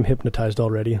 darn, I'm hypnotized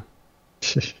already.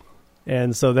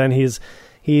 And so then he's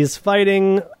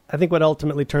fighting, I think what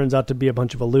ultimately turns out to be a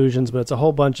bunch of illusions, but it's a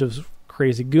whole bunch of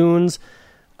crazy goons.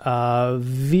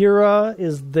 Vera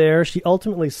is there. She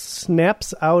ultimately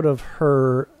snaps out of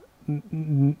her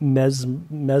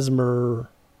mesmeration.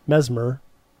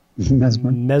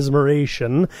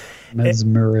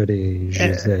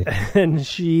 And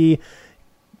she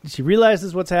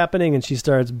realizes what's happening, and she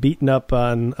starts beating up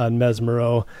on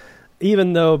Mesmero.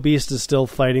 Even though Beast is still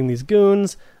fighting these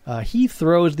goons, he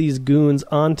throws these goons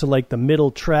onto like the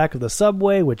middle track of the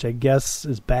subway, which I guess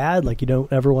is bad. Like, you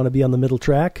don't ever want to be on the middle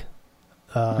track.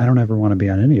 I don't ever want to be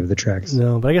on any of the tracks.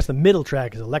 No, but I guess the middle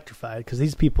track is electrified because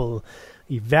these people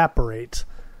evaporate.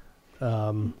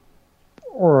 Or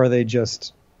are they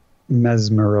just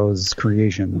Mesmero's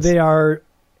creations? They are,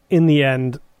 in the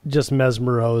end, just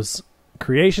Mesmero's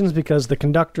creations because the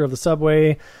conductor of the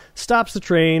subway stops the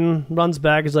train, runs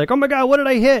back, is like, oh my god, what did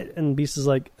I hit? And Beast is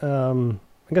like, I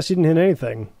guess you didn't hit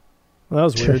anything. Well, that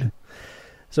was weird.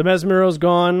 So Mesmero's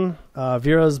gone,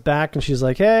 Vera's back, and she's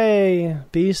like, hey,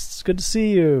 Beast, it's good to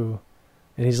see you.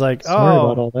 And he's like, Sorry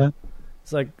about all that.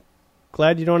 It's like,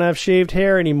 glad you don't have shaved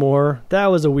hair anymore. That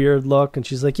was a weird look. And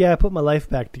she's like, yeah, I put my life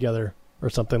back together, or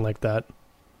something like that.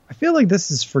 I feel like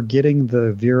this is forgetting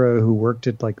the Vera who worked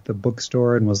at like the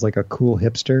bookstore and was like a cool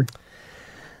hipster.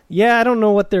 Yeah, I don't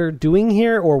know what they're doing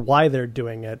here or why they're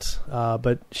doing it.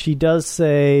 But she does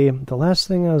say, the last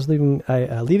thing I was leaving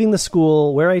the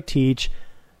school where I teach.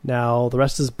 Now the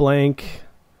rest is blank.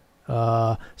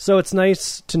 So it's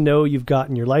nice to know you've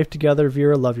gotten your life together,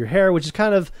 Vera. Love your hair, which is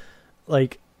kind of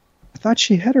like... I thought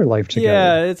she had her life together.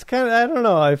 Yeah, it's kind of... I don't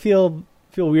know. I feel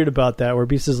weird about that, where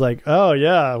Beast is like, oh,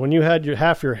 yeah, when you had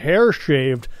half your hair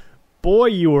shaved, boy,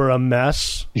 you were a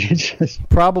mess.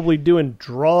 Probably doing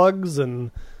drugs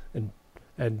and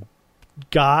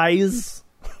guys.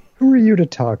 Who are you to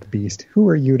talk, Beast? Who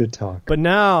are you to talk? But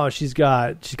now she's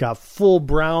got full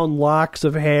brown locks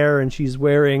of hair, and she's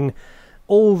wearing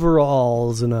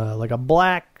overalls and a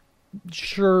black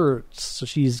shirt. So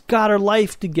she's got her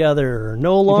life together.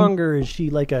 No longer is she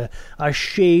like a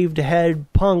shaved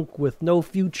head punk with no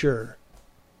future.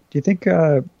 Do you think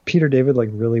Peter David like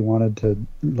really wanted to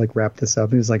like wrap this up?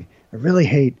 He was like, I really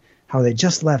hate how they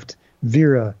just left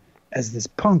Vera as this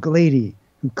punk lady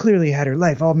who clearly had her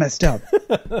life all messed up.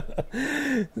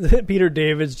 Peter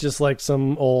David's just like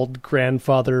some old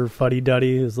grandfather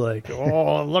fuddy-duddy who's like,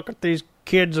 oh, look at these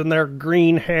kids and their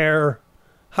green hair.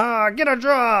 Ha, get a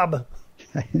job.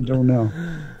 I don't know.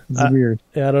 It's weird.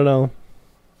 Yeah, I don't know.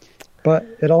 But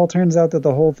it all turns out that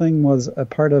the whole thing was a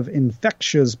part of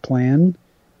Infectia's plan.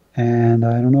 And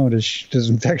I don't know, does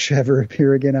Infectia ever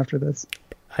appear again after this?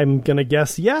 I'm going to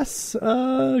guess yes,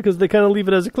 because they kind of leave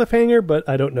it as a cliffhanger, but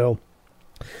I don't know.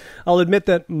 I'll admit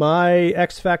that my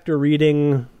X Factor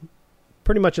reading,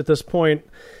 pretty much at this point,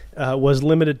 was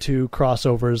limited to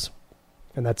crossovers,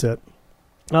 and that's it.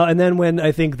 And then when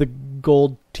I think the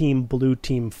gold team, blue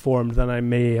team formed, then I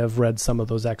may have read some of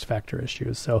those X Factor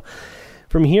issues. So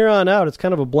from here on out, it's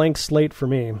kind of a blank slate for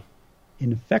me.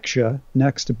 Infectia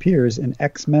next appears in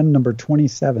X-Men number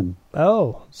 27.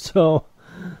 Oh, so,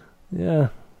 yeah.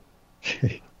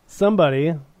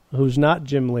 Somebody who's not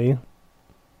Jim Lee.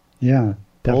 Yeah,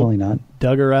 definitely not.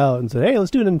 Dug her out and said, hey,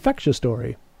 let's do an Infectia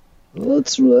story.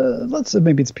 Let's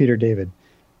maybe it's Peter David.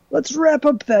 Let's wrap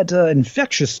up that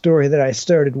Infectia story that I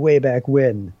started way back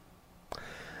when.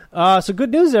 So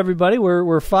good news, everybody.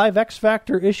 We're 5 X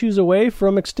Factor issues away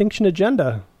from Extinction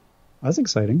Agenda. That's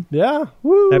exciting. Yeah.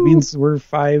 Woo. That means we're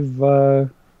 5, we're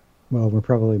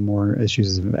probably more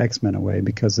issues of X-Men away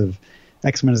because of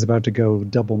X-Men is about to go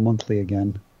double monthly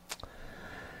again.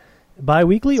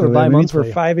 Bi-weekly or bi-monthly?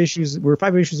 We're 5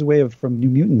 issues away from New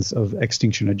Mutants of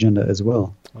Extinction Agenda as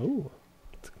well. Oh.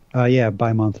 Yeah,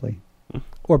 bi-monthly.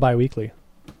 Or bi-weekly.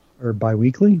 Or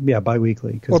bi-weekly? Yeah,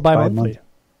 bi-weekly. Or bi-monthly.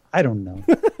 I don't know.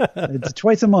 It's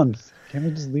twice a month. Can't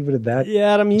we just leave it at that?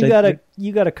 Yeah, Adam,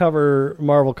 you gotta cover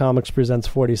Marvel Comics Presents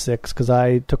 46 because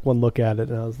I took one look at it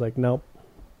and I was like, nope.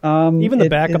 Even the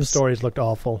backup stories looked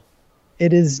awful.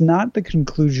 It is not the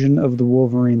conclusion of the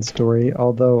Wolverine story,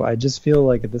 although I just feel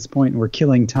like at this point we're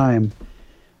killing time.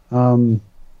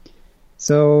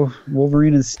 So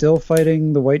Wolverine is still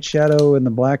fighting the White Shadow and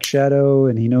the Black Shadow,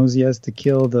 and he knows he has to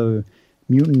kill the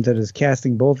mutant that is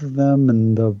casting both of them,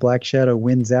 and the Black Shadow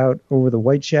wins out over the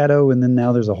White Shadow, and then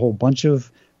now there's a whole bunch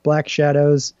of Black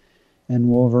Shadows, and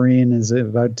Wolverine is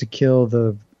about to kill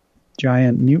the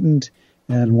giant mutant,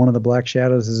 and one of the Black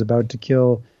Shadows is about to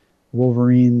kill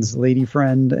Wolverine's lady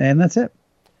friend, and that's it.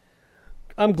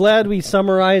 I'm glad we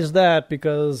summarized that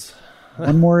because...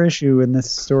 One more issue and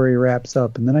this story wraps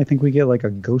up, and then I think we get like a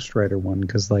Ghost Rider one,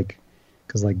 because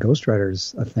Ghost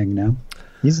Rider's a thing now.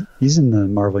 He's in the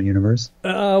Marvel Universe.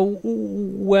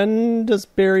 When does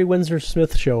Barry Windsor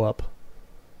Smith show up?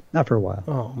 Not for a while.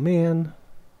 Oh, man.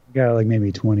 We got like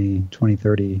maybe 20,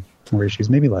 30 more issues.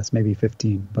 Maybe less, maybe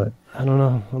 15. But I don't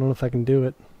know. I don't know if I can do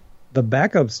it. The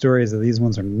backup stories of these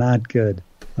ones are not good.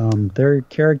 They're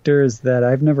characters that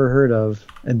I've never heard of,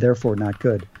 and therefore not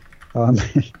good.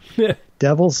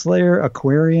 Devil Slayer,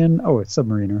 Aquarian. Oh, it's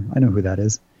Submariner. I know who that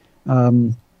is.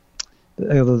 Although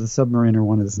the Submariner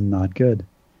one is not good.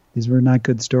 These were not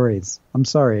good stories. I'm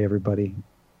sorry, everybody.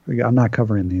 I'm not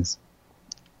covering these.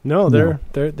 No, they're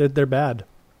bad.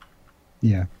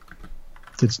 Yeah.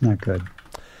 It's not good.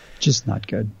 Just not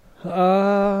good.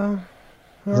 All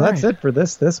So that's it for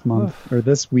this month, or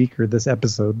this week, or this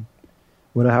episode.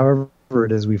 However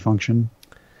it is we function.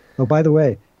 Oh, by the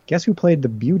way, guess who played the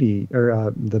Beast,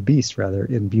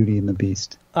 in Beauty and the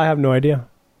Beast? I have no idea.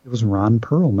 It was Ron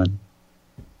Perlman.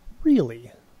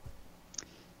 Really?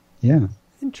 Yeah.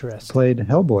 Interesting. Played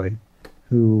Hellboy,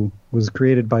 who was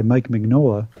created by Mike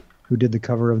Mignola, who did the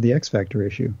cover of the X Factor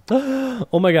issue.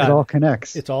 Oh my God. It all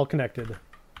connects. It's all connected.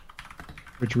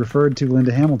 Which referred to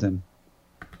Linda Hamilton.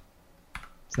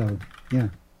 So, yeah.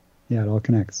 Yeah, it all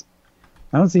connects.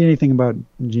 I don't see anything about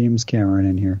James Cameron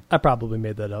in here. I probably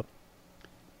made that up.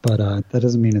 But that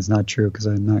doesn't mean it's not true, because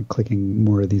I'm not clicking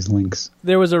more of these links.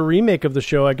 There was a remake of the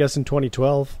show, I guess, in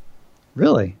 2012.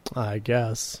 Really? I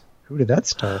guess. Who did that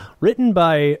star? Written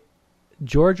by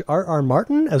George R.R.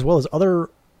 Martin, as well as other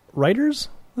writers?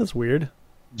 That's weird.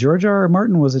 George R.R.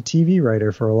 Martin was a TV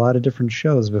writer for a lot of different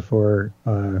shows before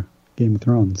Game of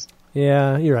Thrones.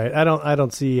 Yeah, you're right. I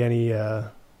don't see any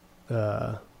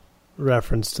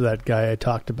reference to that guy I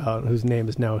talked about, whose name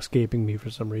is now escaping me for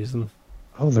some reason.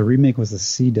 Oh, the remake was a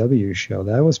CW show.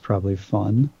 That was probably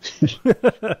fun.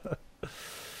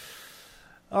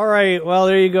 All right. Well,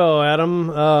 there you go,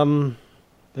 Adam.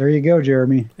 There you go,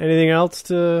 Jeremy. Anything else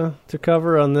to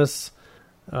cover on this,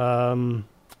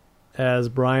 as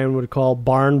Brian would call,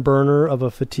 barn burner of a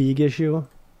fatigue issue?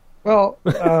 Well,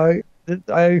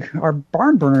 our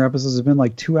barn burner episodes have been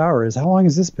like 2 hours. How long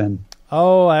has this been?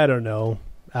 Oh, I don't know.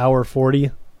 Hour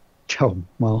 40? Oh,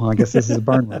 well, I guess this is a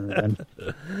barn burner then.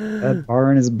 That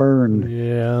barn is burned.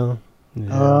 Yeah.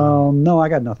 No, I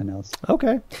got nothing else.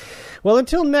 Okay. Well,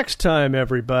 until next time,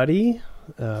 everybody,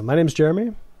 my name's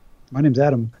Jeremy. My name's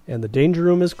Adam. And the Danger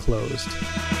Room is closed.